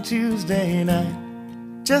 9:30 on a Tuesday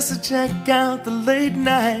night, just to check out the late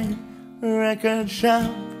night record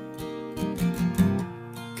shop.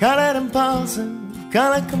 Call it impulsive,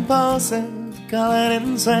 call it compulsive, call it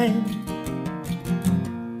insane.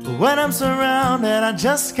 But when I'm surrounded, I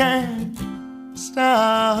just can't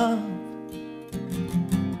stop.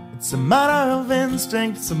 It's a matter of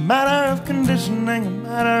instinct, it's a matter of conditioning, a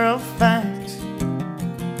matter of fact.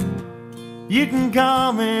 You can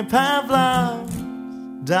call me Pavlov's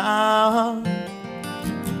dog.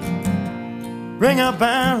 Ring a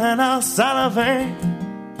bell and I'll salivate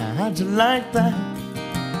how'd you like that?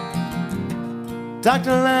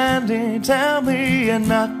 Dr. Landy, tell me you're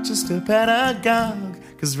not just a pedagogue.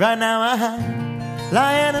 'Cause right now I'm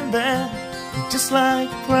lying in bed, just like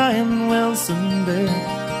Brian Wilson did.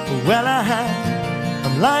 Well,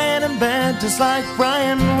 I'm lying in bed, just like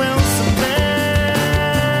Brian Wilson did.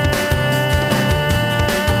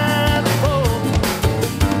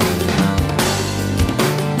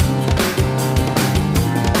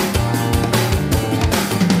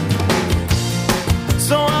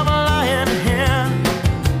 So I'm lying here,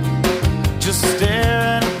 just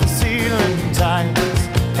staring at the ceiling tiles,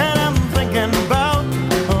 and I'm thinking about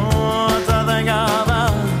what I think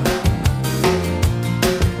about.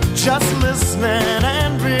 Just listening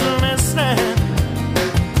and re-listening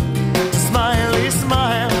to Smiley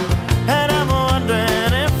Smile, and I'm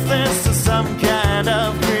wondering if this is some kind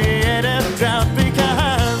of creative drought,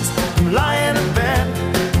 because I'm lying in bed,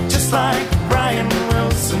 just like Brian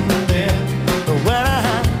Wilson did. When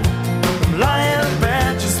I'm lying in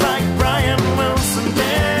bed, just like Brian Wilson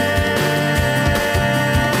did.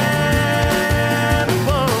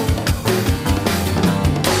 Whoa.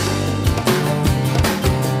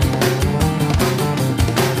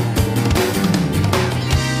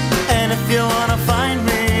 And if you wanna find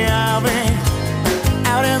me, I'll be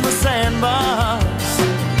out in the sandbox,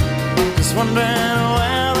 just wondering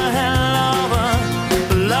where the hell all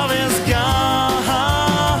the love is gone.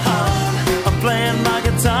 I'm playing my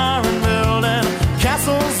guitar and building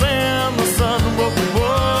castles in the sun, whoa,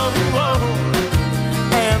 whoa, whoa,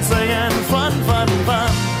 and saying fun, fun,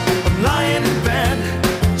 fun. I'm lying in bed,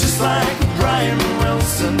 just like Brian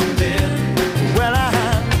Wilson did. Well,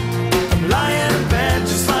 I'm lying in bed,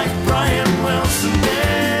 just like Brian Wilson did.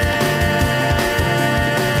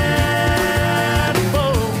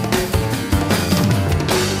 Whoa.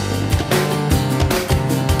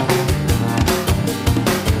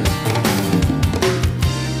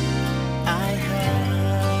 I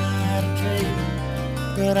had a dream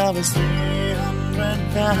that I was 300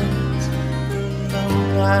 pounds. No,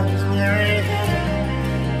 I was very heavy.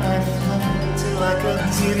 I floated till I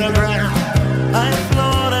couldn't see the ground. I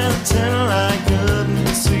floated till I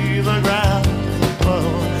couldn't see the ground. Oh,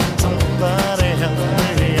 somebody help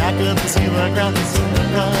me. I couldn't see the ground.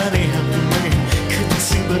 Somebody help me. Couldn't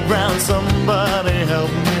see the ground. Somebody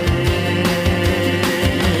help me.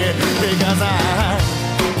 Because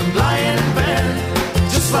I'm lying in bed,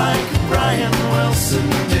 just like Brian Wilson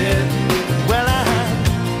did. Well,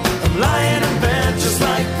 I'm lying in bed, just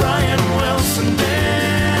like Brian Wilson did.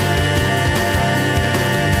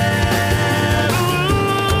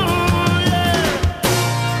 Ooh, yeah.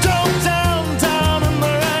 Downtown, down in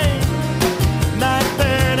the rain,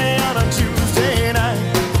 9:30 on a Tuesday night,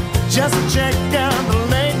 just to check out the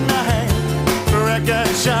late night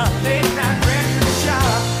record shop. Late night record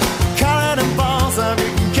shop. Call it impulsive,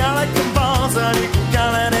 you can call it compulsive, you can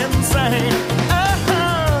call it insane.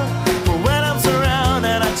 But when I'm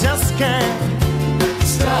surrounded, I just can't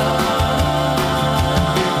stop.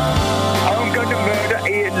 I'm going to murder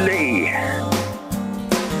Iain Lee.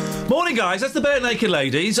 Morning, guys. That's the Bare Naked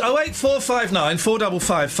Ladies. 08459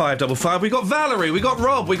 455 555. We got Valerie, we got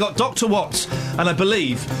Rob, we got Dr. Watts, and I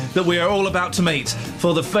believe that we are all about to meet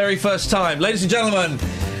for the very first time. Ladies and gentlemen,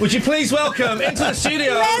 would you please welcome into the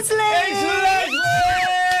studio Leslie! It's Leslie!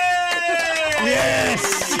 Yes!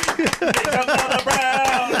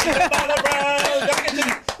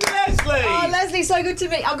 Leslie! Oh, Leslie, so good to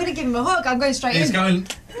meet. I'm going to give him a hug. I'm going straight He's in. going.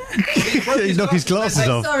 He knocked his glasses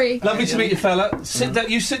off. Sorry. Lovely to meet you, fella. Sit down.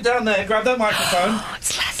 You sit down there. Grab that microphone.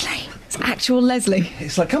 It's Leslie. It's actual Leslie.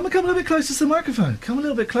 It's like come a little bit closer to the microphone. Come a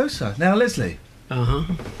little bit closer. Now, Leslie.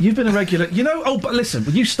 You've been a regular. You know. Oh, but listen.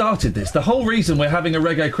 You started this. The whole reason we're having a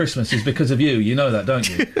reggae Christmas is because of you. You know that, don't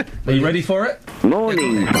you? Are you ready for it?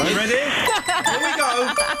 Morning. Are you ready? Here we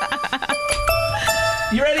go.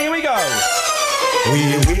 You ready? Here we go.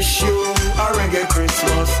 We wish you a reggae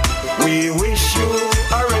Christmas. We wish you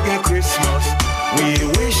a reggae Christmas. We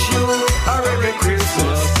wish you a reggae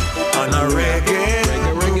Christmas and a reggae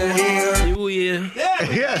New Year.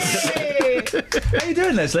 Yeah. Yes. How you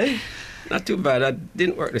doing, Leslie? Not too bad. I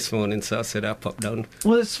didn't work this morning, so I said I'll pop down.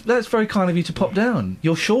 Well, that's very kind of you to pop down.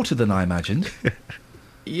 You're shorter than I imagined.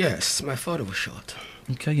 Yes, my father was short.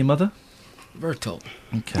 Okay, your mother? Very tall.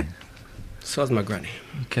 Okay. So was my granny.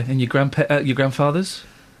 Okay, and your grandfathers?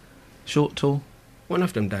 Short, tall? One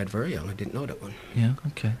of them died very young. I didn't know that one. Yeah,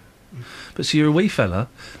 okay. But so you're a wee fella,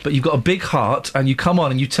 but you've got a big heart, and you come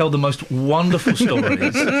on and you tell the most wonderful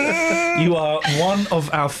stories. You are one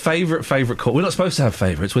of our favourite call. We're not supposed to have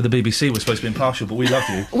favourites. We're the BBC. We're supposed to be impartial, but we love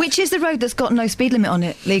you. Which is the road that's got no speed limit on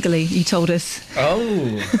it legally? You told us. Oh,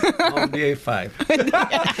 on the A5.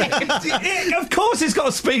 Of course, it's got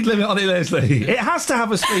a speed limit on it, Leslie. It has to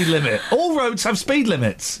have a speed limit. All roads have speed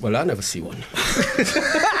limits. Well, I never see one.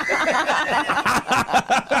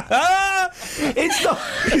 It's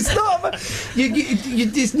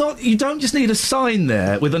not. You don't just need a sign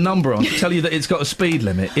there with a number on to tell you that it's got a speed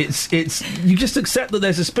limit. It's. You just accept that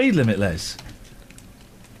there's a speed limit, Les.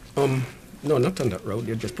 No, not on that road.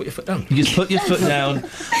 You just put your foot down. You just put your foot down,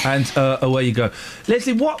 and away you go.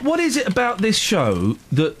 Leslie, what is it about this show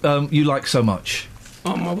that you like so much?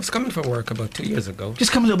 I was coming from work about 2 years ago.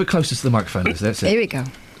 Just come a little bit closer to the microphone, Leslie. That's it. Here we go.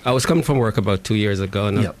 I was coming from work about 2 years ago,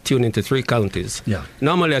 and I tuned into 3 counties. Yeah.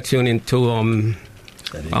 Normally, I tune into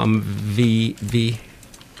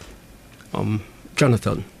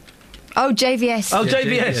Jonathan. Oh, JVS. Oh,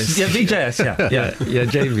 JVS. Yeah, VJS. Yeah.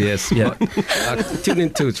 JVS. Yeah. I tuned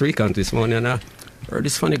into 3 counties this morning, and I heard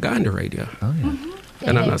this funny guy on the radio. Oh, yeah.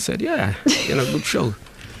 And then I said, good show.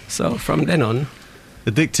 So from then on,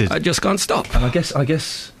 addicted. I just can't stop. And I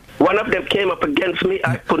guess. One of them came up against me.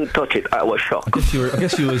 I couldn't touch it. I was shocked. I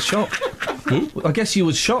guess you were shocked. I guess you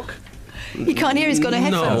was shocked. You can't hear. He's got a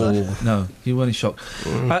headphone on. No, you weren't shocked.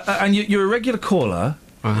 And you're a regular caller.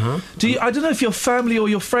 Uh-huh. I don't know if your family or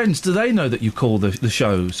your friends, do they know that you call the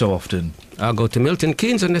show so often? I'll go to Milton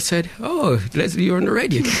Keynes and they said, "Oh, Leslie, you're on the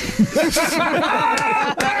radio."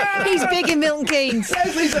 He's big in Milton Keynes.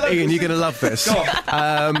 Ian, you're going to love this.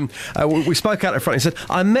 We spoke out in front. He said,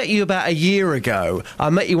 "I met you about a year ago.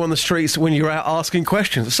 I met you on the streets when you were out asking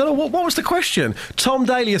questions." I said, "Oh, what was the question?" "Tom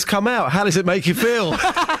Daly has come out. How does it make you feel?"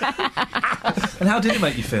 And how did it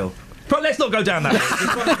make you feel? Let's not go down that road.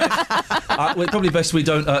 It's probably best we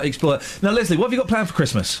don't explore it. Now, Leslie, what have you got planned for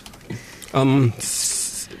Christmas?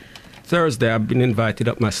 Thursday, I've been invited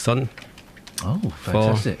up my son. Oh,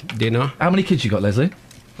 fantastic. For dinner. How many kids you got, Leslie?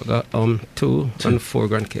 I got 2 and 4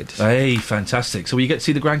 grandkids. Hey, fantastic. So will you get to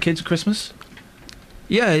see the grandkids at Christmas?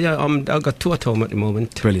 Yeah. I've got 2 at home at the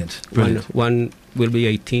moment. Brilliant. One will be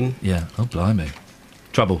 18. Yeah. Oh, blimey.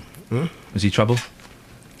 Trouble? Huh? Is he trouble?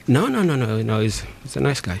 No. He's a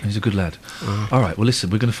nice guy. He's a good lad. All right. Well, listen,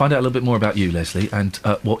 we're going to find out a little bit more about you, Leslie, and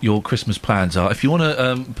what your Christmas plans are. If you want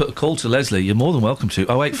to put a call to Leslie, you're more than welcome to.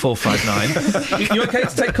 08459. You okay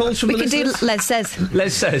to take calls from the listeners? We can do Les Says. Les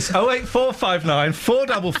Says. 08459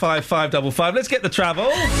 455 555. Let's get the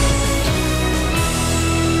travel.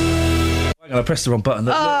 I pressed the wrong button.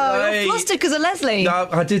 You're flustered because of Leslie. No,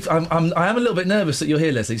 I did. I am a little bit nervous that you're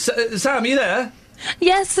here, Leslie. Sam, are you there?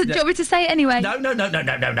 Yes. Do you want me to say it anyway? No. We're going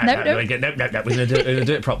to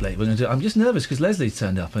do it properly. I'm just nervous because Leslie's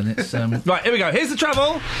turned up, and it's right. Here we go. Here's the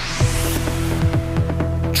travel.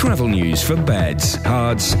 Travel news for beds,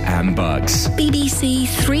 cards, and bugs. BBC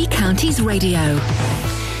 3 Counties Radio.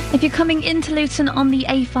 If you're coming into Luton on the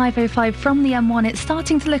A505 from the M1, it's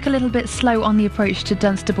starting to look a little bit slow on the approach to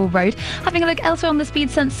Dunstable Road. Having a look elsewhere on the speed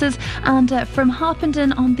sensors, and from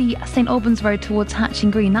Harpenden on the St Albans Road towards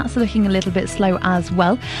Hatching Green, that's looking a little bit slow as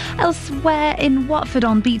well. Elsewhere in Watford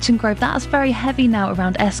on Beech and Grove, that's very heavy now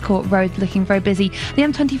around Escort Road, looking very busy. The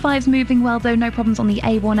M25's moving well though, no problems on the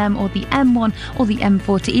A1M or the M1 or the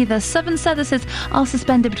M40 either. Southern services are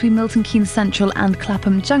suspended between Milton Keynes Central and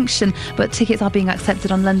Clapham Junction, but tickets are being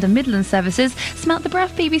accepted on London Midland services. Samantha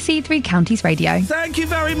Braff, BBC 3 Counties Radio. Thank you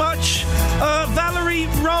very much, Valerie,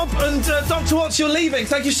 Rob, and Dr. Watts. You're leaving.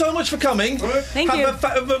 Thank you so much for coming. Thank you.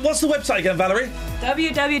 What's the website again, Valerie?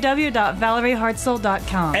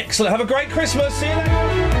 www.valeriehartzell.com. Excellent. Have a great Christmas. See you later.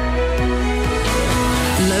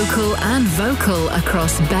 Local and vocal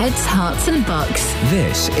across beds, hearts and bucks.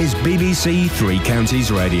 This is BBC 3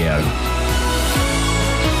 Counties Radio.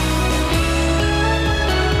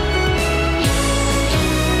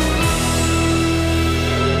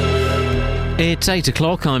 It's 8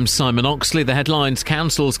 o'clock. I'm Simon Oxley. The headlines: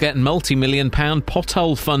 councils get multi-million-pound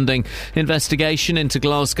pothole funding, investigation into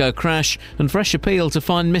Glasgow crash, and fresh appeal to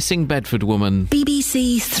find missing Bedford woman.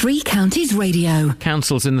 BBC 3 Counties Radio.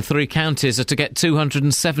 Councils in the 3 counties are to get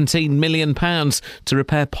 £217 million to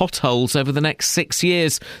repair potholes over the next 6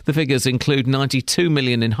 years. The figures include £92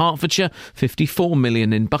 million in Hertfordshire, £54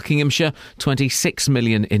 million in Buckinghamshire, £26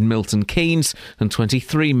 million in Milton Keynes, and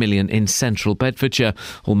 £23 million in central Bedfordshire.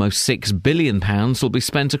 Almost £6 billion million will be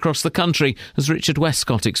spent across the country, as Richard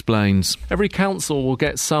Westcott explains. Every council will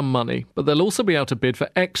get some money, but they'll also be able to bid for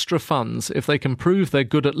extra funds if they can prove they're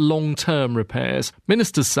good at long-term repairs.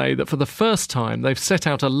 Ministers say that for the first time they've set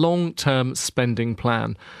out a long-term spending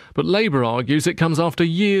plan. But Labour argues it comes after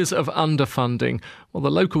years of underfunding, while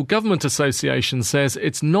the Local Government Association says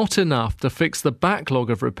it's not enough to fix the backlog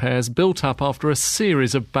of repairs built up after a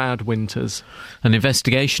series of bad winters. An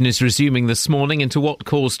investigation is resuming this morning into what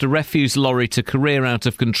caused a refuse lorry to career out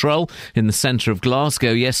of control in the centre of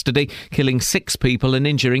Glasgow yesterday, killing 6 people and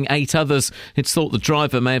injuring 8 others. It's thought the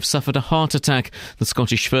driver may have suffered a heart attack. The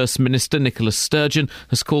Scottish First Minister, Nicola Sturgeon,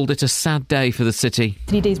 has called it a sad day for the city.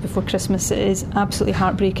 3 days before Christmas, it is absolutely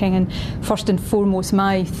heartbreaking, and first and foremost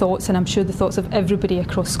my thoughts, and I'm sure the thoughts of everybody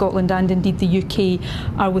across Scotland and indeed the UK,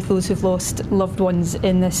 are with those who've lost loved ones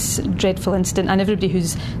in this dreadful incident, and everybody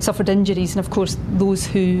who's suffered injuries, and of course those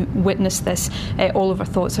who witnessed this. All of our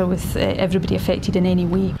thoughts are with everybody affected in any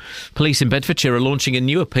way. Police in Bedfordshire are launching a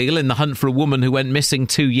new appeal in the hunt for a woman who went missing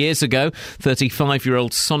 2 years ago.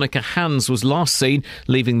 35-year-old Sonica Hans was last seen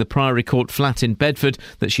leaving the Priory Court flat in Bedford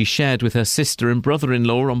that she shared with her sister and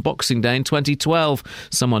brother-in-law on Boxing Day in 2012.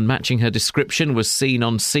 Someone matching her description was seen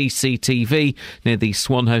on CCTV near the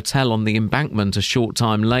Swan Hotel on the Embankment a short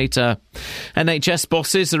time later. NHS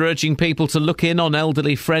bosses are urging people to look in on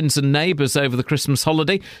elderly friends and neighbours over the Christmas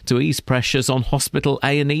holiday to ease pressures on hospital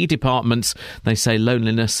A&E departments. They say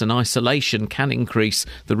loneliness and isolation can increase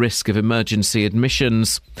the risk of emergency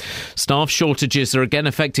admissions. Staff shortages are again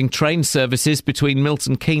affecting train services between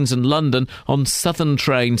Milton Keynes and London on southern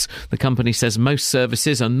trains. The company says most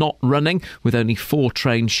services are not running, with only 4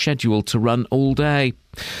 trains scheduled to run all day.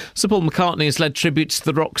 Sir Paul McCartney has led tribute to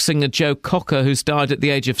the rock singer Joe Cocker, who's died at the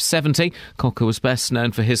age of 70. Cocker was best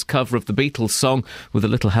known for his cover of the Beatles song, With a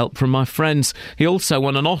Little Help from My Friends. He also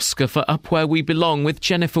won an Oscar for Up Where We Belong with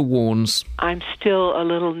Jennifer Warnes. I'm still a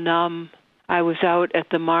little numb. I was out at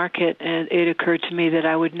the market and it occurred to me that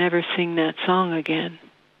I would never sing that song again.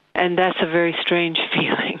 And that's a very strange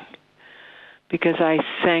feeling, because I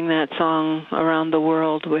sang that song around the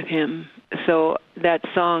world with him. So that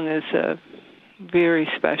song is very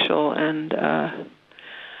special, and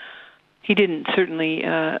he didn't certainly,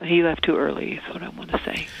 he left too early, is what I want to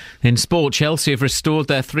say. In sport, Chelsea have restored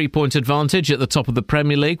their 3-point advantage at the top of the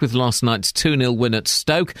Premier League with last night's 2-0 win at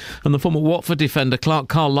Stoke, and the former Watford defender Clark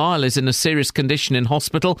Carlisle is in a serious condition in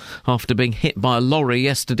hospital after being hit by a lorry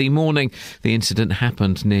yesterday morning. The incident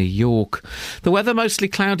happened near York. The weather mostly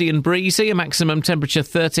cloudy and breezy, a maximum temperature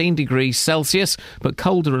 13 degrees Celsius, but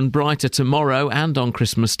colder and brighter tomorrow and on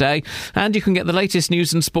Christmas Day. And you can get the latest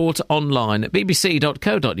news and sport online at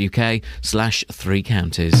bbc.co.uk/3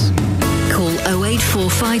 counties. Call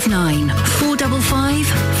 08459 455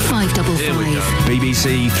 555.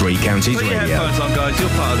 BBC Three Counties Put your Radio. headphones on, guys. You're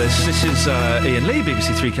part of this. This is Iain Lee,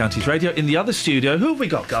 BBC Three Counties Radio. In the other studio, who have we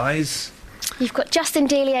got, guys? You've got Justin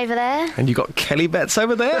Dealey over there. And you've got Kelly Betts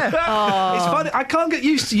over there. It's funny. I can't get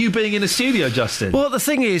used to you being in a studio, Justin. Well, the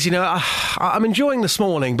thing is, you know, I'm enjoying this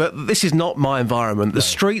morning, but this is not my environment. The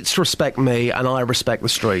streets respect me, and I respect the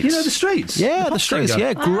streets. You know the streets? Yeah, The the streets. singer?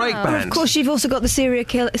 Yeah, great Well, band. of course, you've also got the serial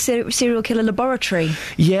killer laboratory.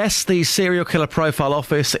 Yes, the serial killer profile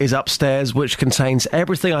office is upstairs, which contains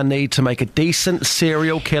everything I need to make a decent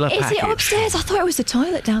serial killer Is package. it upstairs? I thought it was the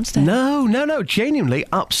toilet downstairs. No, genuinely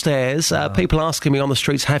upstairs. People asking me on the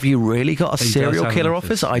streets, have you really got a He does serial have killer an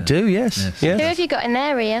office? office, I do, yes. Who have you got in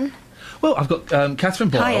there, Ian? Well, I've got Catherine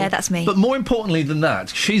Boyle. Hi, yeah, that's me. But more importantly than that,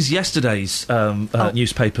 she's yesterday's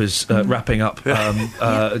newspapers wrapping up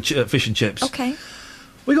fish and chips. Okay.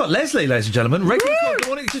 We got Leslie, ladies and gentlemen. Regular Good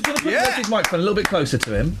morning. Just want to put Leslie's microphone a little bit closer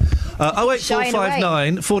to him.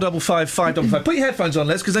 08459 455 555. Put your headphones on,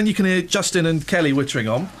 Les, because then you can hear Justin and Kelly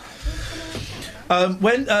wittering on.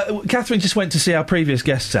 When Catherine just went to see our previous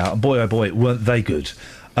guests out, and boy, oh boy, weren't they good.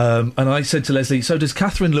 And I said to Leslie, so does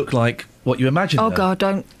Catherine look like what you imagined Oh, her? God,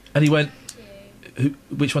 don't. And he went,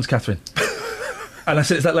 which one's Catherine? And I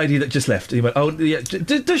said, it's that lady that just left. And he went, oh, yeah.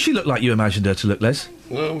 Does she look like you imagined her to look, Les?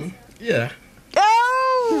 Yeah.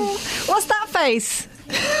 Oh! What's that face?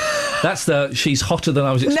 That's she's hotter than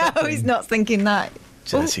I was expecting. No, he's not thinking that.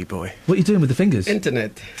 Dirty boy. What are you doing with the fingers?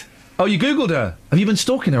 Internet. Oh, you Googled her. Have you been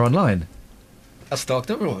stalking her online? I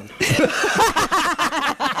stalked everyone.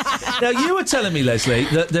 Now, you were telling me, Leslie,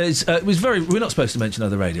 that there's... we're not supposed to mention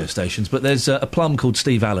other radio stations, but there's a plum called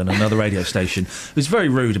Steve Allen, another radio station, who's very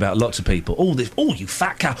rude about lots of people. Oh, you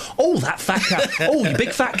fat cow. Oh, that fat cow. Oh, you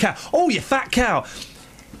big fat cow. Oh, you fat cow.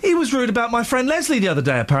 He was rude about my friend Leslie the other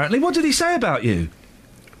day, apparently. What did he say about you?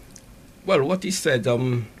 Well, what he said,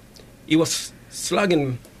 he was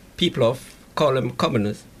slugging people off, call them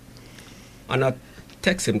commoners. And I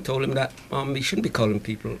text him, told him that he shouldn't be calling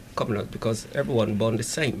people coming out because everyone born the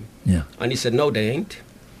same. Yeah. And he said, no, they ain't.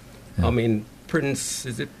 I mean, Prince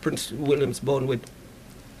William's born with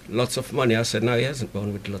lots of money? I said, no, he hasn't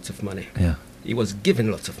born with lots of money. Yeah. He was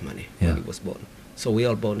given lots of money when he was born. So we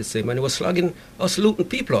all born the same. And he was slugging us Luton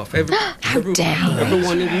people off.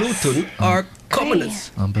 Everyone in Luton are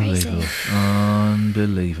commoners. Unbelievable.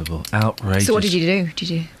 Unbelievable. Outrageous. So what did you do?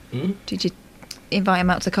 Did you invite him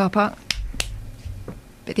out to the car park?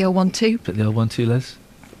 Bit the old 1-2? Bit the old 1-2, Les?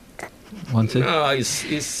 1-2? No,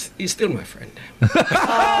 he's still my friend.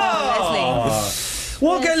 Leslie.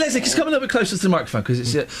 Leslie, just come a little bit closer to the microphone because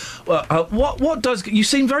it's. What does you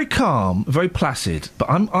seem very calm, very placid, but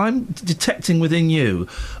I'm detecting within you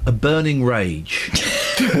a burning rage,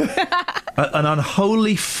 an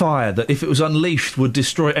unholy fire that, if it was unleashed, would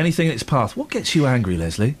destroy anything in its path. What gets you angry,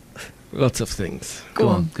 Leslie? Lots of things. Go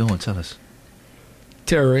on, tell us.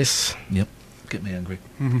 Terrorists. Yep, get me angry.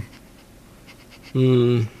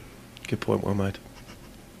 Good point, well made.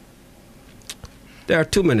 There are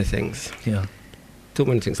too many things. Yeah. Too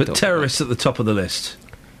many things. But terrorists at the top of the list.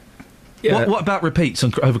 Yeah. What about repeats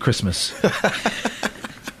over Christmas?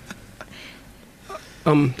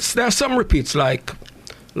 There are some repeats, like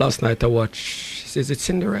last night I watched, is it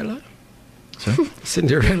Cinderella? Sorry?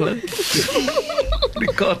 Cinderella.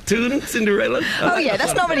 The cartoon, Cinderella. Oh, yeah,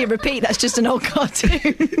 that's not really a repeat, that's just an old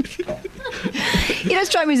cartoon. You know,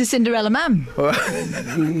 strike me as a Cinderella man. Do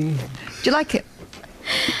you like it?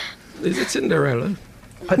 Is it Cinderella?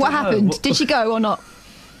 What happened? Did she go or not?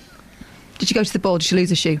 Did she go to the ball? Did she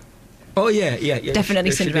lose a shoe? Oh, yeah.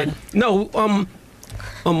 Definitely she Cinderella. did. No,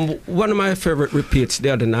 one of my favourite repeats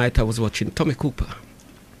the other night, I was watching Tommy Cooper.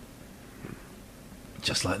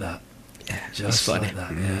 Just like that. Yeah, just funny. like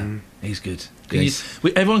that, yeah. He's good. Yes.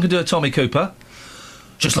 Everyone can do a Tommy Cooper.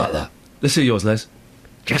 Just like that. Let's hear yours, Les.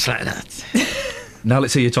 Just like that. Now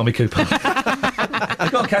let's hear your Tommy Cooper.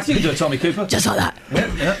 Come on, Kath, you can do a Tommy Cooper. Just like that.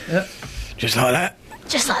 Yeah. Just like that.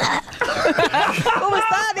 Just like that. What was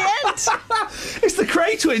that at the end? It's the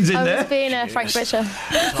Cray twins in I there. was being Frank Butcher.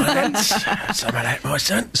 Some of that, my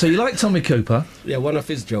son. So you like Tommy Cooper? Yeah, one of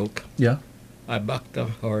his joke. Yeah. I backed the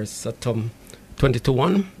horse at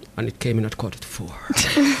 20-1, and it came in at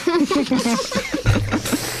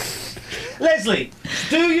 4:45. Leslie,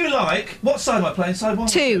 do you like... What side am I playing? Side 1?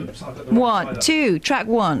 2. 1, 2, track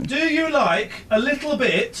 1. Do you like a little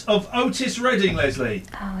bit of Otis Redding, Leslie?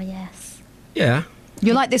 Oh, yes. Yeah.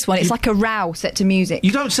 You like this one? It's like a row set to music.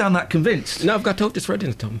 You don't sound that convinced. No, I've got Otis Redding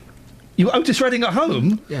at home. You got Otis Redding at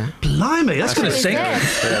home? Yeah. Blimey, that's going to stink. Yeah,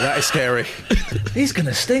 that is scary. He's going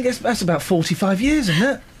to stink. That's about 45 years, isn't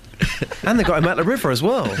it? And they got him out the river as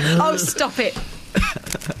well. Oh, stop it.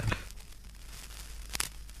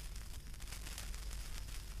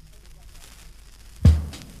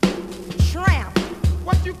 Tramp.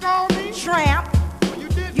 What you call me? Tramp.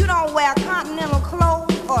 You don't wear continental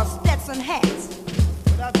clothes or Stetson hats.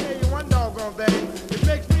 But I'll tell you one doggone thing. It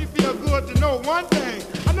makes me feel good to know one thing.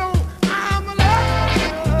 I know I'm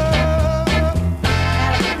alive. Not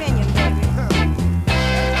an opinion, baby.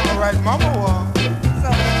 That's all right, Mama was.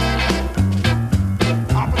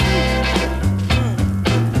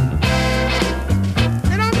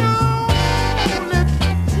 And I know that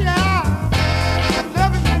I'm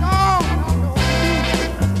loving you all.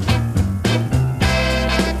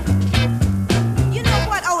 You know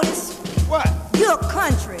what, Otis? What? You're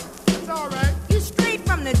country. It's all right. You straight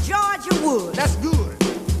from the Georgia woods. That's good.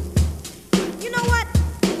 You know what?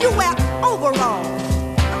 You wear overalls,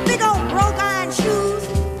 big old broke iron shoes,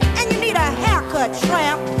 and you need a haircut,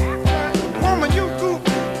 tramp. Woman, you too.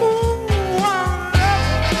 Ooh, I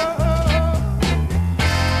love you.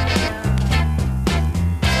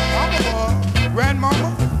 Mama, grandmama.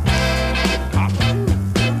 Papa, too.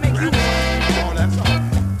 Make you Oh, that's all right.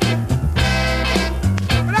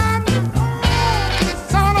 But I'm the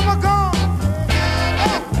son of a gun.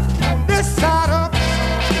 On this side of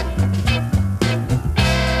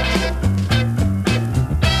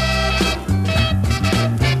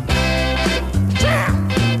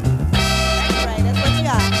That's what you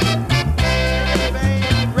got.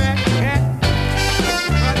 everything, rat, cat,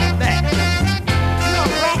 but that. You're a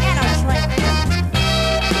rat and a tramp.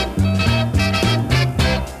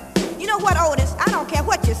 You know what, Otis? I don't care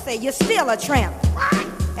what you say. You're still a tramp.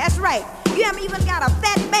 That's right. You haven't even got a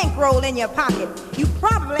fat bankroll in your pocket. You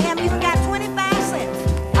probably haven't even got 25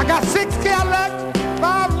 cents. I got 6 Cadillacs,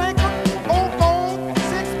 5 Lincoln, 4 Ford,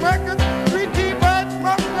 6 Mercury, 3 T-Birds,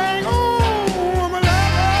 Mustang. Ooh, I'm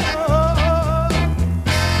alive.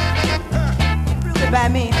 Prove it by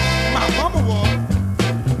me. My mama was.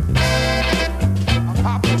 My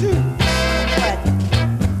papa too. What?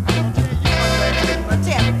 I'm gonna tell you one thing,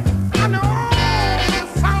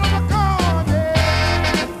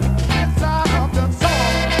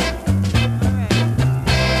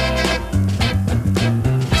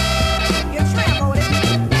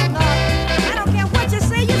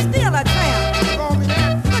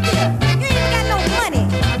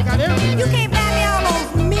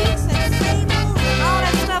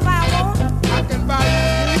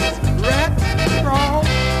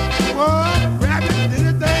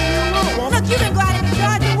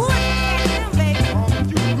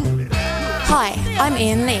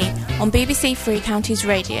 Iain Lee on BBC Three Counties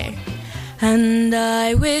Radio. And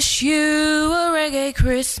I wish you a reggae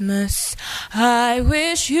Christmas. I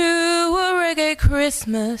wish you a reggae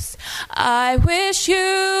Christmas. I wish you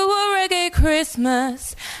a reggae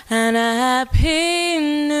Christmas and a happy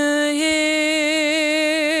New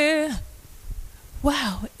Year.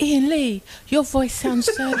 Wow, Iain Lee, your voice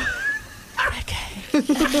sounds so reggae.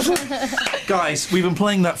 Guys, we've been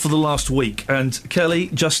playing that for the last week, and Kelly,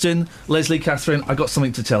 Justin, Leslie, Catherine, I got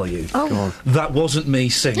something to tell you. Oh. Go on. That wasn't me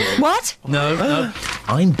singing. What? No.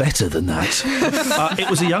 I'm better than that. It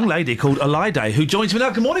was a young lady called Elide who joins me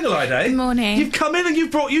now. Good morning, Elide. Good morning. You've come in and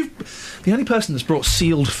you've the only person that's brought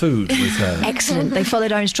sealed food with her. Excellent. They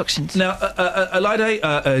followed our instructions. Now, Elide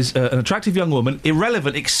is an attractive young woman,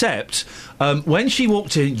 irrelevant, except when she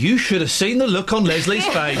walked in, you should have seen the look on Leslie's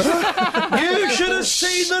face. You should have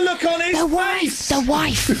seen the look on his face. The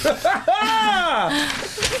wife.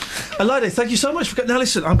 Elide, thank you so much for... Now,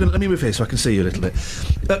 listen, let me move here so I can see you a little bit.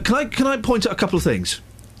 Can I point out a couple of things?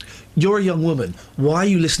 You're a young woman. Why are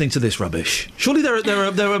you listening to this rubbish? Surely there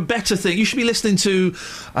are better things. You should be listening to,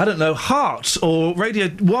 I don't know, Heart or Radio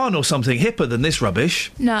 1 or something hipper than this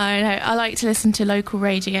rubbish. No, I like to listen to local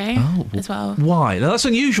radio as well. Why? Now, that's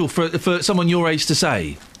unusual for someone your age to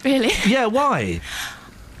say. Really? Yeah, why?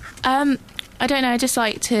 I don't know. I just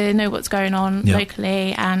like to know what's going on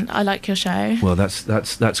locally, and I like your show. Well,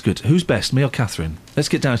 that's good. Who's best, me or Catherine? Let's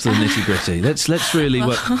get down to the nitty gritty. Let's really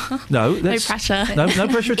work. No pressure. No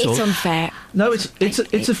pressure at all. It's unfair. No,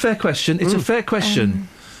 it's a fair question. It's a fair question.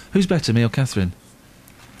 Who's better, me or Catherine?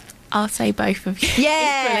 I'll say both of you.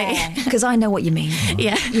 Yeah, because I know what you mean.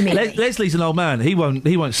 Yeah, you mean Leslie's an old man. He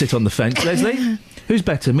won't sit on the fence. Leslie, who's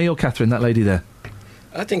better, me or Catherine? That lady there.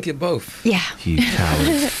 I think you're both. Yeah. You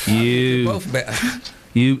coward. You're both better.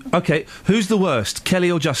 Okay, who's the worst,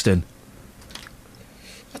 Kelly or Justin?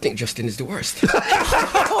 I think Justin is the worst.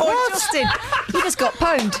 Oh, Justin, you just got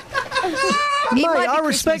pwned. Mate, I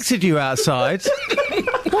respected you outside.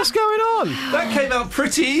 What's going on? That came out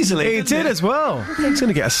pretty easily. It did as well. He's going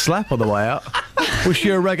to get a slap on the way out. Wish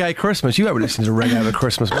you a reggae Christmas. You won't listen to reggae over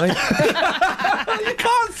Christmas, mate. You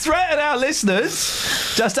can't threaten our listeners.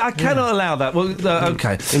 I cannot allow that. Well,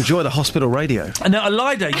 okay. Enjoy the hospital radio. Now,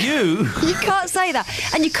 Elide, you can't say that.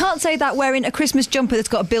 And you can't say that wearing a Christmas jumper that's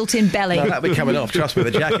got a built-in belly. No, that'll be coming off. Trust me,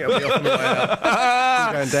 the jacket will be off on the way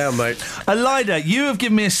out. It's going down, mate. Elide, you have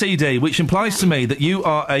given me a CD, which implies to me that you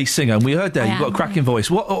are a singer. And we heard there, you've got a cracking voice.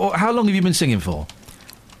 How long have you been singing for?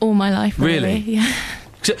 All my life, really. Yeah.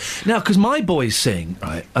 Now, because my boys sing,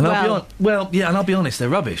 right, and I'll be honest, they're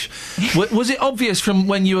rubbish. Was it obvious from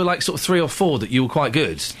when you were like sort of 3 or 4 that you were quite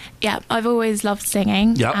good? Yeah, I've always loved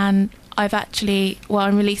singing. Yeah. And I've actually,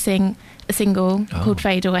 I'm releasing a single called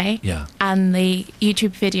Fade Away. Yeah. And the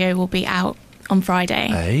YouTube video will be out on Friday.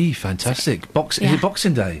 Hey, fantastic. Is it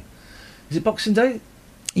Boxing Day? Is it Boxing Day?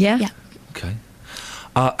 Yeah. Yeah. Okay.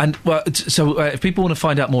 If people want to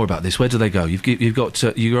find out more about this, where do they go?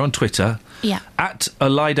 You're on Twitter. Yeah. At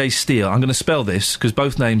Elide Steele. I'm going to spell this because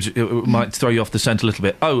both names might throw you off the scent a little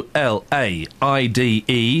bit.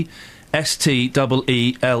 OLAIDESTEELE.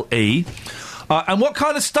 And what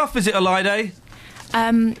kind of stuff is it, Elide?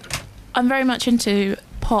 I'm very much into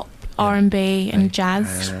pop, R&B and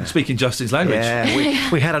jazz. Speaking Justin's language.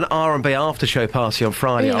 Yeah, we had an R&B after-show party on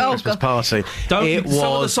Friday, our Christmas party. Some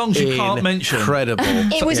of the songs you can't mention. Incredible.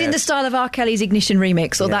 It was in the style of R. Kelly's Ignition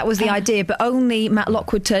remix, or that was the idea, but only Matt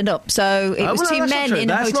Lockwood turned up, so it was 2 men in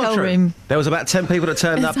a hotel room. There was about 10 people that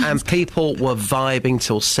turned up, and people were vibing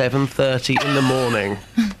till 7:30 in the morning.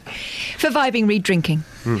 For vibing, read drinking.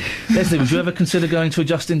 Leslie, would you ever consider going to a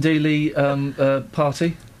Justin Dealey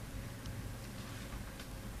party?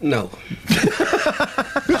 No.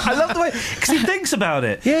 I love the way, because he thinks about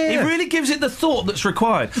it. Yeah. He really gives it the thought that's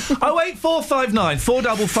required. 08459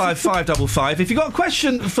 455 555. If you've got a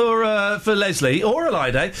question for Leslie or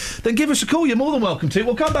Elide, then give us a call. You're more than welcome to.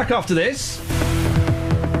 We'll come back after this.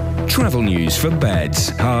 Travel news for beds,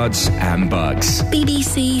 cards and bugs.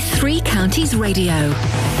 BBC Three Counties Radio.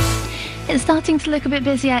 It's starting to look a bit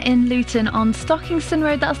busier in Luton on Stockington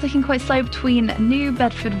Road. That's looking quite slow between New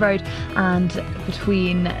Bedford Road and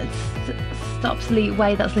between Stopsley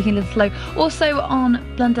Way. That's looking a little slow. Also on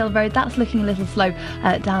Blundell Road, that's looking a little slow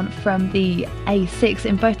down from the A6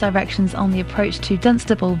 in both directions on the approach to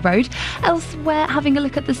Dunstable Road. Elsewhere, having a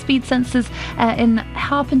look at the speed sensors in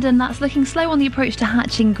Harpenden, that's looking slow on the approach to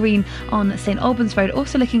Hatching Green on St Albans Road.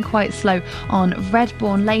 Also looking quite slow on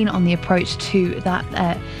Redbourne Lane on the approach to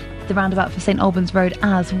that the roundabout for St Albans Road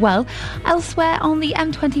as well. Elsewhere on the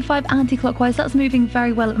M25 anti-clockwise, that's moving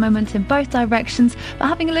very well at the moment in both directions. But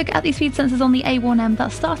having a look at the speed sensors on the A1M,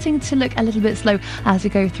 that's starting to look a little bit slow as we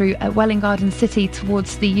go through Welwyn Garden City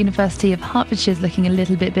towards the University of Hertfordshire, is looking a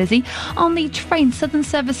little bit busy. On the train, Southern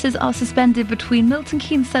services are suspended between Milton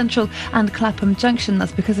Keynes Central and Clapham Junction.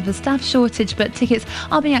 That's because of a staff shortage, but tickets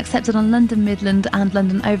are being accepted on London Midland and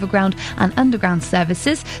London Overground and Underground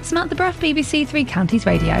services. Samantha Bruff, BBC Three Counties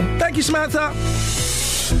Radio. Thank you, Samantha.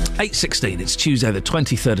 8:16, it's Tuesday the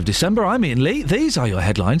 23rd of December. I'm Iain Lee. These are your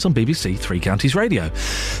headlines on BBC Three Counties Radio.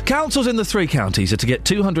 Councils in the three counties are to get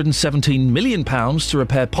 £217 million to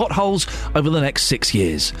repair potholes over the next 6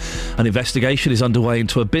 years. An investigation is underway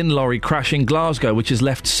into a bin lorry crash in Glasgow, which has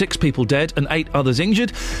left 6 people dead and 8 others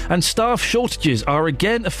injured. And staff shortages are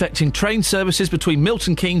again affecting train services between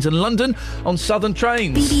Milton Keynes and London on southern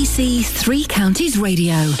trains. BBC Three Counties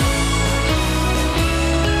Radio.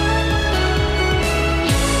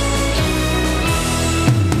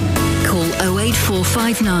 Call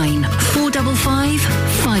 08459 455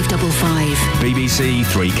 555. BBC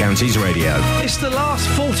Three Counties Radio. It's the last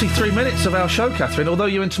 43 minutes of our show, Catherine, although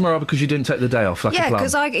you're in tomorrow because you didn't take the day off like a Yeah, plum.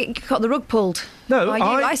 because I got the rug pulled. No, by you.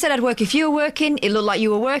 I said I'd work if you were working. It looked like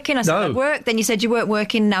you were working. I said I'd work. Then you said you weren't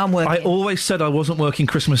working. Now I'm working. I always said I wasn't working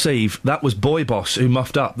Christmas Eve. That was Boy Boss who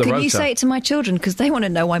muffed up the Can rota. you say it to my children? Because they want to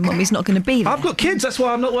know why Mummy's not going to be there. I've got kids, that's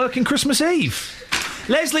why I'm not working Christmas Eve.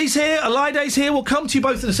 Leslie's here, Elide's here, we'll come to you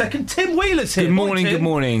both in a second. Tim Wheeler's here. Good morning, Tim. good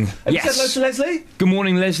morning. Have you said hello to Leslie? Good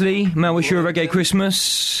morning, Leslie. May I wish you a reggae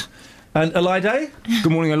Christmas. And Elide?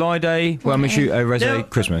 Good morning, Elide. Well, I wish you a reggae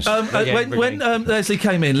Christmas. When Leslie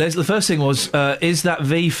came in, the first thing was, is that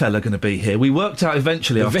V fella going to be here? We worked out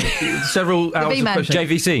eventually after several hours of pushing.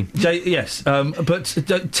 JVC. Yes,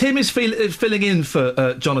 but Tim is filling in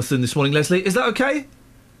for Jonathan this morning, Leslie. Is that okay?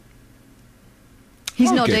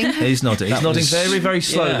 He's nodding. He's nodding. He's nodding very, very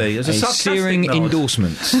slowly. A searing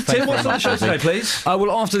endorsement. Tim, what's on the show today, please? Well,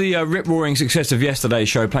 after the rip-roaring success of yesterday's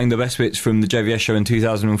show, playing the best bits from the JVS show in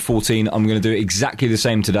 2014, I'm going to do exactly the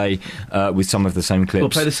same today with some of the same clips. We'll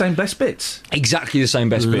play the same best bits? Exactly the same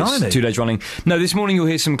best bits, 2 days running. No, this morning you'll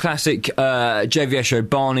hear some classic JVS show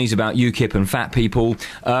Barneys about UKIP and fat people,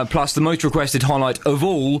 plus the most requested highlight of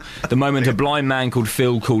all, the moment a blind man called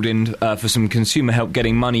Phil called in for some consumer help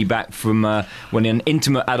getting money back from when an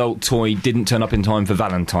intimate adult toy didn't turn up in time for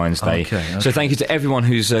Valentine's Day. Okay. So thank you to everyone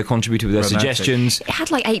who's contributed with their suggestions. It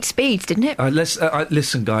had like 8 speeds, didn't it?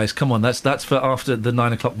 Listen, guys, come on. That's for after the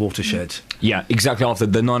 9 o'clock watershed. Yeah, exactly after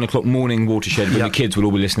the 9 o'clock morning watershed, when the kids will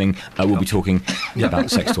all be listening. We'll be talking about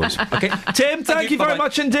sex toys. Okay, Tim, thank you very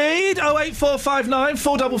much indeed. 08459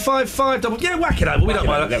 455 555. Yeah, whack it over. We don't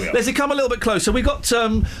mind. Leslie, come a little bit closer. We got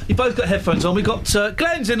you both got headphones on. We got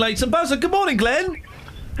Glenn's in Leighton Buzzard. Good morning, Glenn.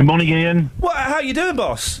 Good morning, Ian. How you doing,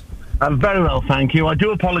 boss? I'm very well, thank you. I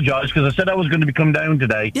do apologise because I said I was going to come down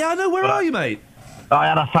today. Yeah, I know. Where are you, mate? I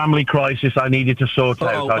had a family crisis I needed to sort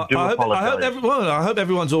out. I do apologise. I hope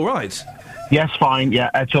everyone's all right. Yes, fine. Yeah,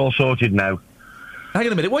 it's all sorted now. Hang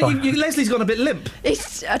on a minute. Leslie's gone a bit limp.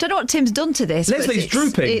 I don't know what Tim's done to this. Leslie's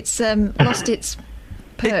drooping. It's lost its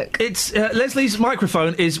perk. Leslie's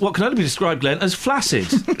microphone is what can only be described, Glenn, as flaccid.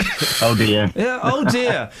 Oh dear. Yeah. Oh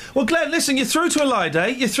dear. Well, Glenn, listen. You're through to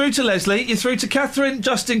Elide. You're through to Leslie. You're through to Catherine,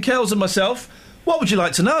 Justin, Kells, and myself. What would you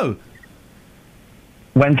like to know?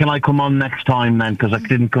 When can I come on next time, then? Because I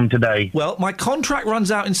didn't come today. Well, my contract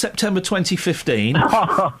runs out in September 2015.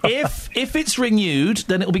 If it's renewed,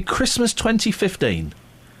 then it'll be Christmas 2015.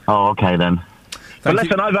 Oh, okay then. But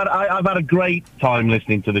listen, I've had a great time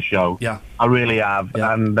listening to the show. Yeah, I really have.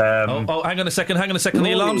 Yeah. And hang on a second.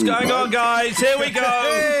 The alarm's going on, guys. Here we go.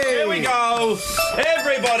 Hey. Here we go.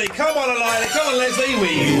 Everybody, come on, Elida. Come on, Leslie.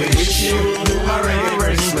 We wish you a Merry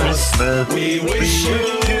Christmas. We wish you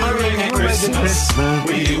a Merry Christmas.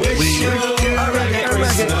 We wish you a Merry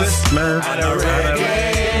Christmas and a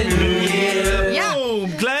Reggae New Year. Yeah.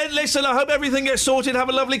 Boom. Glenn, listen. I hope everything gets sorted. Have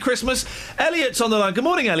a lovely Christmas. Elliot's on the line. Good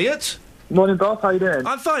morning, Elliot. Morning, Bath. How you doing?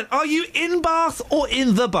 I'm fine. Are you in Bath or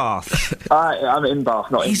in the bath? I'm in Bath,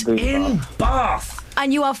 not in the Bath. Bath.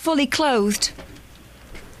 And you are fully clothed.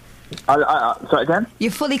 Sorry, again?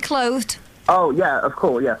 You're fully clothed. Oh yeah, of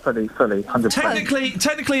course. Yeah, fully, 100%.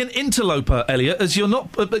 Technically an interloper, Elliot, as you're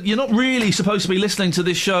not really supposed to be listening to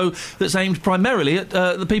this show that's aimed primarily at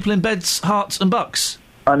the people in beds, hearts, and bucks.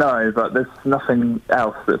 I know, but there's nothing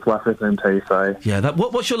else that's worth listening to. So yeah,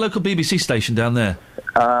 what's your local BBC station down there?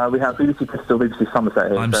 We have BBC Bristol, BBC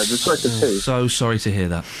Somerset here. I'm so sorry to hear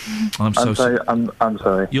that. I'm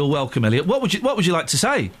sorry. You're welcome, Elliot. What would you like to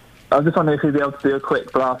say? I was just wondering if you'd be able to do a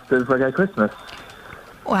quick blast of Reggae Christmas.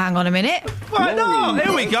 Well, hang on a minute. Why not?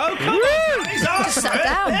 Here we go. Come on. Just sat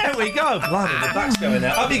down. There we go. Blimey, the back's going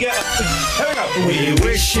out. Up you get. Here we go. We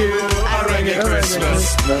wish you a reggae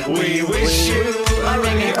Christmas. We wish you a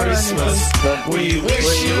reggae Christmas. We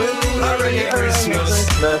wish you a reggae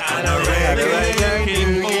Christmas and a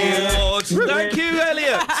reggae Awards. Thank you,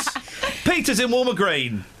 Elliot. Peter's in Walmer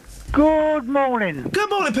Green. Good morning. Good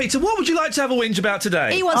morning, Peter. What would you like to have a whinge about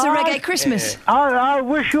today? He wants a reggae Christmas. I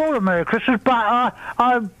wish you all a Merry Christmas, but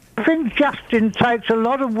I think Justin takes a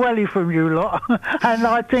lot of welly from you lot, and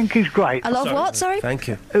I think he's great. A lot of what, sorry? Thank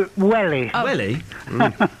you. Welly. Welly?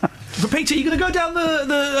 But Peter, you going to go down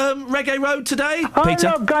the reggae road today? Peter?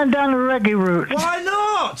 I'm not going down the reggae route. Why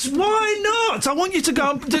not? Why not? I want you to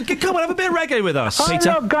go and come and have a bit of reggae with us, I'm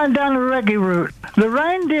Peter. not going down the reggae route. The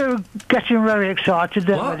reindeer are getting very excited.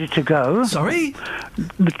 They're ready to go. Sorry?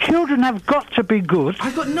 The children have got to be good.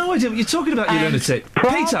 I've got no idea what you're talking about, you lunatic.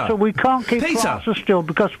 Prancer, Peter! we can't keep Peter! Prancer still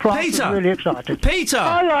because Prancer's Peter! really excited. Peter!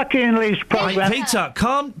 I like Iain Lee's programme. Peter,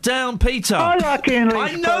 calm down, Peter. I like Iain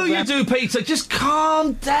Lee's I know you do, Peter. Just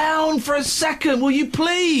calm down for a second, will you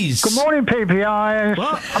please? Good morning, PPI.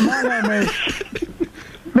 What? My name is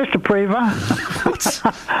Mr. Prever.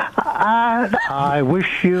 And I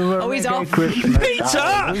wish you a reggae Christmas. Peter!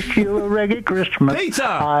 I wish you a reggae Christmas. Peter!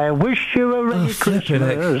 I wish you a reggae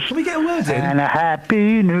Christmas. Can we get a word in? And a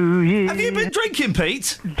happy New Year. Have you been drinking,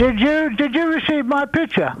 Pete? Did you receive my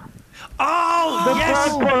picture? Oh, the yes!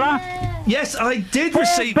 bird puller. Yes, I did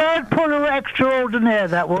receive... Bird puller extraordinaire,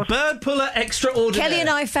 that was. Bird puller extraordinaire. Kelly and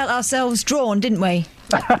I felt ourselves drawn, didn't we?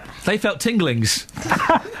 They felt tinglings.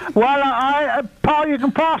 Well, Paul, you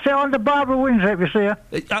can pass it on to Barbara Windsor if you see her.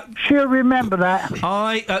 She'll remember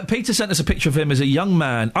that. Peter sent us a picture of him as a young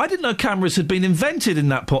man. I didn't know cameras had been invented in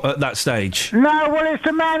that that stage. No, well, it's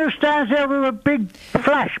the man who stands there with a big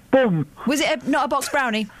flash, boom. Was it not a box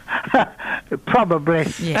brownie? Probably.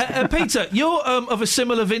 Yeah. Peter, you're of a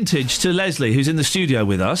similar vintage to Leslie, who's in the studio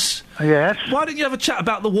with us. Yes. Why don't you have a chat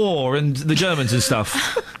about the war and the Germans and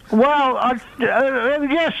stuff? Well,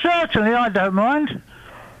 yes, certainly, I don't mind.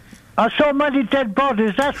 I saw many dead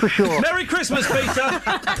bodies, that's for sure. Merry Christmas, Peter!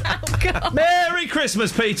 Merry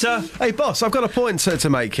Christmas, Peter! Hey, boss, I've got a point to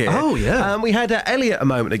make here. Oh, yeah. We had Elliot a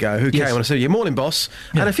moment ago who came on and said, "Your morning, boss."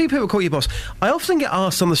 Yeah. And a few people call you boss. I often get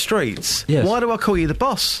asked on the streets, why do I call you the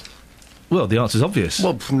boss? Well, the answer's obvious.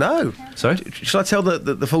 Well, no. Sorry? Should I tell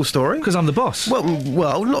the full story? Because I'm the boss.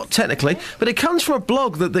 Well, not technically, but it comes from a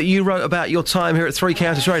blog that you wrote about your time here at Three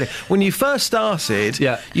Counties Radio. When you first started,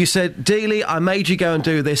 you said, "Dealey, I made you go and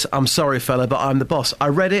do this. I'm sorry, fella, but I'm the boss." I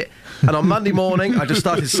read it, and on Monday morning, I just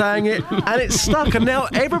started saying it, and it stuck, and now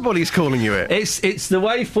everybody's calling you it. It's the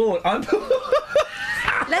way forward.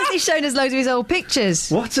 Leslie's shown us loads of his old pictures.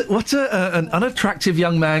 What an unattractive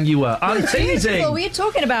young man you were. I'm teasing. What were you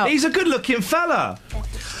talking about? He's a good-looking fella.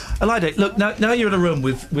 Elida, look, now you're in a room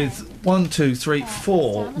with 1, 2, 3,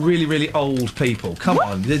 4 really, really old people. Come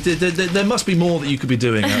on. There must be more that you could be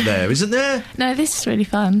doing out there, isn't there? No, this is really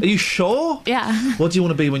fun. Are you sure? Yeah. What do you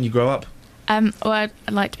want to be when you grow up? Well, I'd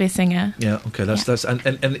like to be a singer. Yeah, okay, that's and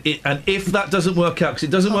if that doesn't work out, because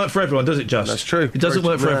it doesn't work for everyone, does it, Just? That's true. It doesn't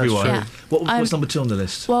work for everyone. Yeah. What's number 2 on the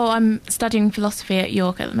list? Well, I'm studying philosophy at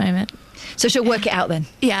York at the moment. So she'll work it out then?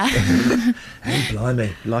 Yeah. Hey,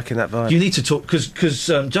 blimey. Liking that vibe. You need to talk, because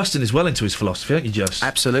Justin is well into his philosophy, aren't you, Just?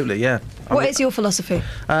 Absolutely, yeah. What is your philosophy?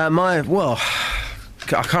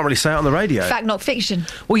 I can't really say it on the radio. Fact, not fiction.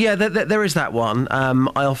 Well, yeah, there is that one.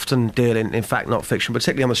 I often deal in fact, not fiction,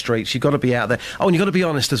 particularly on the streets. You've got to be out there. Oh, and you've got to be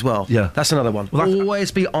honest as well. Yeah. That's another one. Well,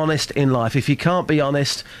 always be honest in life. If you can't be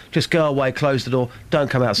honest, just go away, close the door, don't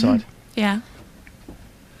come outside. Yeah.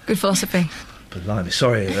 Good philosophy. Blimey,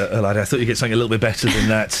 sorry, Elida, I thought you'd get something a little bit better than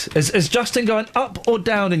that. Is Justin going up or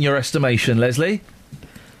down in your estimation, Leslie?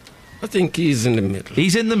 I think he's in the middle.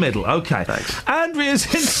 He's in the middle, OK. Thanks. Andrea's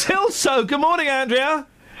in Silso. Good morning, Andrea.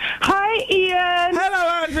 Hi, Iain.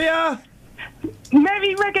 Hello, Andrea.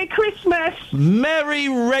 Merry Reggae Christmas. Merry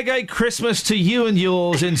Reggae Christmas to you and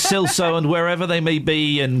yours in Silso and wherever they may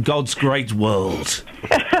be in God's great world.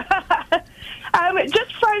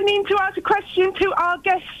 Just phoning to ask a question to our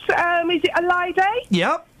guest, is it Elida?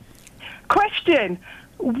 Yep. Question.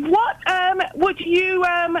 What are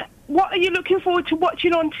you looking forward to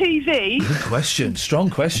watching on TV? Good question.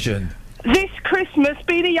 Strong question. This Christmas,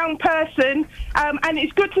 being a young person, and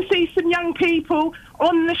it's good to see some young people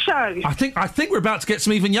on the show. I think we're about to get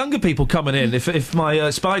some even younger people coming in, if my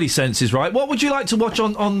spidey sense is right. What would you like to watch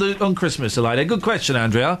on Christmas, Elida? Good question,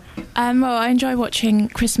 Andrea. Well, I enjoy watching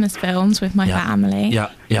Christmas films with my family.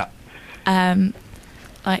 Yeah.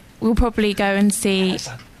 Like, we'll probably go and see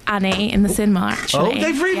Annie in the cinema, actually. Oh,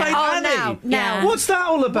 they've remade Annie. Now, what's that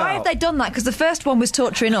all about? Why have they done that? Because the first one was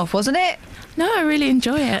torturing enough, wasn't it? No, I really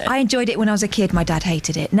enjoy it. I enjoyed it when I was a kid. My dad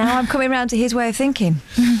hated it. Now I'm coming round to his way of thinking.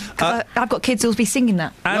 I've got kids who'll be singing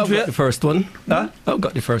that. I've got the first one. I've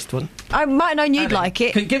got the first one. I might have known you'd like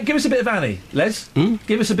it. Give us a bit of Annie, Les.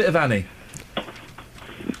 Give us a bit of Annie.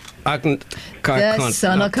 I can't. The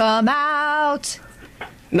sun will come out.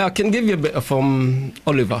 Now I can give you a bit of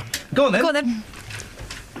Oliver. Go on then. Go on then.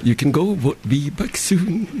 You can go, but be back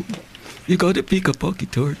soon. You gotta pick up a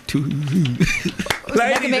guitar too.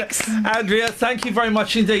 Ladies, Andrea, thank you very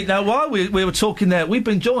much indeed. Now, while we were talking there, we've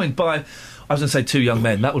been joined by, I was going to say 2 young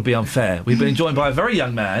men. That would be unfair. We've been joined by a very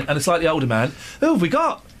young man and a slightly older man. Who have we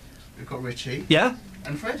got? We've got Richie. Yeah?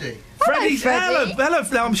 And Freddie. Hello.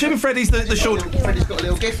 Now, I'm assuming Freddie's the short... Freddie's got a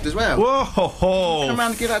little gift as well. Whoa, ho, ho. Come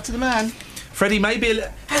round and give that to the man. Freddie, maybe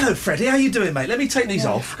Hello, Freddie. How you doing, mate? Let me take these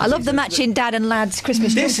off. I love the matching dad and lads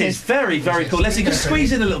Christmas This jumpers. is very, very cool. Leslie, just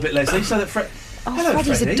squeeze in a little bit, Leslie, so that Hello,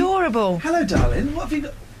 Freddie's Freddie. adorable. Hello, darling. What have you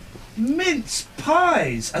got? Mince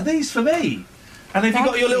pies. Are these for me? And have you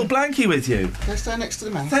got your little blankie with you? Go stand next to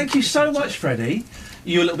the man. Thank you so much, Freddie.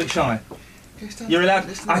 You're a little bit shy. You're allowed.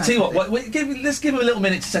 I tell you what. Let's give him a little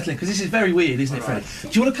minute to settle in, because this is very weird, isn't it, Freddie? Do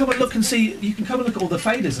you want to come and look and see? You can come and look at all the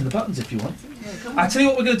faders and the buttons if you want. I tell you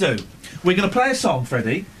what we're going to do. We're going to play a song,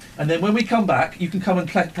 Freddie, and then when we come back, you can come and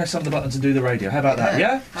press some of the buttons and do the radio. How about that?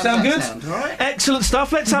 Yeah. Sound good? All right. Excellent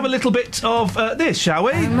stuff. Let's have a little bit of this, shall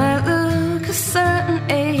we? I might look a certain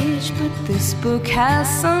age, but this book has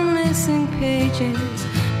some missing pages.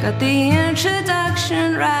 Got the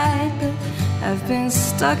introduction right, but I've been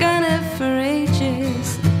stuck on it for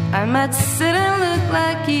ages. I might sit and look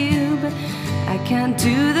like you, but I can't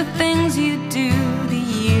do the things you do. The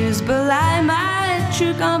years belie my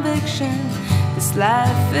true conviction. This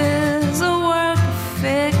life is a work of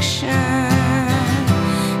fiction.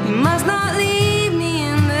 You must not leave me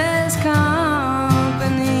in this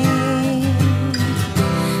company.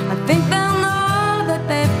 I think they'll know that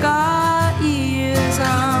they've got years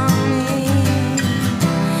on me.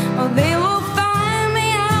 Oh, they will find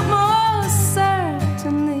me out most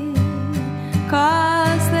certainly,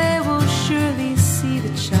 'cause they will surely see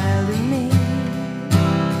the child in me.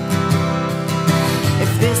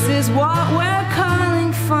 If this is what we're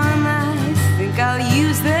calling fun, I think I'll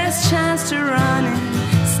use this chance to run in.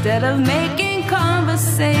 Instead of making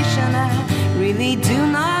conversation, I really do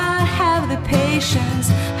not have the patience.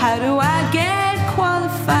 How do I get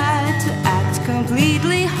qualified to act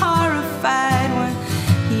completely horrified when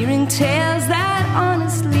hearing tales that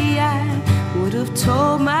honestly I would have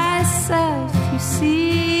told myself? You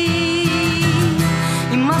see,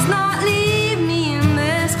 you must not leave me in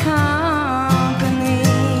this company.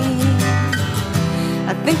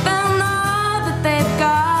 I think they'll know that they've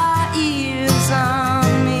got years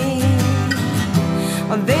on me,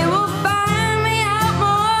 or they will find me out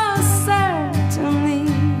more certainly,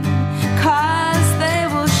 'cause they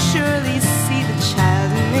will surely see the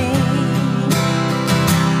child in me.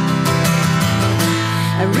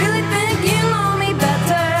 I really think you know me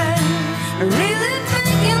better. I really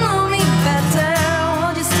think you know me better.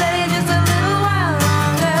 Won't you stay just a little while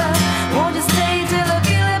longer? Won't you stay till I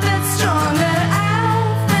feel a bit stronger? I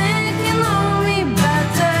think you know me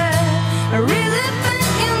better. I really think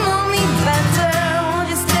you know me better. Won't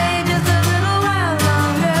you stay just a little while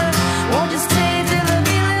longer? Won't you stay till I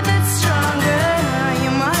feel a bit stronger?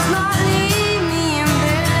 You must not leave me in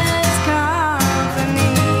this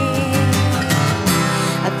company.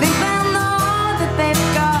 I think they'll know that they've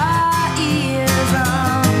got years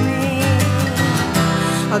on me,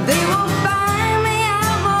 or they will find me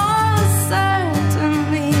out more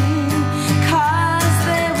certainly, 'cause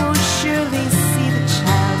they will surely see the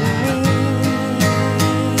child in me.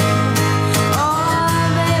 Oh,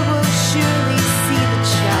 they will surely see the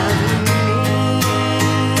child in me.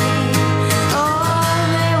 Oh,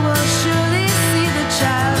 they will surely see the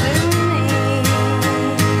child in me.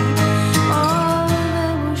 Oh,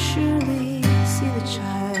 they will surely see the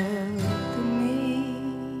child in me.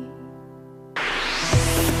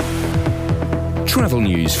 Travel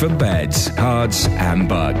news for beds, cards and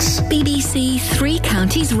bugs. BBC Three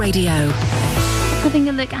Counties Radio. Having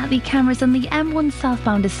a look at the cameras on the M1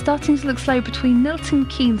 southbound is starting to look slow between Milton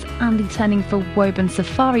Keynes and the turning for Woburn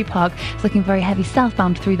Safari Park. It's looking very heavy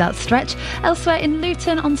southbound through that stretch. Elsewhere in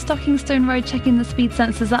Luton on Stockingstone Road, checking the speed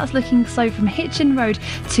sensors, that's looking slow from Hitchin Road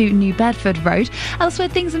to New Bedford Road. Elsewhere,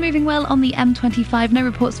 things are moving well on the M25. No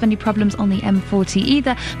reports of any problems on the M40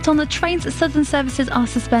 either. But on the trains, southern services are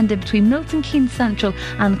suspended between Milton Keynes Central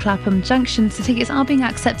and Clapham Junction. So tickets are being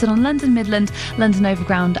accepted on London Midland, London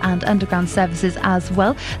Overground and Underground services as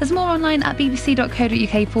well. There's more online at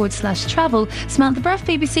bbc.co.uk/travel. Samantha Bruff,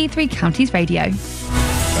 BBC Three Counties Radio.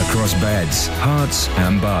 Across beds, hearts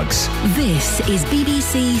and bugs. This is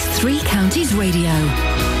BBC Three Counties Radio.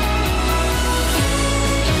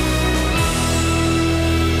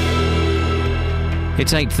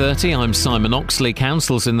 It's 8:30. I'm Simon Oxley.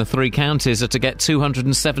 Councils in the three counties are to get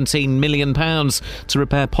 £217 million to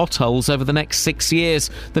repair potholes over the next 6 years.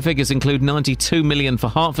 The figures include £92 million for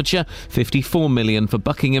Hertfordshire, £54 million for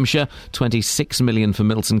Buckinghamshire, £26 million for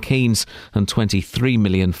Milton Keynes and £23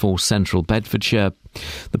 million for Central Bedfordshire.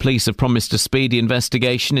 The police have promised a speedy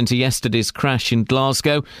investigation into yesterday's crash in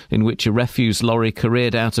Glasgow, in which a refuse lorry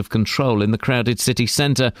careered out of control in the crowded city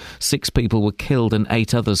centre. 6 people were killed and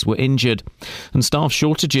 8 others were injured. And staff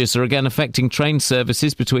shortages are again affecting train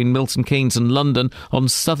services between Milton Keynes and London on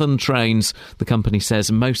southern trains. The company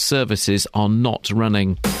says most services are not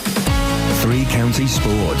running. Three Counties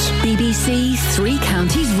Sports. BBC Three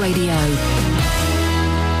Counties Radio.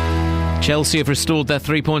 Chelsea have restored their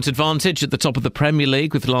 3-point advantage at the top of the Premier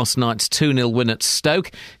League with last night's 2-0 win at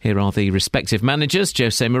Stoke. Here are the respective managers,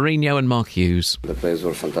 Jose Mourinho and Mark Hughes. The players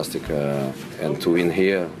were fantastic, and to win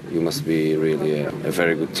here, you must be really a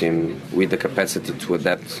very good team with the capacity to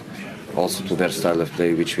adapt also to their style of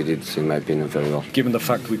play, which we did, in my opinion, very well. Given the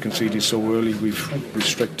fact we conceded so early, we've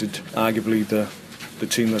restricted arguably the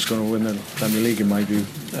team that's going to win the Premier League in my view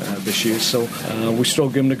this year, so we still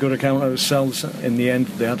give them a good account of ourselves. In the end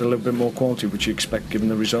they had a little bit more quality, which you expect given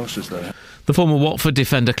the resources there. The former Watford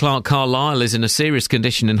defender Clark Carlisle is in a serious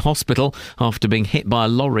condition in hospital after being hit by a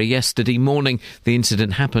lorry yesterday morning. The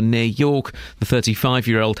incident happened near York. The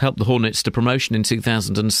 35-year-old helped the Hornets to promotion in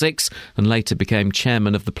 2006 and later became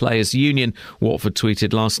chairman of the Players' Union. Watford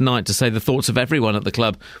tweeted last night to say the thoughts of everyone at the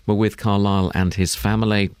club were with Carlisle and his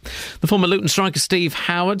family. The former Luton striker Steve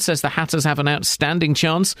Howard says the Hatters have an outstanding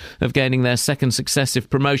chance of gaining their second successive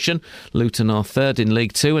promotion. Luton are third in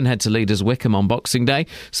League Two and head to leaders Wickham on Boxing Day.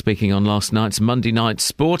 Speaking on last night's Monday Night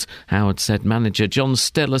Sport, Howard said manager John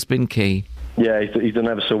Still has been key. Yeah, he's done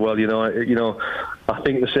ever so well. I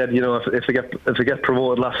think they said, if they get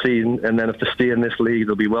promoted last season and then if they stay in this league,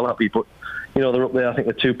 they'll be well happy. But they're up there. I think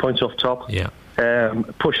they're 2 points off top. Yeah.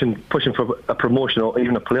 Pushing for a promotion or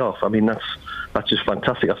even a playoff. I mean, that's just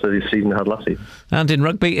fantastic after the season they had last season. And in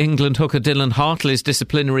rugby, England hooker Dylan Hartley's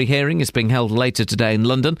disciplinary hearing is being held later today in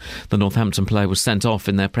London. The Northampton player was sent off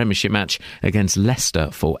in their Premiership match against Leicester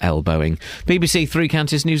for elbowing. BBC Three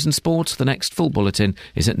Counties News and Sport. The next full bulletin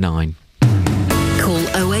is at 9.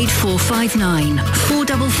 Call 08459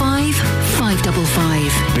 455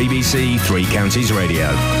 555. BBC Three Counties Radio.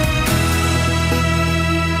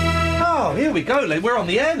 Oh, here we go, Lee. We're on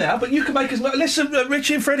the air now, but you can make as much... Listen,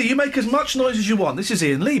 Richie and Freddie, you make as much noise as you want. This is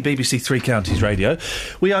Iain Lee, BBC Three Counties Radio.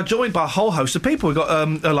 We are joined by a whole host of people. We've got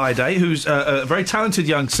Olaide, who's a very talented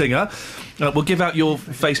young singer. We'll give out your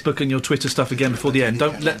Facebook and your Twitter stuff again before the end.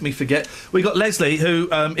 Don't let me forget. We've got Leslie, who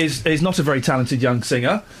is not a very talented young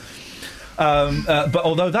singer. But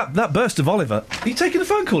although that burst of Oliver... Are you taking a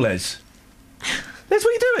phone call, Les? Les, what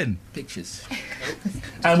are you doing? Pictures.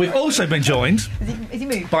 And we've also been joined Is he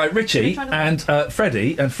moved? by Richie and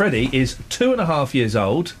Freddie, and Freddie is 2.5 years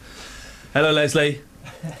old. Hello, Leslie.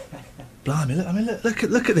 Blimey, look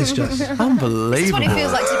at this, just unbelievable. This is what it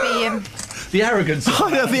feels like to be the arrogance.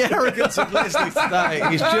 The arrogance of Leslie today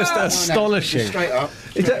is just astonishing. Straight up.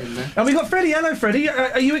 And we've got Freddie. Hello, Freddie.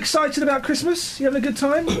 Are you excited about Christmas? You having a good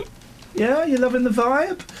time? Yeah, you loving the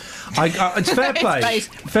vibe? It's fair play.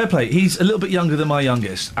 Fair play. He's a little bit younger than my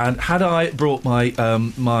youngest, and had I brought my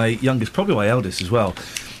my youngest, probably my eldest as well,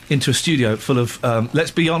 into a studio full of,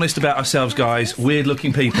 let's be honest about ourselves, guys,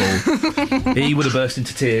 weird-looking people, he would have burst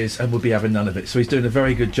into tears and would be having none of it. So he's doing a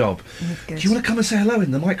very good job. Good. Do you want to come and say hello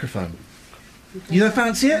in the microphone? You don't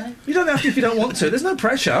fancy it? You don't have to if you don't want to. There's no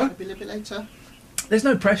pressure. Maybe a little bit later. There's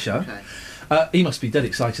no pressure. Okay. He must be dead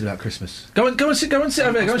excited about Christmas. Go and sit over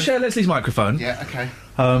there. Go and share Leslie's microphone. Yeah,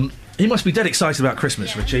 okay. He must be dead excited about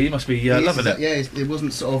Christmas, Richie. He must be loving it. Yeah, it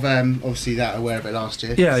wasn't sort of obviously that aware of it last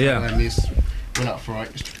year. Yeah, so, yeah. He's well up for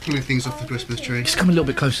it. Just pulling things off the Christmas tree. Just come a little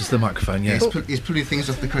bit closer to the microphone, yeah. He's pulling things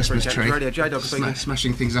off the Christmas tree.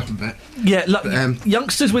 Smashing things up a bit. Yeah, look,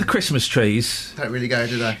 youngsters with Christmas trees don't really go,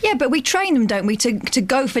 do they? Yeah, but we train them, don't we, to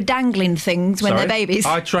go for dangling things when they're babies.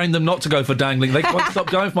 I train them not to go for dangling. They won't stop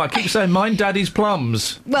going for it. I keep saying, mind Daddy's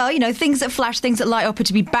plums. Well, things that flash, things that light up are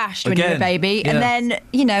to be bashed when you're a baby. Yeah. And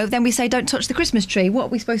then, then we say, don't touch the Christmas tree. What are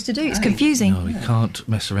we supposed to do? It's confusing. No, we can't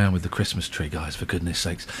mess around with the Christmas tree, guys, for goodness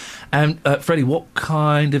sakes. And, Freddie, what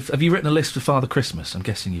kind of... Have you written a list for Father Christmas? I'm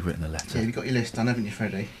guessing you've written a letter. Yeah, you've got your list done, haven't you,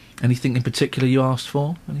 Freddie? Anything in particular you asked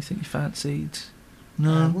for? Anything you fancied?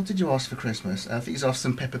 No. What did you ask for Christmas? I think he's asked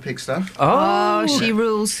some Peppa Pig stuff. Oh, she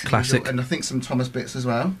rules. Classic. And I think some Thomas bits as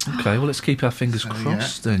well. Okay, well, let's keep our fingers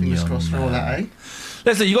crossed then, Fingers young crossed for all that, eh?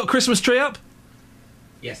 Leslie, you got a Christmas tree up?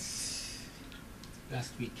 Yes.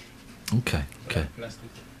 Last week. Okay. Last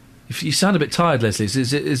week. If you sound a bit tired, Leslie.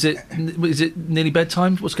 Is it nearly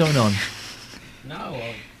bedtime? What's going on? No,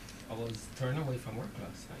 I was turned away from work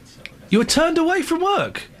last night. So You were turned away from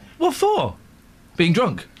work? Yeah. What for? Being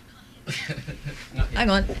drunk? Hang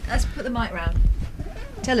on, let's put the mic round.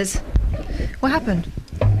 Tell us, what happened?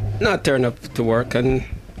 Not turned up to work, and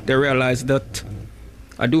they realised that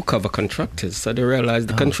I do cover contractors. So they realised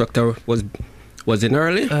the contractor was in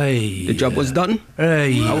early. Hey. The job was done.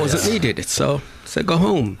 Hey. I wasn't needed, so go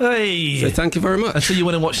home. Hey. So thank you very much. And so you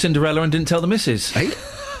went and watched Cinderella and didn't tell the missus? Hey.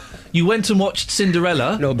 You went and watched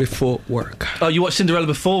Cinderella? No, before work. Oh, you watched Cinderella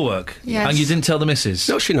before work? Yes. And you didn't tell the missus?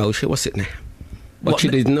 No, she knows. She was sitting there. But she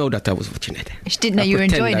didn't know that I was watching it. She didn't know you were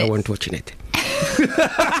enjoying I it. weren't watching it.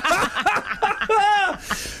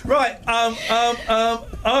 Right,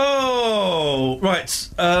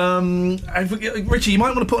 Richie, you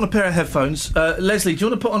might want to put on a pair of headphones. Leslie, do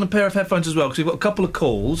you want to put on a pair of headphones as well? Because we've got a couple of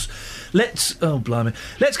calls. Let's go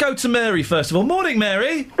to Mary first of all. Morning,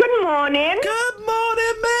 Mary. Good morning. Good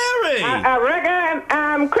morning, Mary. A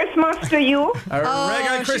reggae Christmas to you.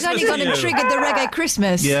 Reggae Christmas she's only to gone and you. triggered the reggae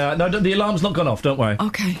Christmas. Yeah, no, the alarm's not gone off, don't worry.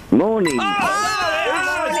 Okay. Morning. Guys,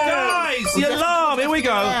 the alarm, here we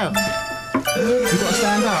go. You've got to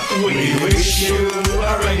stand up. We wish you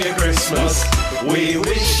a reggae Christmas. We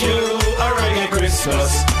wish you a reggae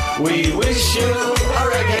Christmas. We wish you a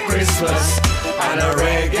reggae Christmas and a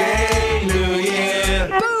reggae New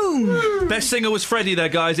Year. Boom! Best singer was Freddie there,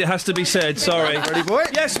 guys, it has to be said. Sorry. Ready, boy?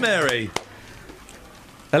 Yes, Mary.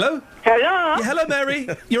 Hello? Hello? Yeah, hello, Mary.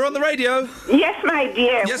 You're on the radio. Yes, my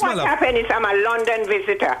dear. Yes, my what love. happened is I'm a London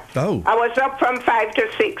visitor. Oh. I was up from 5 to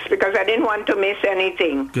 6 because I didn't want to miss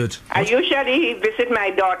anything. Good. I usually visit my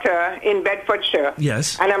daughter in Bedfordshire.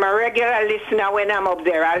 Yes. And I'm a regular listener when I'm up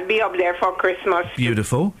there. I'll be up there for Christmas.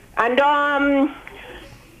 Beautiful. And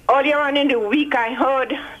earlier on in the week I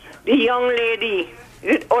heard the young lady,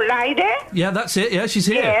 is it Olaide? Yeah, that's it. Yeah, she's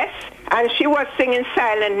here. Yes, and she was singing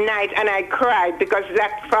Silent Night, and I cried because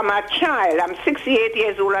that from a child, I'm 68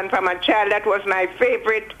 years old, and from a child, that was my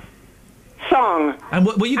favorite song. And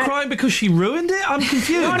were you crying because she ruined it? I'm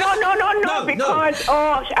confused. No, because,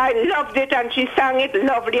 I loved it, and she sang it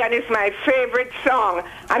lovely, and it's my favorite song.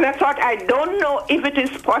 And I thought, I don't know if it is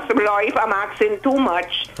possible or if I'm asking too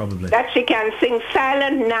much. Probably. That she can sing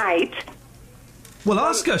Silent Night. Well,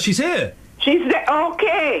 ask her. She's here. She's there.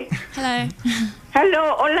 Okay. Hello.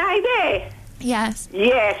 Hello, Olaide. Yes.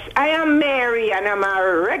 Yes, I am Mary, and I'm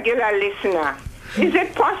a regular listener. Is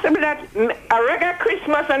it possible that a reggae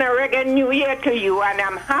Christmas and a reggae New Year to you, and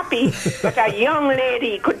I'm happy that a young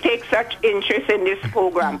lady could take such interest in this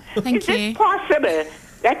program. Is it possible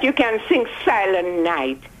that you can sing Silent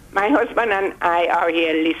Night? My husband and I are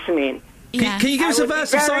here listening. Can you give us a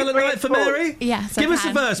verse of Silent Night for Mary? Yes, Give us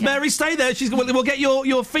a verse. Yeah. Mary, stay there. We'll get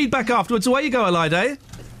your feedback afterwards. Away you go, Olaide.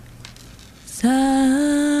 Silent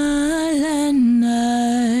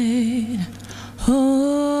night,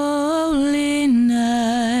 holy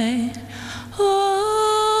night,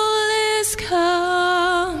 all is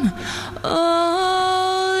calm,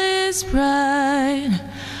 all is bright,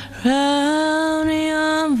 round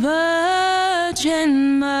your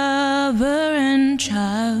virgin mother and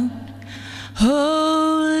child,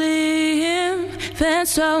 holy infant,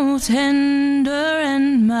 so tender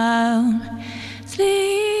and mild,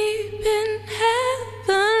 sleep in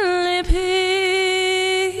heavenly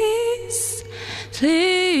peace,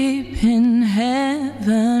 sleep in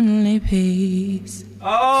heavenly peace.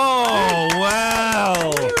 Oh,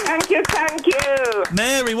 wow. Thank you.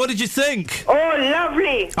 Mary, what did you think? Oh,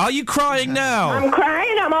 lovely. Are you crying now? I'm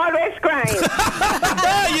crying. I'm always crying.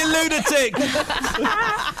 You lunatic.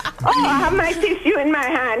 Oh, I have my tissue in my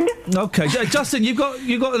hand. Okay, Justin, you've got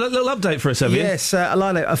a little update for us, have you? Yes,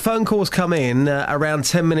 Alana, a phone call's come in around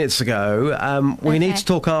 10 minutes ago. We need to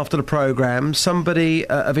talk after the programme. Somebody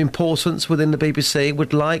of importance within the BBC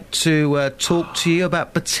would like to talk to you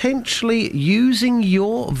about potentially using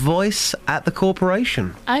your voice at the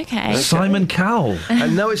corporation. Okay. Simon Cowell.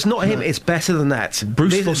 And no, it's not him. It's better than that.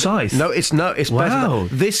 Bruce Forsyth. No, it's better than that.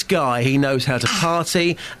 This guy, he knows how to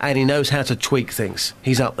party and he knows how to tweak things.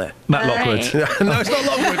 He's up there. Yeah, Matt Lockwood. No, it's not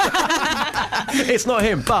Lockwood. It's not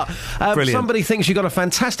him, but somebody thinks you've got a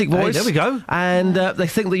fantastic voice. Hey, there we go. And they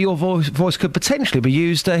think that your voice could potentially be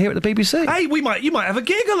used here at the BBC. Hey, you might have a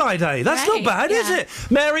gig, Alide. That's not bad, is it?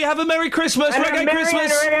 Mary, have a Merry Christmas. Reggae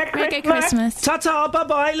Christmas. Reggae Christmas. Ta-ta,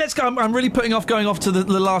 bye-bye. Let's go. I'm really putting off going off to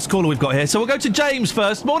the last caller we've got here. So we'll go to James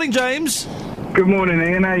first. Morning, James. Good morning,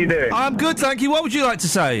 Ian. How you doing? I'm good, thank you. What would you like to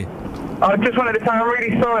say? I just wanted to say I'm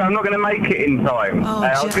really sorry. I'm not going to make it in time.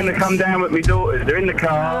 I was going to come down with my daughters. They're in the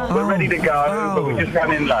car. We're ready to go, but we're just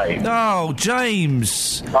running late. Oh,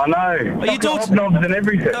 James. I know. Are your daughters hobnobs and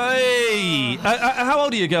everything? Hey. How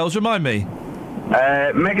old are you girls? Remind me.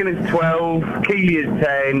 Megan is 12, Keely is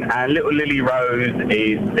 10, and little Lily Rose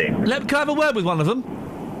is 6. Can I have a word with one of them?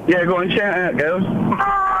 Yeah, go on, shout out, girls.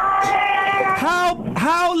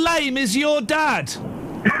 How lame is your dad?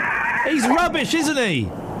 He's rubbish, isn't he?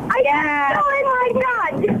 Yeah, oh my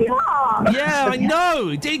God, you are. Yeah, I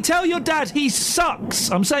know. Tell your dad he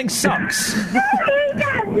sucks. I'm saying sucks. No, he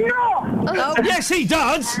does not. Yes, he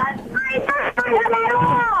does.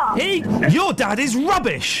 Your dad is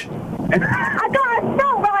rubbish. I got a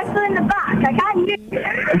assault rifle in the back. I can't use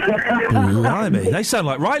it. Blimey, they sound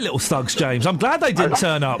like right little thugs, James. I'm glad they didn't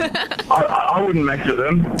turn up. I wouldn't mess with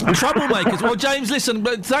them. Troublemakers. Well, James, listen,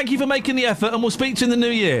 thank you for making the effort, and we'll speak to you in the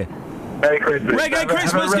new year. Merry Christmas. Reggae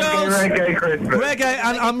Christmas, girls! Reggae Christmas. Reggae,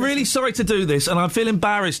 and I'm really sorry to do this, and I feel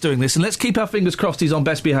embarrassed doing this, and let's keep our fingers crossed he's on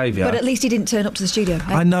best behaviour. But at least he didn't turn up to the studio. Eh?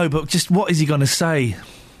 I know, but just what is he going to say?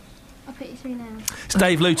 I'll put you through now. It's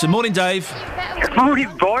Dave Luton. Morning, Dave. Morning,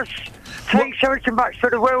 boss. Thanks so much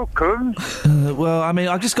for the welcome. Well, I mean,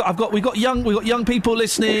 we've got young people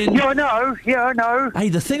listening. Yeah, I know.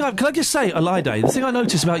 Hey, can I just say, Alide, the thing I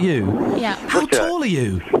noticed about you. Yeah. How tall are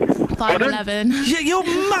you? 5'11". Yeah, you're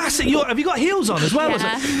massive. Have you got heels on as well?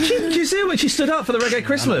 Yeah. Did you see her when she stood up for the Reggae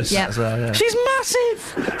Christmas? Yeah. As well, yeah. She's massive.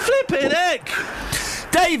 Flipping heck.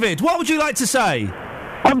 David, what would you like to say?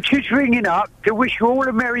 I'm just ringing up to wish you all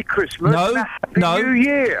a Merry Christmas and a Happy New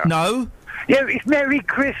Year. No. Yeah, it's Merry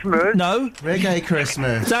Christmas. No. Reggae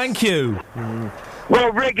Christmas. Thank you.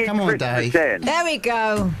 Well, Reggae Come on, Christmas Dave. then. There we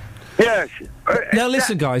go. Yes. Now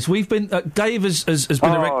listen, guys. We've been Dave has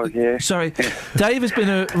been sorry. Dave has been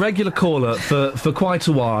a regular caller for quite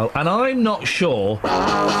a while, and I'm not sure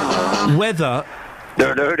whether.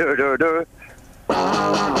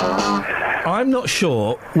 I'm not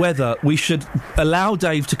sure whether we should allow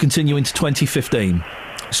Dave to continue into 2015.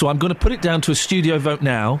 So I'm going to put it down to a studio vote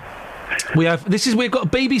now. We've got a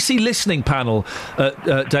BBC listening panel,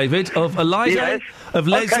 David, of Alida, of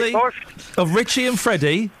Leslie, of Richie and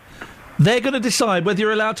Freddie. They're going to decide whether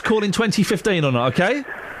you're allowed to call in 2015 or not. Okay?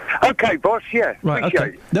 Okay, boss. Yeah. Right.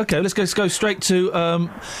 Okay. Okay. Let's go straight to.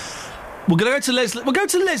 We're going to go to Leslie. We'll go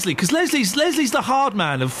to Leslie because Leslie's the hard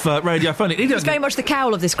man of radiophonic. He's very much the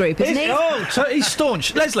cowl of this group, isn't he? Oh, so he's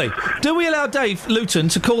staunch. Leslie, do we allow Dave Luton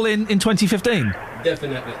to call in 2015?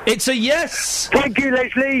 Definitely. It's a yes. Thank you,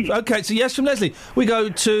 Leslie. Okay, it's a yes from Leslie. We go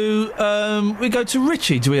to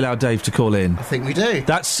Richie. Do we allow Dave to call in? I think we do.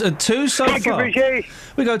 That's two so Thank far. you, Richie.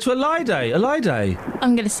 We go to Alide.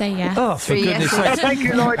 I'm going to say yes. Oh, for goodness sake. Thank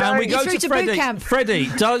you, Alide. And we go through to to boot Freddie. camp. Freddie,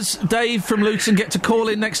 does Dave from Luton get to call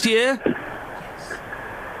in next year?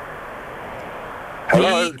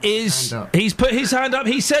 Hello? He's put his hand up.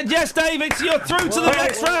 He said yes, David. You're through to the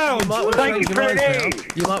next round. Thank you, Freddie.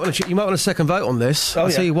 You might want a second vote on this. I'll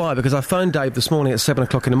tell you why. Because I phoned Dave this morning at 7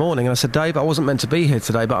 o'clock in the morning, and I said, Dave, I wasn't meant to be here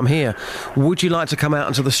today, but I'm here. Would you like to come out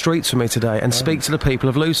into the streets with me today and speak to the people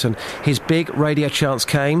of Luton? His big radio chance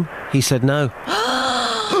came. He said no.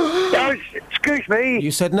 Excuse me.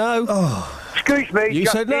 You said no. Excuse me. You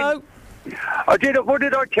said no. I did. What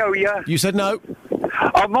did I tell you? You said no.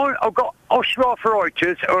 I've got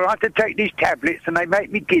osteoarthritis, or I have to take these tablets, and they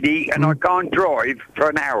make me giddy, and I can't drive for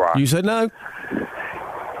an hour. You said no.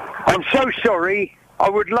 I'm so sorry. I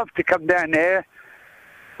would love to come down there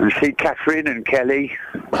and see Catherine and Kelly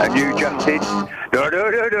and you, Justin.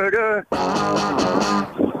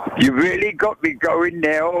 You really got me going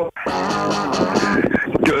now.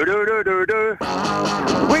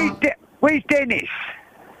 Where's Dennis?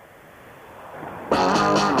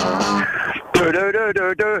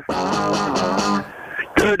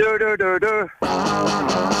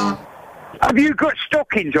 Have you got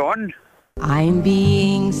stockings on? I'm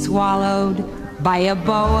being swallowed by a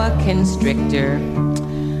boa constrictor.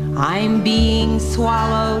 I'm being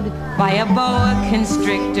swallowed by a boa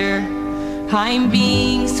constrictor. I'm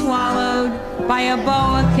being swallowed by a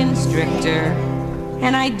boa constrictor.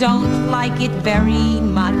 And I don't like it very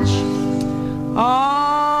much.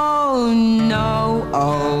 Oh no,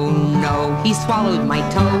 he swallowed my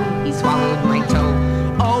toe, he swallowed my toe.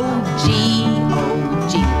 Oh gee,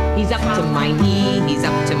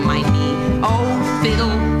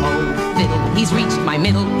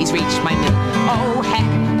 middle, he's reached my middle. Oh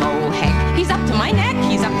heck, he's up to my neck,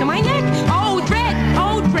 he's up to my neck. Oh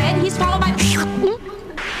dread, he's swallowed my...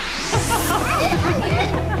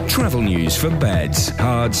 Travel news for beds,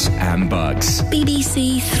 cards and bugs.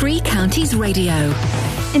 BBC Three Counties Radio.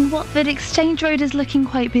 In Watford, Exchange Road is looking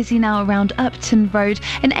quite busy now around Upton Road.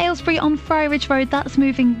 In Aylesbury on Friar Ridge Road, that's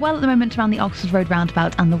moving well at the moment around the Oxford Road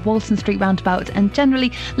roundabout and the Walton Street roundabout, and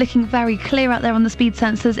generally looking very clear out there on the speed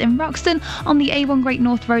sensors. In Roxton on the A1 Great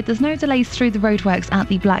North Road, there's no delays through the roadworks at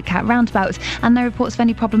the Black Cat roundabout, and no reports of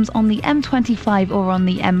any problems on the M25 or on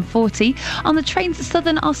the M40. On the trains,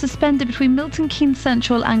 Southern are suspended between Milton Keynes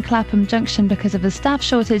Central and Clapham Junction because of a staff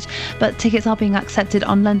shortage, but tickets are being accepted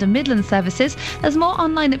on London Midland services. There's more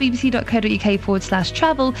online at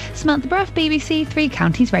bbc.co.uk/travel. Samantha Bruff, BBC Three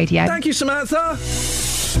Counties Radio. Thank you, Samantha.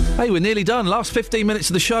 Hey, we're nearly done. Last 15 minutes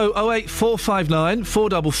of the show. 08459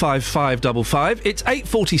 455 555. It's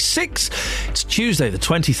 8:46. It's Tuesday, the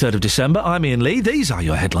 23rd of December. I'm Iain Lee. These are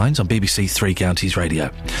your headlines on BBC Three Counties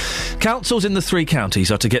Radio. Councils in the three counties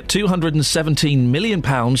are to get £217 million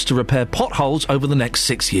to repair potholes over the next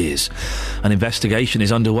 6 years. An investigation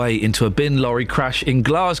is underway into a bin lorry crash in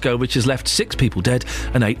Glasgow, which has left 6 people dead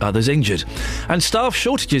and 8 others injured. And staff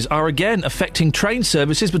shortages are again affecting train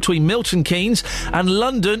services between Milton Keynes and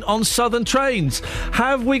London on southern trains.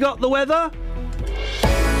 Have we got the weather?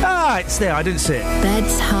 Ah, it's there. I didn't see it.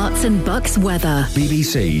 Beds, hearts and bucks weather.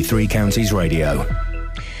 BBC Three Counties Radio.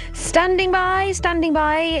 Standing by,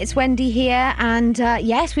 it's Wendy here, and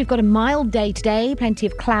yes, we've got a mild day today, plenty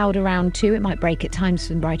of cloud around too. It might break at times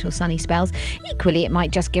some bright or sunny spells. Equally, it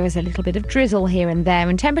might just give us a little bit of drizzle here and there,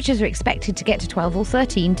 and temperatures are expected to get to 12 or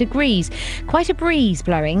 13 degrees. Quite a breeze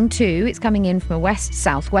blowing too. It's coming in from a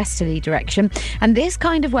west-southwesterly direction, and this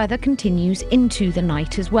kind of weather continues into the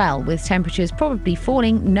night as well, with temperatures probably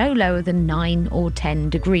falling no lower than 9 or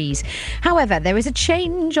 10 degrees. However, there is a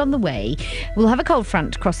change on the way. We'll have a cold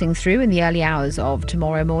front crossing through in the early hours of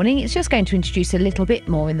tomorrow morning. It's just going to introduce a little bit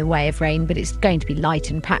more in the way of rain, but it's going to be light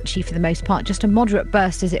and patchy for the most part, just a moderate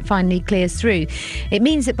burst as it finally clears through. It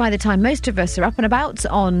means that by the time most of us are up and about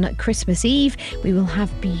on Christmas Eve, we will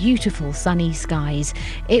have beautiful sunny skies.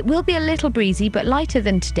 It will be a little breezy, but lighter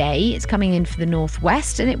than today. It's coming in for the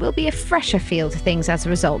northwest, and it will be a fresher feel to things as a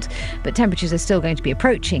result, but temperatures are still going to be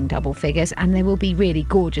approaching double figures, and there will be really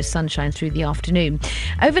gorgeous sunshine through the afternoon.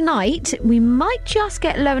 Overnight, we might just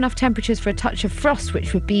get low enough temperatures for a touch of frost,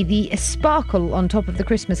 which would be the sparkle on top of the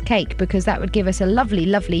Christmas cake, because that would give us a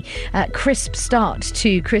lovely crisp start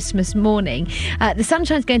to Christmas morning. The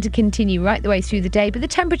sunshine's going to continue right the way through the day, but the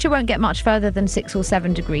temperature won't get much further than 6 or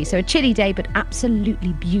 7 degrees, so a chilly day but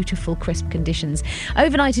absolutely beautiful crisp conditions.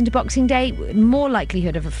 Overnight into Boxing Day, more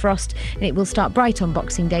likelihood of a frost, and it will start bright on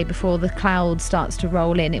Boxing Day before the cloud starts to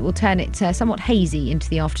roll in. It will turn it somewhat hazy into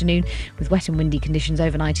the afternoon, with wet and windy conditions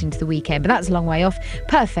overnight into the weekend, but that's a long way off.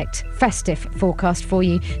 Perfect festive forecast for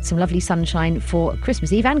you. Some lovely sunshine for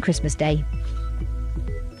Christmas Eve and Christmas Day.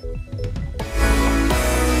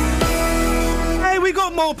 Hey, we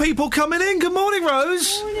got more people coming in. Good morning,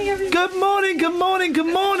 Rose. Good morning, everybody.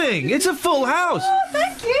 Good morning. It's a full house. Oh,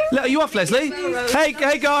 thank you. Are you off, Leslie? Hey,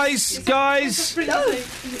 guys.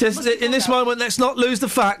 Just in this moment, let's not lose the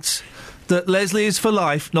fact that Leslie is for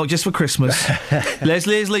life, not just for Christmas.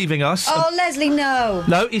 Leslie is leaving us. Oh, Leslie, no.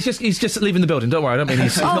 No, he's just leaving the building. Don't worry, I don't mean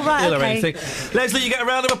he's not ill or anything. Leslie, you get a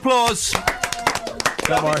round of applause.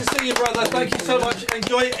 Lovely to see you, brother. Thank you so much.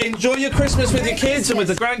 Enjoy your Christmas with your kids and with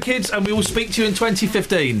the grandkids, and we will speak to you in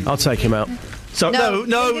 2015. I'll take him out. So No,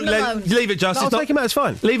 leave it, Just. No, I'll take him out. It's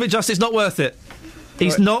fine. Leave it, Just. It's not worth it.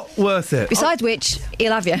 He's not worth it. Besides which,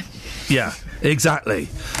 he'll have you. Yeah, exactly.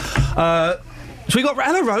 So we got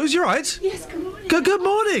hello, Rose. You right? Yes. Good morning. Good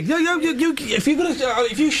morning.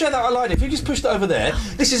 If you share that lie day, if you just push that over there.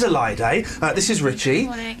 This is a lie day. This is Richie.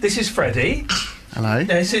 This is Freddie. Hello.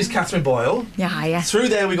 This is Catherine Boyle. Yeah, hiya. Through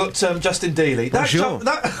there we got Justin Dealey. Bonjour.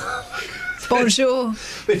 Bonjour.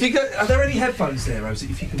 If you go, are there any headphones there, Rose?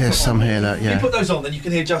 If you can. There's some here. If you put those on, then you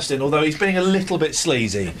can hear Justin. Although he's being a little bit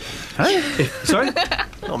sleazy. Hey? Sorry.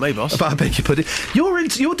 Not me, boss. But I beg your pardon.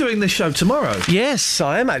 You're doing this show tomorrow. Yes,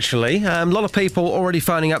 I am actually. A lot of people already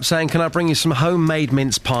phoning up saying, can I bring you some homemade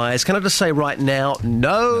mince pies? Can I just say right now,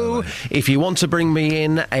 no. If you want to bring me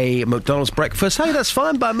in a McDonald's breakfast, hey, that's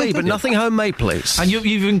fine by me, but nothing homemade, please. And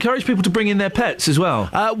you've encouraged people to bring in their pets as well?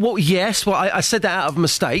 Well, yes. Well, I said that out of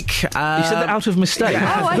mistake. You said that out of mistake?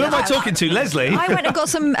 Yeah. Who am I talking to? Leslie? I went and got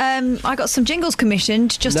some. I got some jingles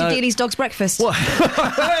commissioned just to Dealey's Dog's Breakfast. What?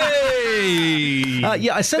 Hey!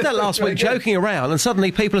 Yeah, I said that last week, joking around, and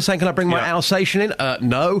suddenly people are saying, can I bring my Alsatian in?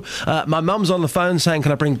 No. My mum's on the phone saying,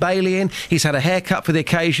 can I bring Bailey in? He's had a haircut for the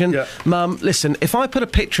occasion. Yeah. Mum, listen, if I put a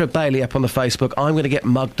picture of Bailey up on the Facebook, I'm going to get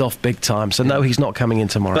mugged off big time, so no, he's not coming in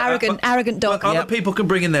tomorrow. Arrogant dog. Other people can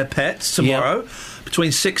bring in their pets tomorrow.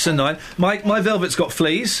 Between 6 and 9. My Velvet's got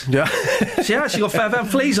fleas. Yeah. She actually got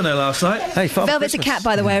fleas on her last night. Hey, Velvet's a cat,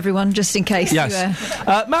 by the way, everyone, just in case. Yes.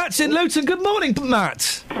 Matt's in Luton. Good morning,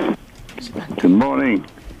 Matt. Good morning.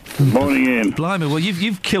 Good morning, Ian. Blimey, well,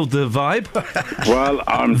 you've killed the vibe. Well,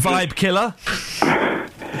 I'm... Vibe killer.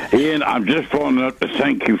 Ian, I'm just phoning up to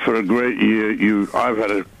thank you for a great year. I've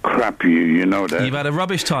had a crap year, you know that. You've had a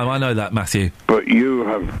rubbish time, I know that, Matthew. But you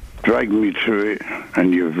have dragged me through it,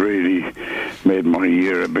 and you've really made my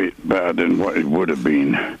year a bit better than what it would have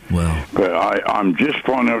been. Well. But I'm just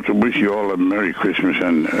phoning up to wish you all a Merry Christmas,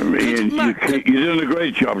 and Ian, you're doing a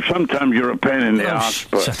great job. Sometimes you're a pain in the arse,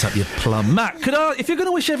 but... Shut up, you plum. Matt, if you're going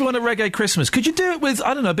to wish everyone a reggae Christmas, could you do it with,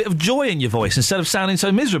 I don't know, a bit of joy in your voice instead of sounding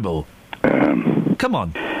so miserable? Come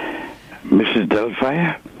on. Mrs.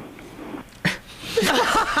 Delphire?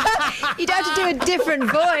 You don't have to do a different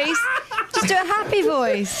voice. Just do a happy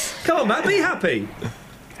voice. Come on, Matt, be happy.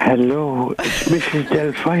 Hello, it's Mrs.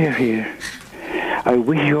 Delphire here. I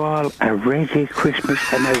wish you all a reggae Christmas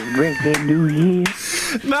and a reggae New Year.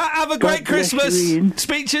 Matt, have a great Christmas.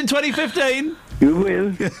 Speak to you in 2015. You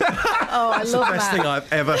will. Oh, I love that. That's the best thing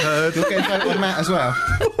I've ever heard. You'll get a vote on Matt as well.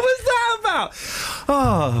 What was that about?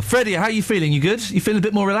 Oh, Freddie, how are you feeling? You good? You feeling a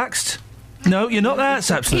bit more relaxed? No, you're not. That's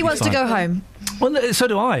absolutely He wants fine. to go home. Well, so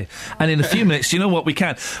do I. And in a few minutes, you know what, we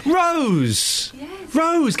can. Rose! Yes.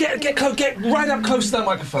 Rose, get right up close to that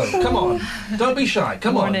microphone. Come on. Don't be shy.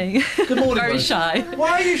 Come on. Good morning, Very Rose. shy.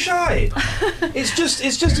 Why are you shy? It's just,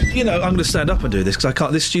 you know, I'm going to stand up and do this because I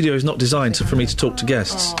can't. This studio is not designed for me to talk to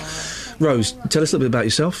guests. Rose, tell us a little bit about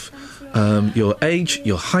yourself. Your age,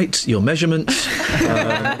 your height, your measurements,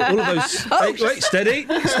 all of those. Wait, steady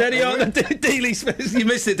on. Dealey, you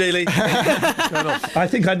missed it, Dealey. I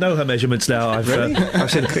think I know her measurements now. I've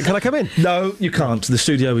seen. Can I come in? No, you can't. The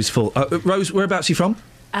studio is full. Rose, whereabouts are you from?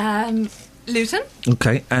 Luton.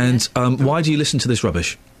 Okay, and why do you listen to this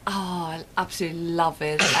rubbish? Oh, I absolutely love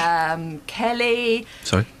it. Kelly.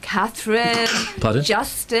 Sorry? Catherine. Pardon?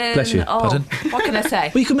 Justin. Bless you. Oh, Pardon? What can I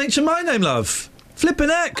say? Well, you can mention my name, love. Flippin'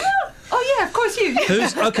 heck. Oh, yeah, of course you.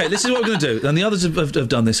 Okay, this is what we're going to do. And the others have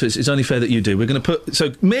done this, so it's only fair that you do. We're going to put...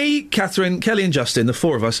 So, me, Catherine, Kelly and Justin, the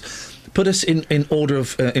four of us, put us in order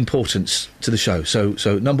of importance to the show. So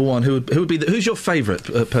number one, who would be... Who's your favourite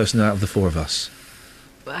person out of the four of us?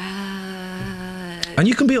 And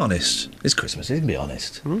you can be honest. It's Christmas, you can be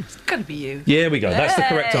honest. It's got to be you. Yeah, we go. That's the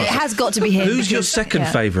correct answer. It has got to be him. Who's your second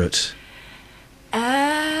favourite?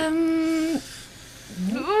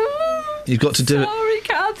 You've got to do it... Sorry,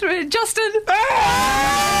 Catherine. Justin.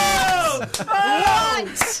 Oh!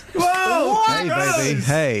 What? Whoa! Hey, baby.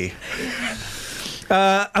 Hey.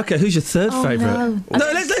 Okay, who's your third favourite? no.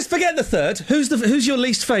 Let's forget the third. Who's your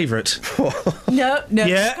least favourite? No,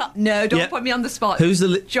 Yeah. no, don't Yeah. put me on the spot. Who's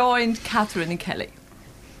the... Joined Catherine and Kelly.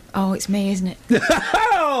 Oh, it's me, isn't it?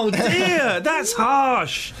 Oh, dear, that's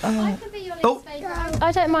harsh. I could be your least favourite.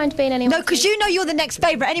 I don't mind being anyone. No, because you know you're the next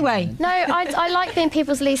favourite anyway. No, I like being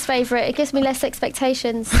people's least favourite. It gives me less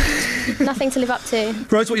expectations. Nothing to live up to.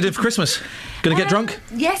 Rose, what you did for Christmas? Going to get drunk?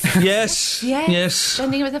 Yes. Yes.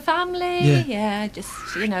 Spending it with the family. Yeah, just,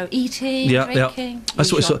 eating, drinking.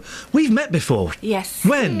 That's what it's. We've met before. Yes.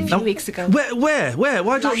 When? A few weeks ago. Where?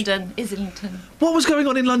 Why don't London, Islington. What was going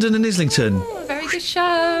on in London and Islington? Oh, very good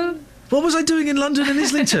show. What was I doing in London and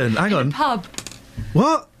Islington? Hang on. Pub.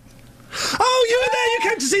 What? Oh, you were there. You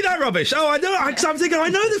came to see that rubbish. Oh, I know. Because I'm thinking I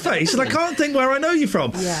know the face, and I can't think where I know you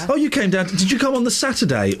from. Yeah. Oh, you came down. Did you come on the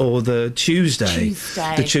Saturday or the Tuesday?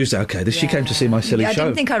 Tuesday. The Tuesday. Okay. She came to see my silly I show.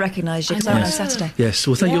 didn't think I recognised you because I went on Saturday. Yes.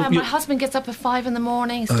 Well, thank you. My husband gets up at 5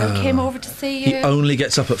 a.m. Still came over to see you. He only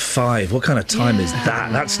gets up at 5. What kind of time is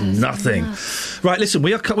that? That's nothing. Right, listen,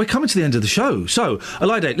 we're coming to the end of the show. So,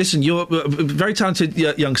 Elide, listen, you're a very talented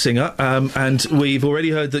young singer, and we've already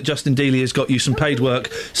heard that Justin Dealey has got you some paid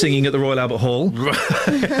work singing at the Royal Albert Hall.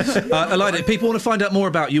 Elide, if people want to find out more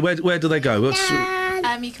about you, where do they go? You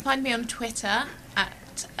can find me on Twitter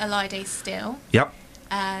at Elide Still. Yep.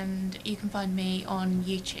 And you can find me on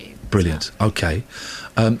YouTube. Brilliant. Okay.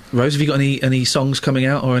 Rose, have you got any songs coming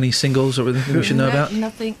out or any singles or anything we should know about?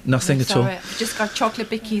 Nothing. Nothing at all? I've just got chocolate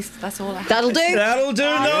bickies. That's all I have. That'll do. That'll do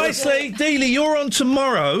nicely. Dealey, you're on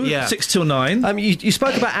tomorrow, 6 till 9. You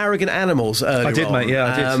spoke about arrogant animals earlier I did, on. mate,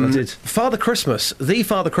 yeah, I did. Father Christmas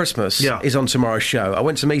is on tomorrow's show. I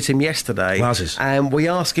went to meet him yesterday. Wowzers. And we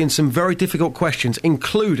asked him some very difficult questions,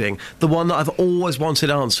 including the one that I've always wanted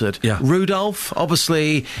answered. Yeah. Rudolph, obviously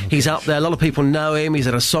celebrity. He's up there. A lot of people know him. He's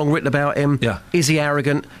had a song written about him. Yeah. Is he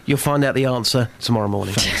arrogant? You'll find out the answer tomorrow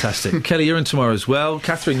morning. Fantastic. Kelly, you're in tomorrow as well.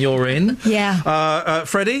 Catherine, you're in. Yeah.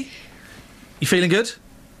 Freddie, you feeling good? Do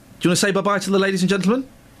you want to say bye-bye to the ladies and gentlemen?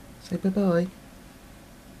 Say bye-bye.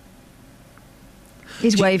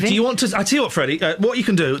 He's waving. Do you want to? I tell you what, Freddie. What you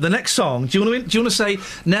can do. The next song. Do you want to say?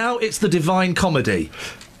 Now it's the Divine Comedy.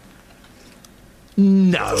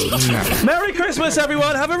 No. Merry Christmas,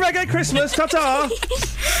 everyone. Have a reggae Christmas. Ta-ta.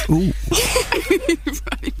 Ooh.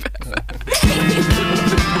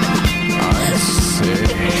 I say,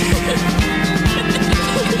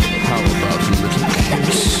 how about a little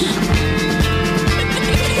kiss?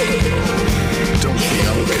 Don't be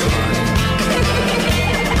unkind.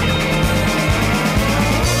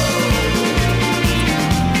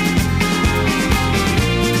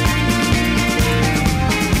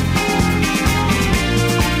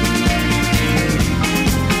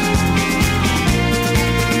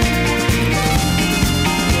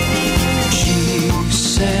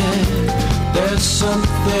 There's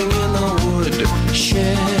something in the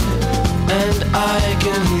woodshed, and I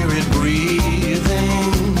can hear it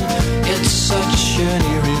breathing. It's such an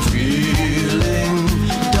eerie feeling,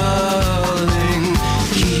 darling.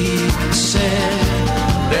 He said,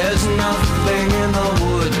 there's nothing in the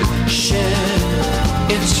woodshed.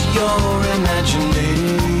 It's your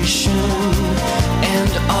imagination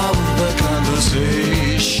and of the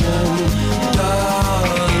conversation, darling.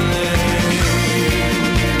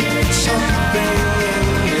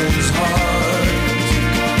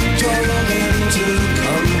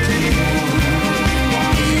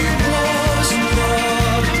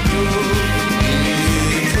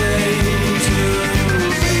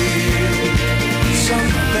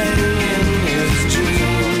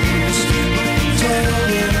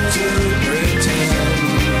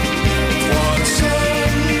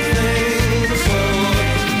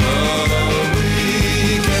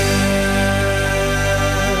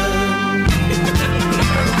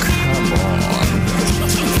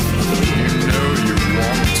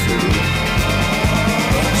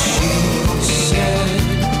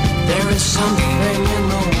 Something in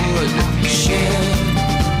the woodshed,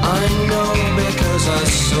 I know because I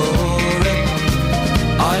saw it.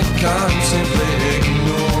 I can't simply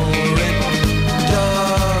ignore it,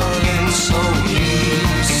 darling. So he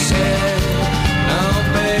said, now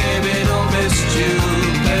baby, don't be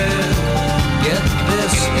stupid. Get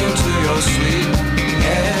this into your sweet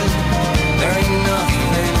head. There ain't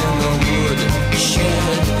nothing in the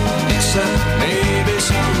woodshed except maybe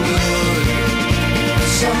some good.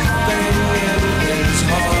 Something in his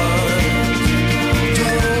heart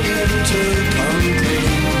told him to come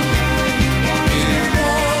clean. He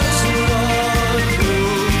was not who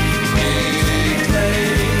he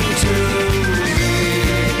claimed to be.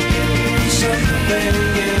 Something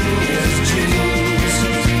in his jeans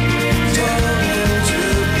told him to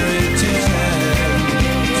pretend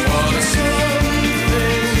for something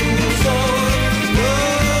for the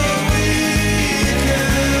weekend.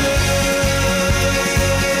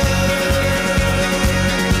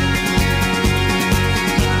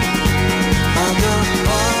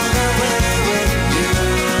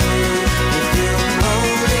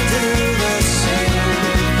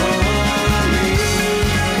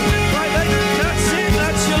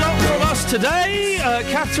 Today,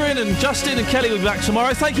 Catherine and Justin and Kelly will be back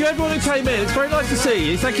tomorrow. Thank you, everyone who came in. It's very nice to see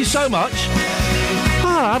you. Thank you so much.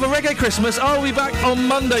 Have a reggae Christmas. I'll be back on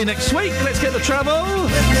Monday next week. Let's get the travel.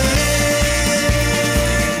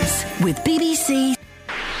 With BBC.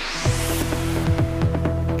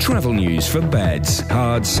 Travel news for beds,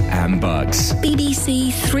 cards and bugs.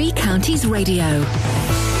 BBC Three Counties Radio.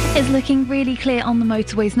 It's looking really clear on the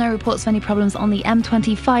motorways. No reports of any problems on the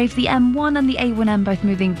M25, the M1 and the A1M, both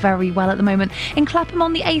moving very well at the moment. In Clapham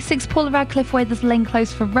on the A6, Paula Radcliffe Way, there's lane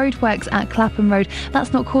closed for roadworks at Clapham Road.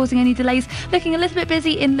 That's not causing any delays. Looking a little bit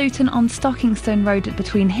busy in Luton on Stockingstone Road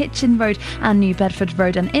between Hitchin Road and New Bedford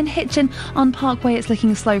Road. And in Hitchin on Parkway, it's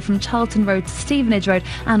looking slow from Charlton Road to Stevenage Road,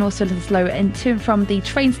 and also a little slow to and from the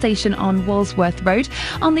train station on Walsworth Road.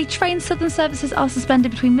 On the train, southern services are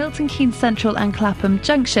suspended between Milton Keynes Central and Clapham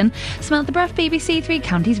Junction. Samantha Breath, BBC Three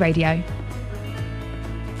Counties Radio.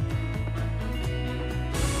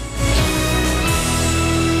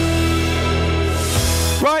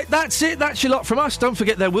 Right, that's it. That's your lot from us. Don't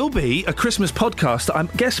forget there will be a Christmas podcast that I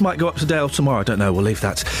guess might go up today or tomorrow. I don't know. We'll leave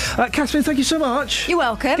that. Catherine, thank you so much. You're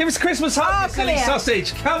welcome. Give us a Christmas hug, you silly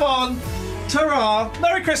sausage. Come on. Ta-ra.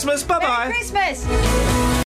 Merry Christmas. Bye-bye. Merry Christmas.